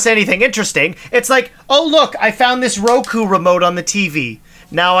show us anything interesting. It's like, oh, look, I found this Roku remote on the TV.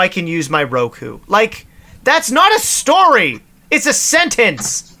 Now I can use my Roku. Like, that's not a story. It's a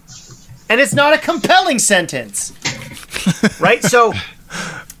sentence. And it's not a compelling sentence. Right? So,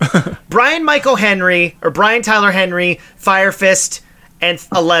 Brian Tyler Henry, Fire Fist, and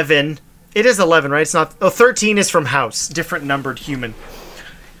 11. It is 11, right? It's not. 13 is from House, different numbered human.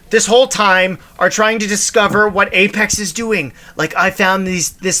 This whole time are trying to discover what Apex is doing. Like, I found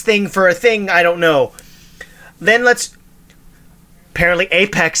this thing for a thing I don't know. Then apparently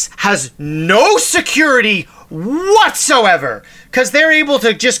Apex has no security whatsoever, because they're able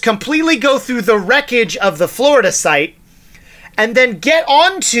to just completely go through the wreckage of the Florida site and then get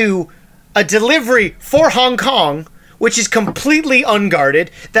onto a delivery for Hong Kong, which is completely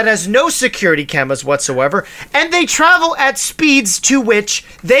unguarded, that has no security cameras whatsoever, and they travel at speeds to which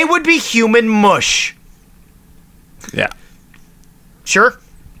they would be human mush. Yeah. Sure.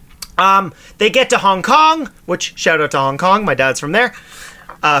 They get to Hong Kong, which, shout out to Hong Kong, my dad's from there.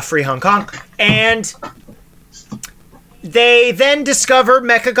 Free Hong Kong. And they then discover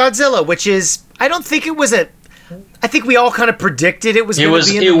Mechagodzilla, which is, I don't think it was I think we all kind of predicted it was going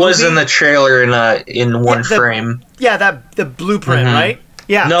to be in the movie. It was in the trailer in one frame. Yeah, the blueprint, right?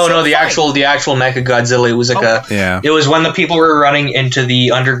 Yeah. No, the actual Mechagodzilla. It was like It was when the people were running into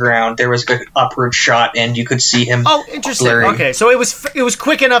the underground. There was an upward shot, and you could see him. Oh, interesting. Blurry. Okay, so it was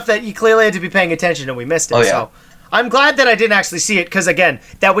quick enough that you clearly had to be paying attention, and we missed it. Oh, yeah. So I'm glad that I didn't actually see it, because again,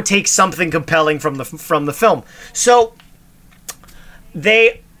 that would take something compelling from the film. So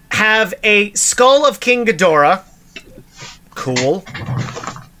they have a skull of King Ghidorah. Cool.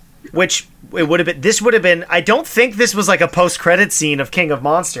 Which it would have been. This would have been. I don't think this was like a post-credit scene of King of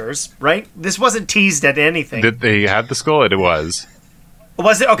Monsters, right? This wasn't teased at anything. Did they had the skull? It was.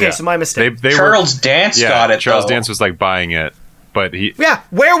 Was it? Okay, yeah. So my mistake. Charles Dance got it. Charles Dance was like buying it, but he. Yeah,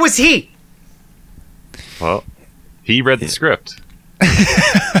 where was he? Well, he read the script.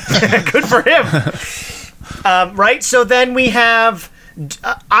 Good for him. Right. So then we have.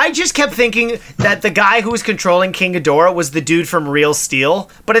 I just kept thinking that the guy who was controlling King Ghidorah was the dude from Real Steel,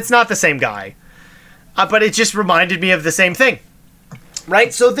 but it's not the same guy. But it just reminded me of the same thing.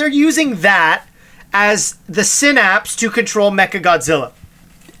 Right? So they're using that as the synapse to control Mechagodzilla.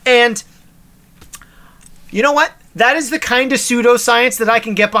 And you know what? That is the kind of pseudoscience that I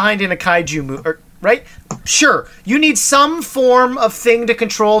can get behind in a kaiju movie, right? Sure. You need some form of thing to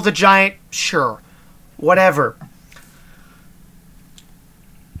control the giant. Sure. Whatever.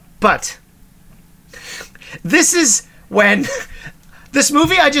 But this is when this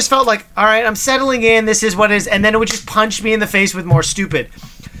movie, I just felt like, all right, I'm settling in. This is what it is. And then it would just punch me in the face with more stupid.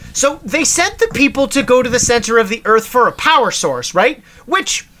 So they sent the people to go to the center of the earth for a power source, right?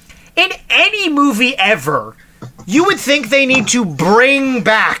 Which in any movie ever, you would think they need to bring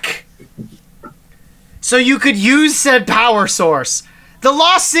back so you could use said power source. The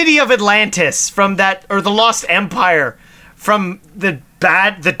Lost City of Atlantis from that, or the Lost Empire from the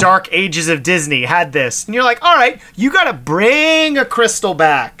dark ages of Disney had this. And you're like, all right, you got to bring a crystal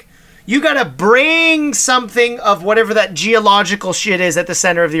back. You got to bring something of whatever that geological shit is at the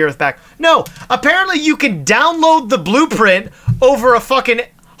center of the earth back. No, apparently you can download the blueprint over a fucking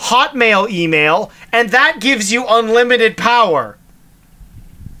Hotmail email, and that gives you unlimited power.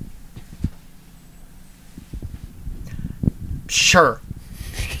 Sure.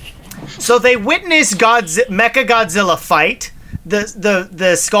 So they witness Mechagodzilla fight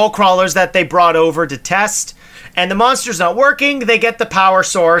the skull crawlers that they brought over to test, and the monster's not working. They get the power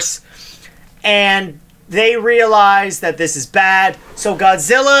source, and they realize that this is bad. So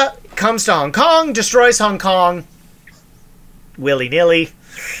Godzilla comes to Hong Kong, destroys Hong Kong, willy-nilly,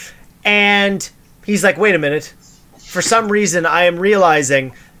 and he's like, wait a minute. For some reason, I am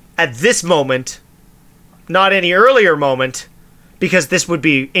realizing at this moment, not any earlier moment, because this would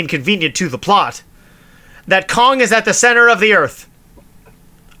be inconvenient to the plot, that Kong is at the center of the earth.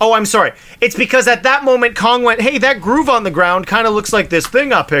 Oh, I'm sorry. It's because at that moment, Kong went, hey, that groove on the ground kind of looks like this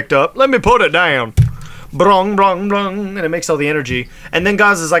thing I picked up. Let me put it down. Brong, brong, brong. And it makes all the energy. And then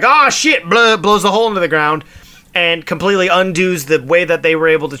Godzilla's like, ah, shit, blows a hole into the ground and completely undoes the way that they were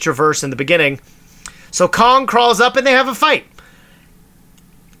able to traverse in the beginning. So Kong crawls up and they have a fight.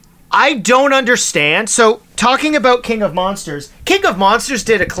 I don't understand. So, talking about King of Monsters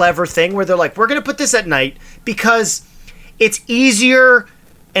did a clever thing where they're like, we're going to put this at night because it's easier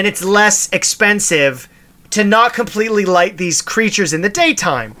and it's less expensive to not completely light these creatures in the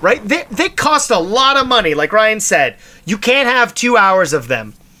daytime, right? They cost a lot of money, like Ryan said. You can't have 2 hours of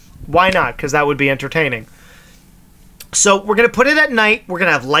them. Why not? Because that would be entertaining. So, we're going to put it at night. We're going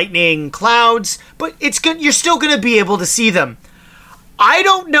to have lightning, clouds, but you're still going to be able to see them. I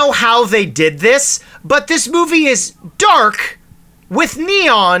don't know how they did this, but this movie is dark with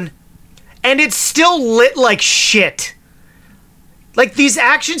neon, and it's still lit like shit. Like, these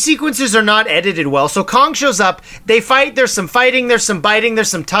action sequences are not edited well. So Kong shows up, they fight, there's some fighting, there's some biting,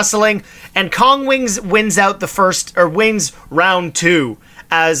 there's some tussling, and Kong wins round 2,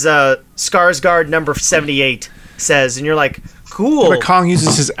 as Skarsgård number 78 says. And you're like, cool. But Kong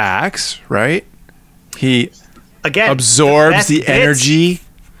uses his axe, right? He Again, absorbs the energy,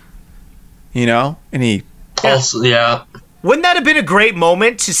 and he... Also, yeah. Wouldn't that have been a great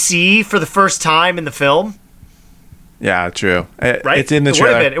moment to see for the first time in the film? Yeah, true. Right? It's in the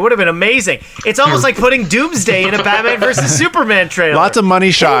trailer. It would have been amazing. It's almost like putting Doomsday in a Batman versus Superman trailer. Lots of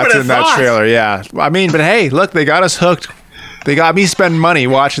money shots in that trailer, yeah. I mean, but hey, look, they got us hooked. They got me spending money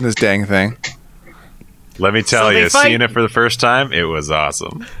watching this dang thing. Let me tell you, seeing it for the first time, it was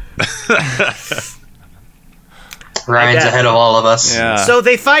awesome. Ryan's ahead of all of us. Yeah. So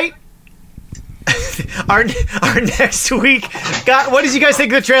they fight. Our next week. God, what did you guys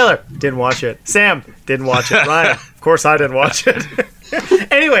think of the trailer? Didn't watch it. Sam didn't watch it. Ryan, of course I didn't watch it.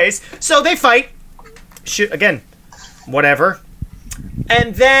 Anyways, so they fight. Shoot again. Whatever.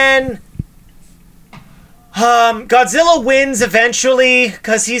 And then Godzilla wins eventually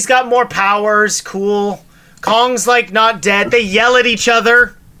because he's got more powers. Cool. Kong's like not dead. They yell at each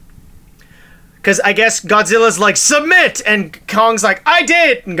other. Because I guess Godzilla's like, submit! And Kong's like, I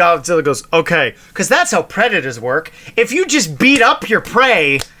did! And Godzilla goes, okay. Because that's how predators work. If you just beat up your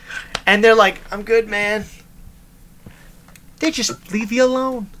prey, and they're like, I'm good, man. They just leave you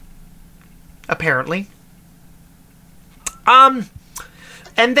alone. Apparently. And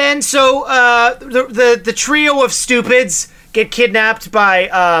then, so, the trio of stupids get kidnapped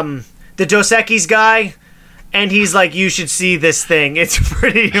by, the Dos Equis guy. And he's like, you should see this thing. It's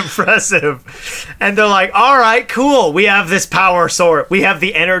pretty impressive. And they're like, all right, cool. We have this power sword. We have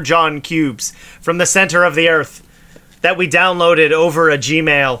the Energon cubes from the center of the earth that we downloaded over a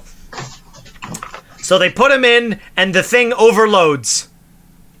Gmail. So they put them in, and the thing overloads.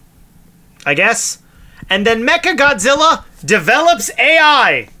 I guess. And then Mechagodzilla develops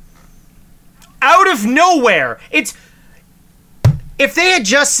AI. Out of nowhere. If they had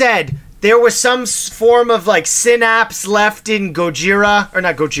just said... there was some form of, like, synapse left in Gojira, or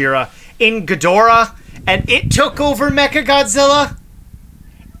not Gojira, in Ghidorah, and it took over Mechagodzilla.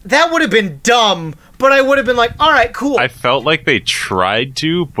 That would have been dumb, but I would have been like, all right, cool. I felt like they tried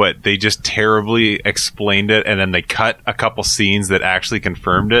to, but they just terribly explained it, and then they cut a couple scenes that actually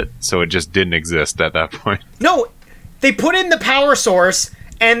confirmed it, so it just didn't exist at that point. No, they put in the power source,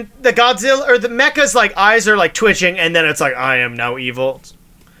 and the Godzilla, or the Mecha's, like, eyes are, like, twitching, and then it's like, I am now evil.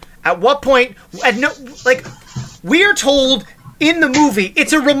 At what point, we are told in the movie,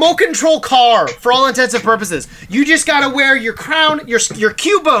 it's a remote control car for all intents and purposes. You just gotta wear your crown, your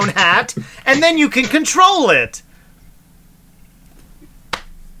Cubone hat, and then you can control it.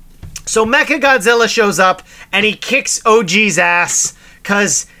 So Mechagodzilla shows up, and he kicks OG's ass,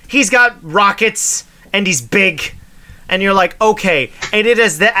 because he's got rockets, and he's big. And you're like, okay. And it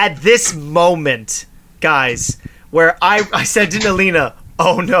is at this moment, guys, where I said to Nalina,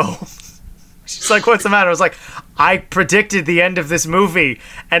 oh no. She's like, what's the matter? I was like, I predicted the end of this movie,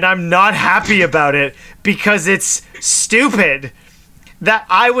 and I'm not happy about it because it's stupid that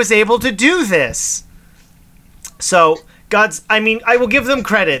I was able to do this. So, I will give them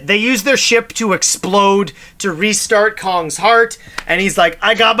credit. They used their ship to explode to restart Kong's heart, and he's like,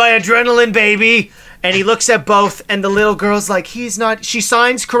 I got my adrenaline, baby. And he looks at both, and the little girl's like, she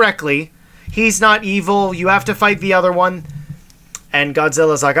signs correctly. He's not evil. You have to fight the other one. And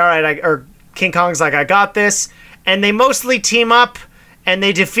Godzilla's like, all right, or King Kong's like, I got this. And they mostly team up, and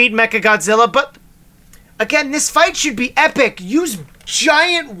they defeat Mechagodzilla. But, again, this fight should be epic. Use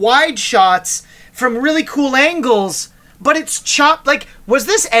giant wide shots from really cool angles, but it's chopped. Like, was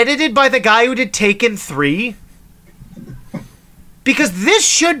this edited by the guy who did Taken 3? Because this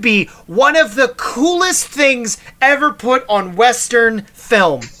should be one of the coolest things ever put on Western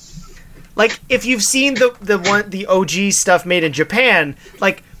film. Like, if you've seen the OG stuff made in Japan,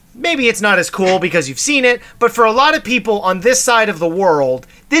 like, maybe it's not as cool because you've seen it, but for a lot of people on this side of the world,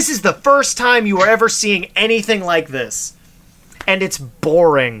 this is the first time you are ever seeing anything like this. And it's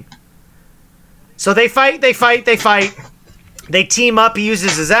boring. So they fight. They team up. He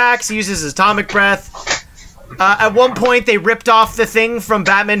uses his axe. He uses his atomic breath. At one point, they ripped off the thing from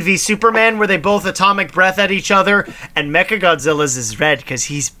Batman v Superman where they both atomic breath at each other, and Mechagodzilla's is red because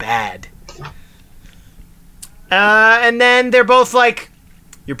he's bad. And then they're both like,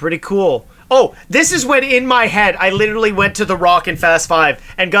 you're pretty cool. Oh, this is when in my head, I literally went to The Rock in Fast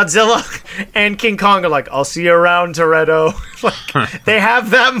 5, and Godzilla and King Kong are like, I'll see you around, Toretto. Like, they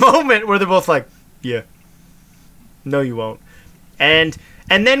have that moment where they're both like, yeah. No, you won't. And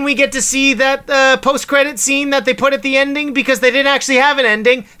And then we get to see that post-credit scene that they put at the ending because they didn't actually have an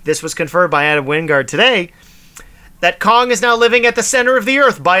ending. This was confirmed by Adam Wingard today. That Kong is now living at the center of the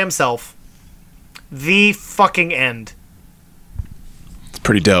earth by himself. The fucking end. It's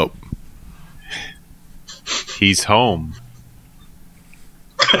pretty dope. He's home.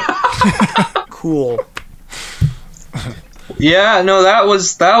 Cool. Yeah, no, that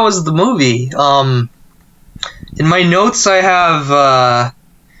was the movie. In my notes, I have.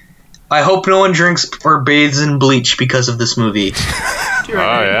 I hope no one drinks or bathes in bleach because of this movie. Too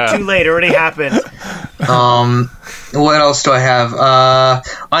late. Already happened. What else do I have?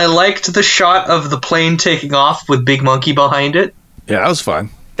 I liked the shot of the plane taking off with Big Monkey behind it. Yeah, that was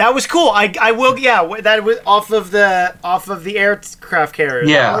fun. That was cool. I will. Yeah, that was off of the aircraft carrier.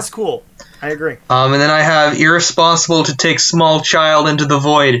 Yeah, that was cool. I agree. And then I have irresponsible to take small child into the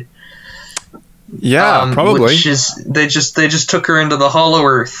void. Yeah, probably. Which is they just took her into the Hollow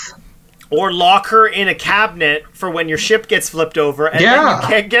Earth. Or lock her in a cabinet for when your ship gets flipped over and then you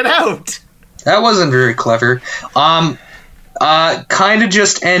can't get out. That wasn't very clever. Kind of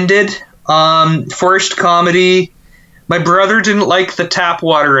just ended. Forced comedy. My brother didn't like the tap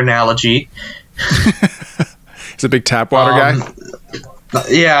water analogy. He's a big tap water guy.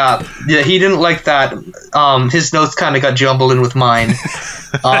 Yeah, he didn't like that. His notes kind of got jumbled in with mine.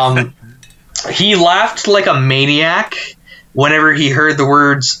 He laughed like a maniac whenever he heard the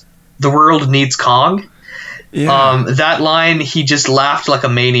words, "The world needs Kong." Yeah. That line, he just laughed like a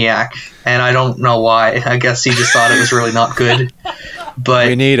maniac, and I don't know why. I guess he just thought it was really not good. But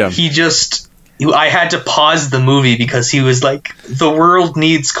we need him. I had to pause the movie because he was like, "The world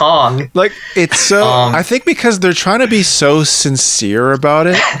needs Kong." Like, it's so... I think because they're trying to be so sincere about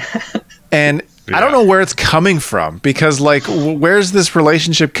it, and I don't know where it's coming from, because, like, where's this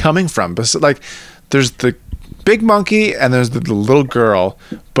relationship coming from? Like, there's the big monkey and there's the little girl,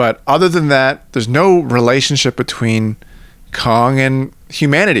 but other than that, there's no relationship between Kong and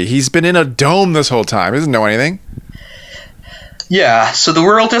humanity. He's been in a dome this whole time. He doesn't know anything. Yeah, so the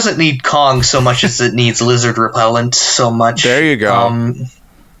world doesn't need Kong so much as it needs lizard repellent so much. There you go.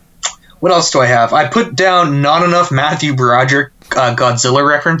 What else do I have? I put down not enough Matthew Broderick Godzilla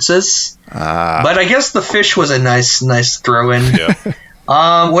references. But I guess the fish was a nice throw-in. Yeah.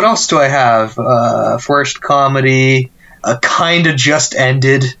 What else do I have? Forced comedy. Kind of just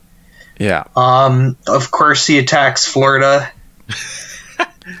ended. Yeah. Of course, he attacks Florida.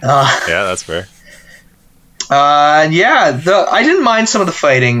 Yeah, that's fair. I didn't mind some of the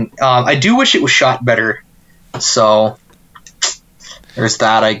fighting. I do wish it was shot better. So there's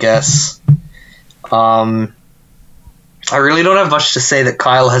that, I guess. I really don't have much to say that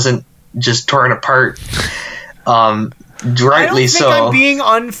Kyle hasn't just torn apart. Rightly so. I don't think I'm being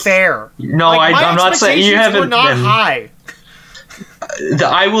unfair. No, I'm not saying you haven't were not been high.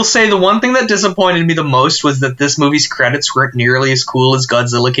 I will say the one thing that disappointed me the most was that this movie's credits weren't nearly as cool as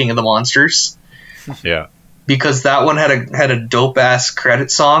Godzilla King of the Monsters. Yeah. Because that one had a dope ass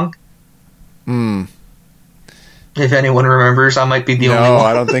credit song. If anyone remembers, I might be the only one. No,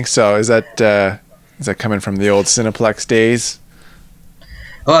 I don't think so. Is that coming from the old Cineplex days?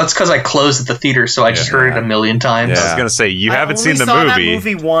 Well, it's because I closed at the theater, so I just heard it a million times. Yeah. I was gonna say you haven't seen the saw movie. That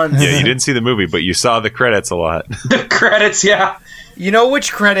movie once. Yeah, you didn't see the movie, but you saw the credits a lot. The credits, yeah. You know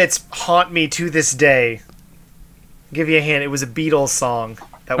which credits haunt me to this day? I'll give you a hint. It was a Beatles song.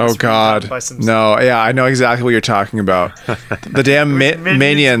 That was by some no, yeah, I know exactly what you're talking about. The damn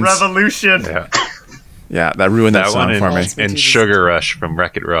Minions Revolution. Yeah, that ruined that song for me. And Sugar Rush from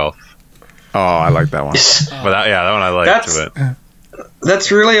Wreck-It Ralph. Oh, I like that one. But that one I liked.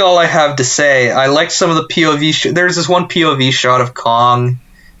 That's really all I have to say. I liked some of the POV. There's this one POV shot of Kong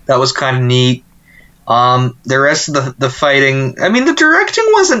that was kind of neat. The rest of the fighting, I mean, the directing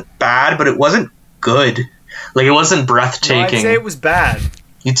wasn't bad, but it wasn't good. Like, it wasn't breathtaking. No, I'd say it was bad.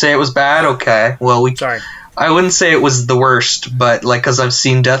 You'd say it was bad? Okay. Well, Sorry. I wouldn't say it was the worst, but, like, because I've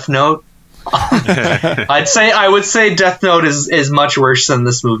seen Death Note, I would say Death Note is much worse than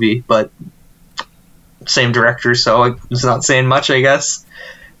this movie, but same director, so I was not saying much, I guess.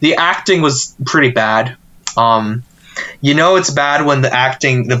 The acting was pretty bad. It's bad when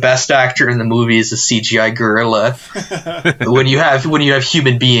the best actor in the movie is a CGI gorilla. when you have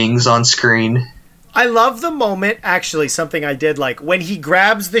human beings on screen. I love the moment, actually, something I did like, when he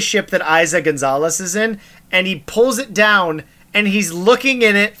grabs the ship that Isa Gonzalez is in, and he pulls it down, and he's looking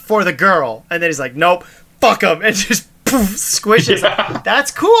in it for the girl, and then he's like, nope, fuck him, and just poof, squishes it.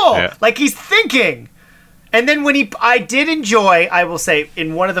 That's cool. Yeah. Like, he's thinking. And then I did enjoy, I will say,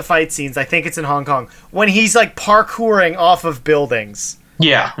 in one of the fight scenes, I think it's in Hong Kong, when he's, like, parkouring off of buildings.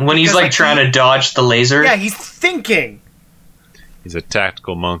 Yeah, when he's, like trying to dodge the laser. Yeah, he's thinking. He's a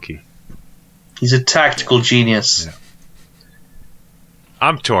tactical monkey. He's a tactical genius. Yeah.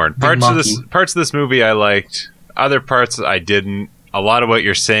 I'm torn. Parts of this movie I liked. Other parts I didn't. A lot of what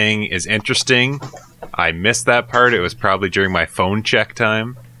you're saying is interesting. I missed that part. It was probably during my phone check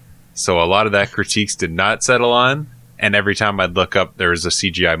time. So a lot of that critiques did not settle on. And every time I'd look up, there was a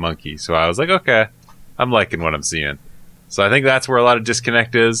CGI monkey. So I was like, okay, I'm liking what I'm seeing. So I think that's where a lot of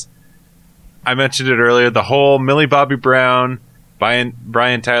disconnect is. I mentioned it earlier. The whole Millie Bobby Brown,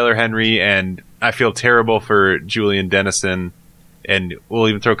 Brian Tyler Henry, and I feel terrible for Julian Dennison. And we'll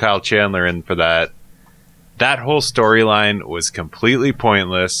even throw Kyle Chandler in for that. That whole storyline was completely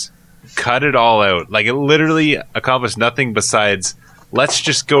pointless. Cut it all out. Like, it literally accomplished nothing besides, let's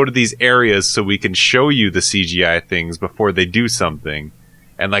just go to these areas so we can show you the CGI things before they do something.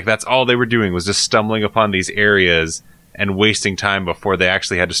 And, like, that's all they were doing, was just stumbling upon these areas and wasting time before they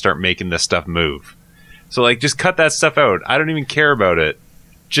actually had to start making this stuff move. So, like, just cut that stuff out. I don't even care about it.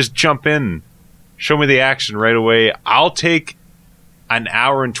 Just jump in. Show me the action right away. I'll take an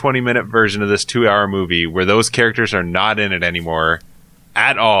hour and 20-minute version of this 2-hour movie where those characters are not in it anymore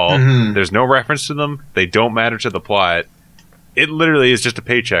at all. Mm-hmm. There's no reference to them. They don't matter to the plot. It literally is just a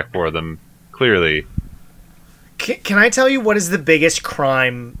paycheck for them, clearly. Can I tell you what is the biggest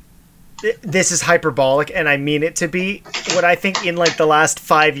crime? This is hyperbolic, and I mean it to be. What I think in, like, the last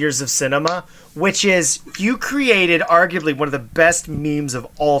 5 years of cinema, which is you created arguably one of the best memes of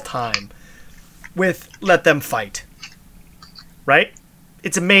all time with Let Them Fight. Right?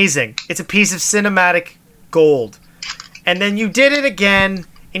 It's amazing. It's a piece of cinematic gold. And then you did it again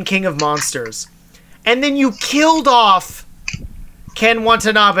in King of Monsters. And then you killed off Ken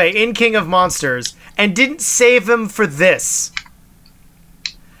Watanabe in King of Monsters and didn't save him for this.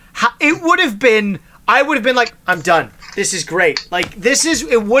 It would have been... I would have been like, I'm done. This is great. Like, this is...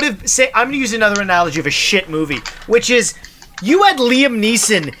 It would have... I'm going to use another analogy of a shit movie, which is... You had Liam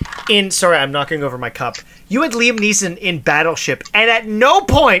Neeson in... Sorry, I'm knocking over my cup. You had Liam Neeson in Battleship, and at no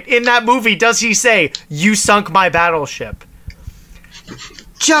point in that movie does he say, "You sunk my battleship."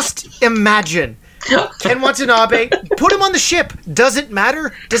 Just imagine. Ken Watanabe, put him on the ship. Does it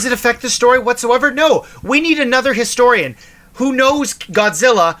matter? Does it affect the story whatsoever? No. We need another historian who knows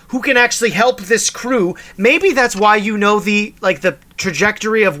Godzilla, who can actually help this crew. Maybe that's why you know the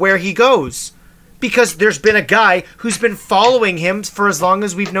trajectory of where he goes. Because there's been a guy who's been following him for as long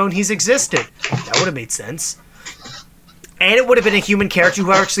as we've known he's existed. That would have made sense. And it would have been a human character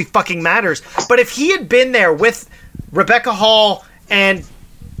who actually fucking matters. But if he had been there with Rebecca Hall and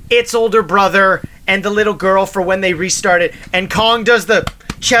its older brother and the little girl for when they restarted, and Kong does the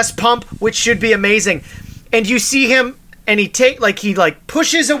chest pump, which should be amazing, and you see him and he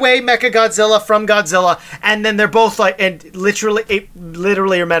pushes away Mechagodzilla from Godzilla, and then they're both like, and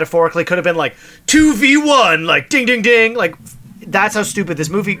literally or metaphorically could have been like 2v1, like ding ding ding, like that's how stupid this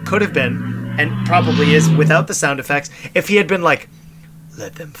movie could have been, and probably is without the sound effects, if he had been like,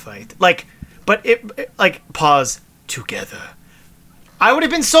 let them fight, like, but it like pause together. I would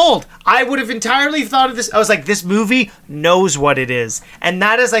have been sold. I would have entirely thought of this. I was like, this movie knows what it is. And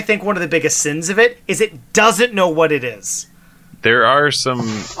that is, I think, one of the biggest sins of it, is it doesn't know what it is. There are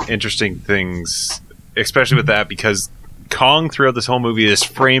some interesting things, especially with that, because Kong throughout this whole movie is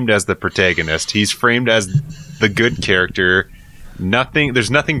framed as the protagonist. He's framed as the good character.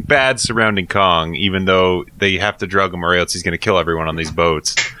 There's nothing bad surrounding Kong, even though they have to drug him or else he's going to kill everyone on these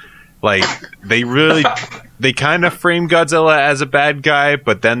boats. Like, they kind of frame Godzilla as a bad guy,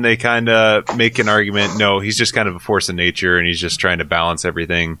 but then they kind of make an argument, no, he's just kind of a force of nature, and he's just trying to balance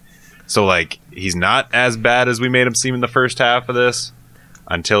everything. So, like, he's not as bad as we made him seem in the first half of this,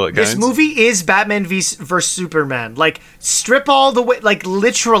 until it This movie is Batman versus Superman. Like, strip all the way, like,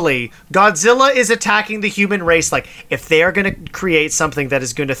 literally, Godzilla is attacking the human race. Like, if they are going to create something that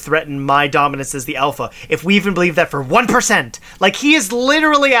is going to threaten my dominance as the alpha, if we even believe that for 1%, like, he is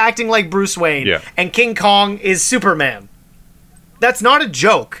literally acting like Bruce Wayne, and King Kong is Superman. That's not a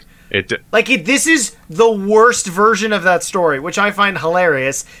joke. This is the worst version of that story, which I find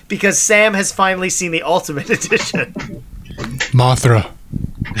hilarious, because Sam has finally seen the Ultimate Edition. Mothra.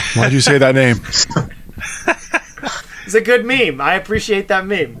 Why'd you say that name? It's a good meme. I appreciate that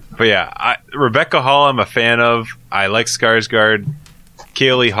meme. But yeah, Rebecca Hall I'm a fan of. I like Skarsgård.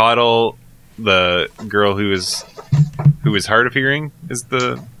 Kaylee Hoddle, the girl who is hard of hearing, is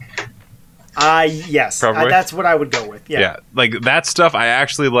the... yes. That's what I would go with. Yeah, like that stuff I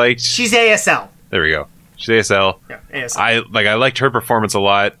actually liked. She's ASL. There we go. She's ASL. Yeah, ASL. I liked her performance a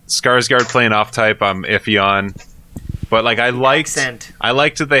lot. Skarsgård playing off type, I'm iffy on. But like I liked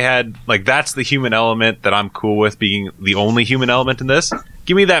that they had, like, that's the human element that I'm cool with being the only human element in this.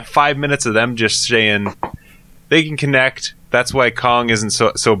 Give me that 5 minutes of them just saying they can connect. That's why Kong isn't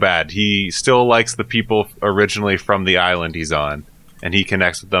so bad. He still likes the people originally from the island he's on, and he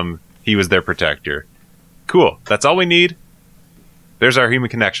connects with them. He was their protector. Cool. That's all we need. There's our human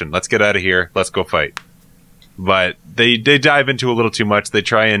connection. Let's get out of here. Let's go fight. But they dive into a little too much. They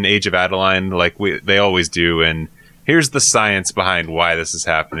try in Age of Adeline like they always do, and here's the science behind why this is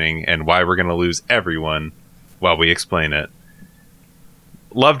happening and why we're going to lose everyone while we explain it.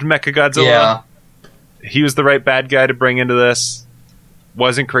 Loved Mechagodzilla. Yeah. He was the right bad guy to bring into this.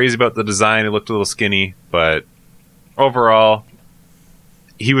 Wasn't crazy about the design. It looked a little skinny, but overall,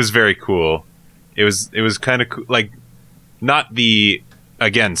 he was very cool. It was kind of like not the,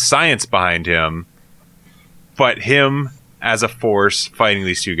 again, science behind him, but him as a force fighting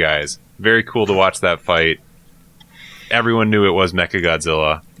these two guys. Very cool to watch that fight. Everyone knew it was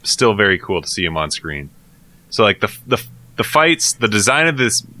Mechagodzilla. Still very cool to see him on screen. So like the fights, the design of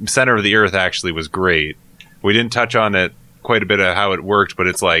this center of the Earth actually was great. We didn't touch on it quite a bit of how it worked, but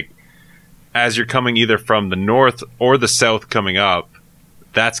it's like as you're coming either from the north or the south coming up,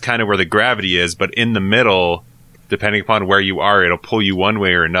 that's kind of where the gravity is, but in the middle, depending upon where you are, it'll pull you one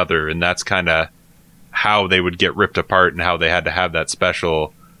way or another, and that's kind of how they would get ripped apart and how they had to have that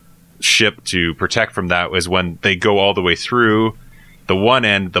special ship to protect from that was when they go all the way through the one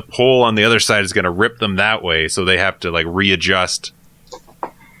end, the pole on the other side is going to rip them that way, so they have to like readjust.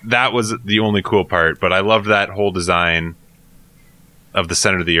 That was the only cool part, but I loved that whole design of the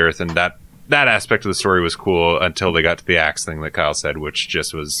center of the Earth, and that aspect of the story was cool until they got to the axe thing that Kyle said, which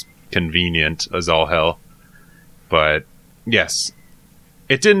just was convenient as all hell. But yes,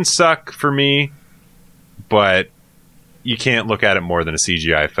 it didn't suck for me, but you can't look at it more than a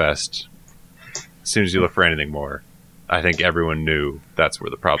CGI fest. As soon as you look for anything more, I think everyone knew that's where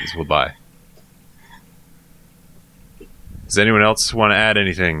the problems would lie. Does anyone else want to add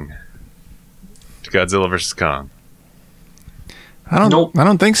anything to Godzilla vs. Kong? I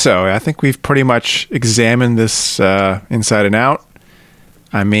don't think so. I think we've pretty much examined this inside and out.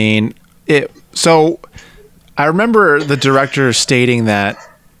 I mean, so I remember the director stating that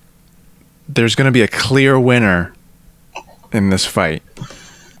there's going to be a clear winner in this fight.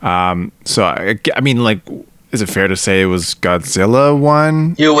 So I mean, like, is it fair to say it was Godzilla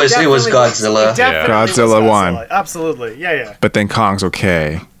won? It was Godzilla. Godzilla won. Absolutely. Yeah. But then Kong's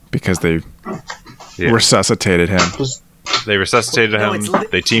okay because they resuscitated him. They resuscitated him.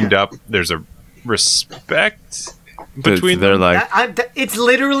 They teamed up. There's a respect between them. Like, it's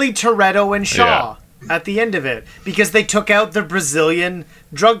literally Toretto and Shaw at the end of it because they took out the Brazilian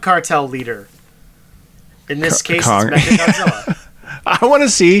drug cartel leader. In this case, Kong. it's Mechagodzilla. I want to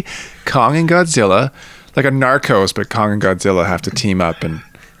see Kong and Godzilla, like a Narcos, but Kong and Godzilla have to team up and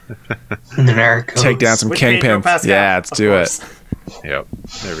take down some kingpins. Yeah, let's do it. Yep,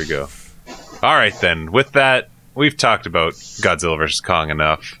 there we go. All right, then. With that, we've talked about Godzilla vs. Kong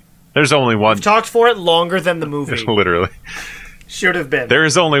enough. There's only one. We've talked for it longer than the movie. Literally. Should have been. There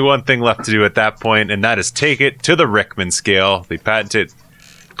is only one thing left to do at that point, and that is take it to the Rickman scale, the patented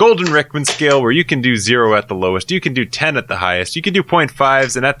Golden Rickman scale, where you can do 0 at the lowest, you can do 10 at the highest, you can do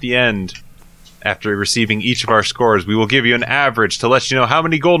 0.5s, and at the end, after receiving each of our scores, we will give you an average to let you know how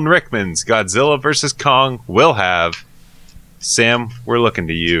many Golden Rickmans Godzilla vs. Kong will have. Sam, we're looking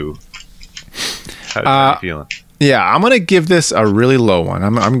to you. How you feeling? Yeah, I'm going to give this a really low one.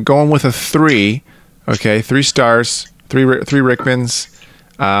 I'm going with a 3. Okay, 3 stars, 3 Rickmans.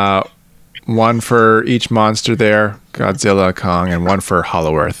 1 for each monster there, Godzilla, Kong, and 1 for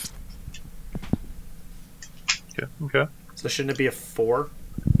Hollow Earth. Okay. So shouldn't it be a 4?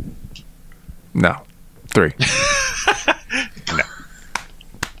 No, 3. No.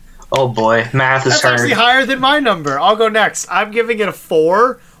 Oh boy, math is That's hard. actually higher than my number. I'll go next. I'm giving it a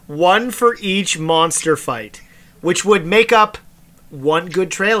 4, 1 for each monster fight, which would make up 1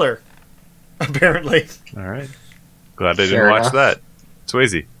 good trailer, apparently. All right. Glad I didn't watch that.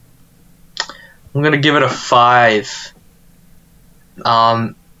 Swayze. I'm gonna give it a 5.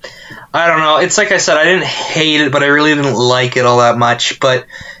 I don't know. It's like I said, I didn't hate it, but I really didn't like it all that much. But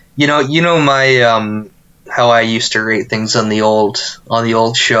you know my how I used to rate things on the old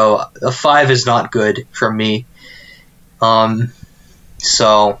show. A 5 is not good for me.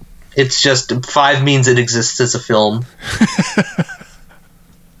 So it's just 5 means it exists as a film.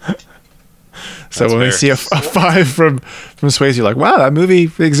 So That's when we fair. see a 5 from Swayze, you're like, wow, that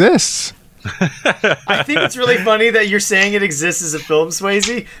movie exists. I think it's really funny that you're saying it exists as a film,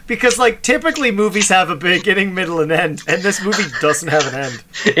 Swayze, because like typically movies have a beginning, middle, and end, and this movie doesn't have an end.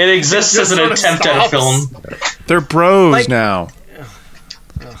 It exists as an sort of attempt at a stops. film. They're bros Like- now.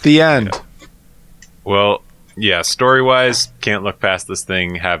 The end. Well, yeah, story-wise, can't look past this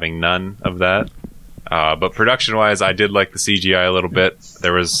thing having none of that. But production-wise, I did like the CGI a little bit.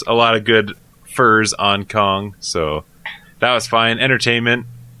 There was a lot of good furs on Kong, so that was fine. Entertainment,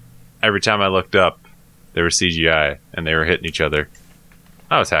 every time I looked up, there was CGI, and they were hitting each other.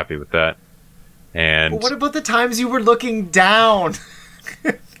 I was happy with that. And But what about the times you were looking down?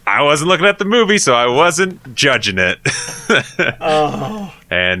 I wasn't looking at the movie, so I wasn't judging it. Oh.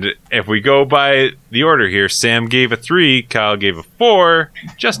 And if we go by the order here, Sam gave a 3, Kyle gave a 4,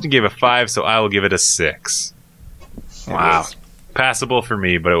 Justin gave a 5, so I will give it a 6. Wow. Passable for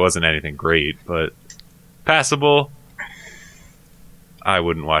me, but it wasn't anything great. But passable. I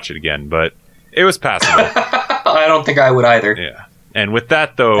wouldn't watch it again, but it was passable. I don't think I would either. Yeah. And with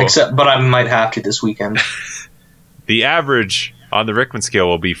that, though... But I might have to this weekend. The average on the Rickman scale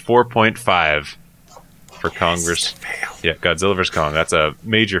will be 4.5 for Kong vs. Yeah, Godzilla vs. Kong. That's a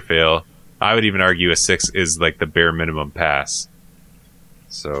major fail. I would even argue a 6 is like the bare minimum pass.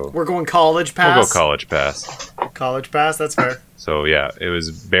 So We're going college pass? we'll go college pass. College pass, that's fair. So yeah, it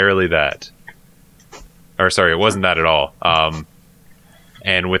was barely that. Or sorry, it wasn't that at all.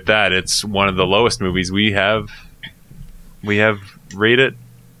 And with that, it's one of the lowest movies we have rated.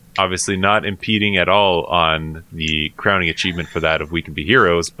 Obviously not impeding at all on the crowning achievement for that of We Can Be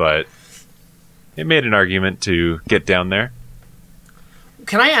Heroes, but it made an argument to get down there.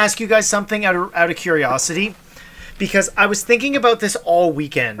 Can I ask you guys something out of curiosity? Because I was thinking about this all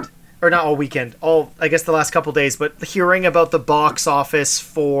weekend. Or not all weekend, I guess the last couple days, but hearing about the box office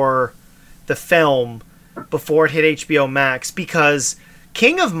for the film before it hit HBO Max, because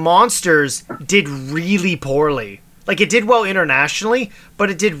King of Monsters did really poorly. Like, it did well internationally,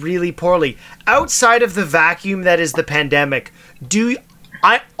 but it did really poorly. Outside of the vacuum that is the pandemic,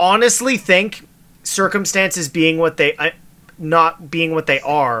 I honestly think, circumstances being not being what they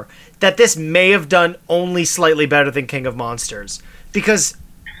are, that this may have done only slightly better than King of Monsters. Because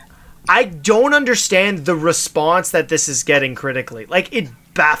I don't understand the response that this is getting critically. Like, it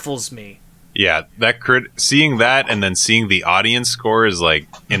baffles me. Yeah, seeing that and then seeing the audience score is like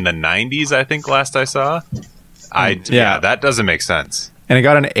in the 90s, I think, last I saw. Yeah, that doesn't make sense. And it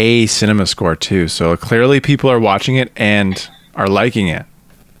got an A cinema score too, so clearly people are watching it and are liking it.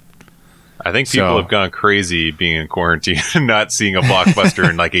 I think people have gone crazy being in quarantine and not seeing a blockbuster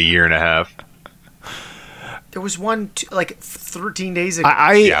in like a year and a half. There was one, 13 days ago.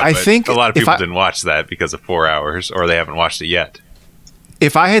 I think a lot of people didn't watch that because of 4 hours, or they haven't watched it yet.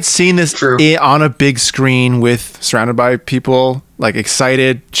 If I had seen this on a big screen surrounded by people like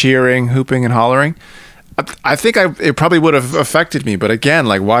excited, cheering, hooping, and hollering, I think it probably would have affected me. But again,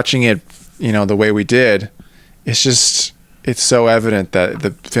 like watching it, the way we did, it's so evident that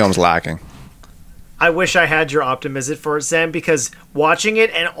the film's lacking. I wish I had your optimism for it, Sam, because watching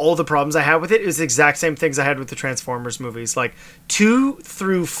it and all the problems I had with it was the exact same things I had with the Transformers movies. Like 2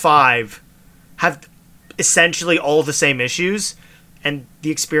 through 5 have essentially all the same issues, and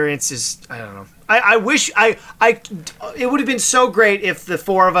the experience is, I don't know. I wish it would have been so great if the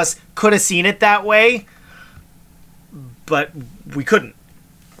four of us could have seen it that way, but we couldn't,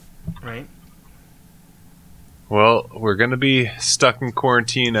 right? Well, we're going to be stuck in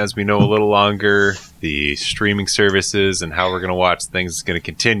quarantine as we know a little longer. The streaming services and how we're going to watch things is going to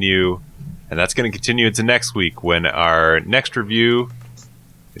continue. And that's going to continue into next week when our next review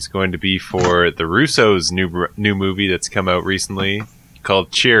is going to be for the Russo's new movie that's come out recently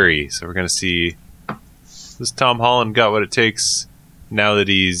called Cherry. So we're going to see, this Tom Holland got what it takes now that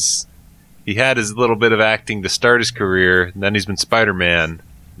he had his little bit of acting to start his career, and then he's been Spider-Man.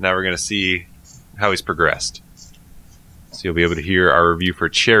 Now we're going to see how he's progressed. So you'll be able to hear our review for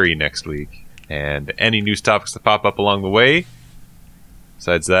Cherry next week. And any news topics that pop up along the way.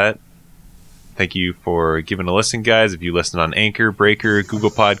 Besides that, thank you for giving a listen, guys. If you listen on Anchor, Breaker, Google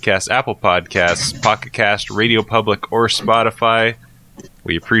Podcasts, Apple Podcasts, Pocket Cast, Radio Public, or Spotify,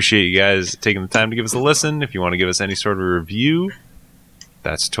 we appreciate you guys taking the time to give us a listen. If you want to give us any sort of review,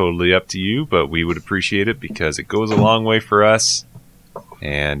 that's totally up to you, but we would appreciate it because it goes a long way for us.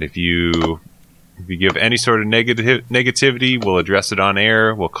 And if you give any sort of negativity, we'll address it on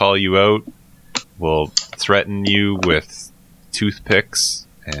air. We'll call you out. We'll threaten you with toothpicks,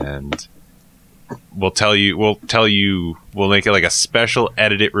 and we'll make it like a special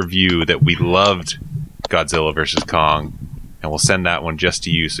edited review that we loved Godzilla vs. Kong, and we'll send that one just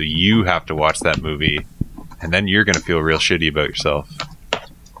to you, so you have to watch that movie, and then you're going to feel real shitty about yourself.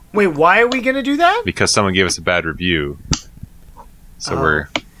 Wait, why are we going to do that? Because someone gave us a bad review. So we're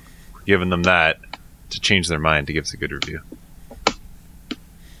giving them that to change their mind to give us a good review.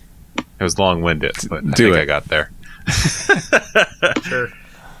 It was long-winded, but I got there. Sure.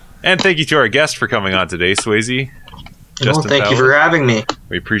 And thank you to our guest for coming on today, Swayze. Thank you for having me.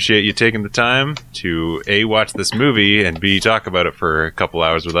 We appreciate you taking the time to A, watch this movie, and B, talk about it for a couple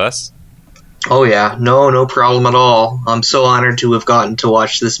hours with us. Oh yeah, no problem at all. I'm so honored to have gotten to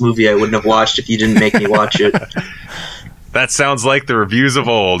watch this movie I wouldn't have watched if you didn't make me watch it. That sounds like the reviews of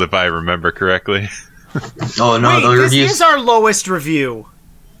old, if I remember correctly. Oh no, Wait, the this reviews. is our lowest review.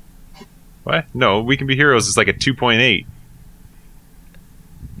 What? No, We Can Be Heroes is like a 2.8.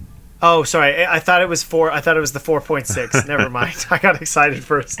 Oh, sorry. I thought it was 4. I thought it was the 4.6. Never mind. I got excited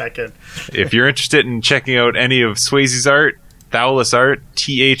for a second. If you're interested in checking out any of Swayze's art, Thouless art,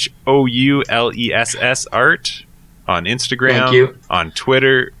 THOULESS art, on Instagram, Thank you. on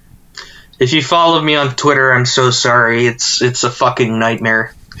Twitter. If you follow me on Twitter, I'm so sorry. It's a fucking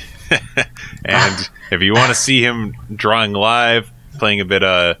nightmare. And if you want to see him drawing live, playing a bit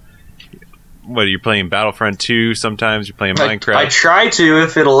what are you playing? Battlefront 2 sometimes? You're playing Minecraft? I try to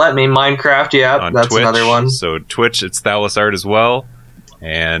if it'll let me. Minecraft, yeah, on that's Twitch. another one. So Twitch, it's Thouless art as well.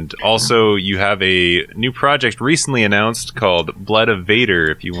 And also, you have a new project recently announced called Blood of Vader,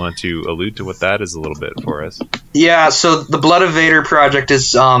 if you want to allude to what that is a little bit for us. Yeah, so the Blood of Vader project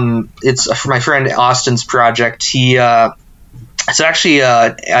is it's for my friend Austin's project. It's actually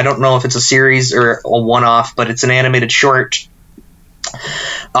I don't know if it's a series or a one-off, but it's an animated short.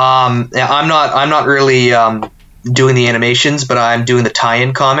 I'm not really doing the animations, but I'm doing the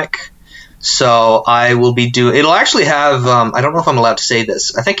tie-in comic. So I will be doing. It'll actually have. I don't know if I'm allowed to say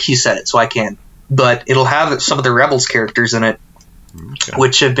this. I think he said it, so I can. But it'll have some of the Rebels characters in it,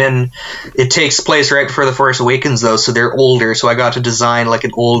 which have been. It takes place right before the Force Awakens, though, so they're older. So I got to design like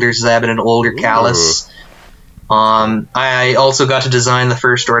an older Zeb and an older Callus. I also got to design the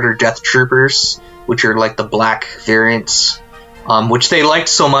First Order Death Troopers, which are like the black variants. Which they liked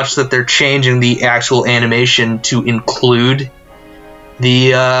so much that they're changing the actual animation to include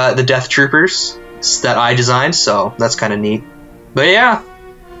the Death Troopers that I designed, so that's kind of neat. But yeah,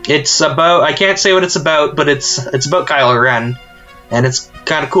 it's about, I can't say what it's about, but it's about Kylo Ren, and it's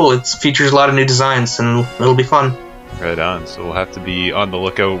kind of cool. It features a lot of new designs, and it'll be fun. Right on. So we'll have to be on the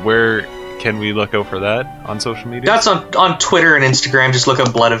lookout. Where can we look out for that on social media? That's on Twitter and Instagram. Just look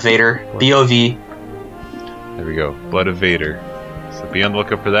up Blood of Vader, BOV. There we go, Blood of Vader. So be on the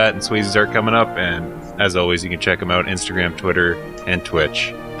lookout for that, and Swayze's art coming up, and as always, you can check him out Instagram, Twitter, and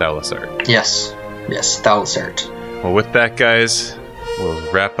Twitch, Thouless art. Yes, Thouless art. Well, with that, guys,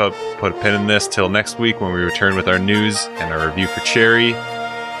 we'll wrap up, put a pin in this till next week when we return with our news and our review for Cherry.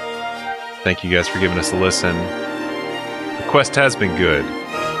 Thank you guys for giving us a listen. The quest has been good,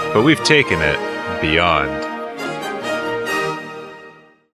 but we've taken it beyond.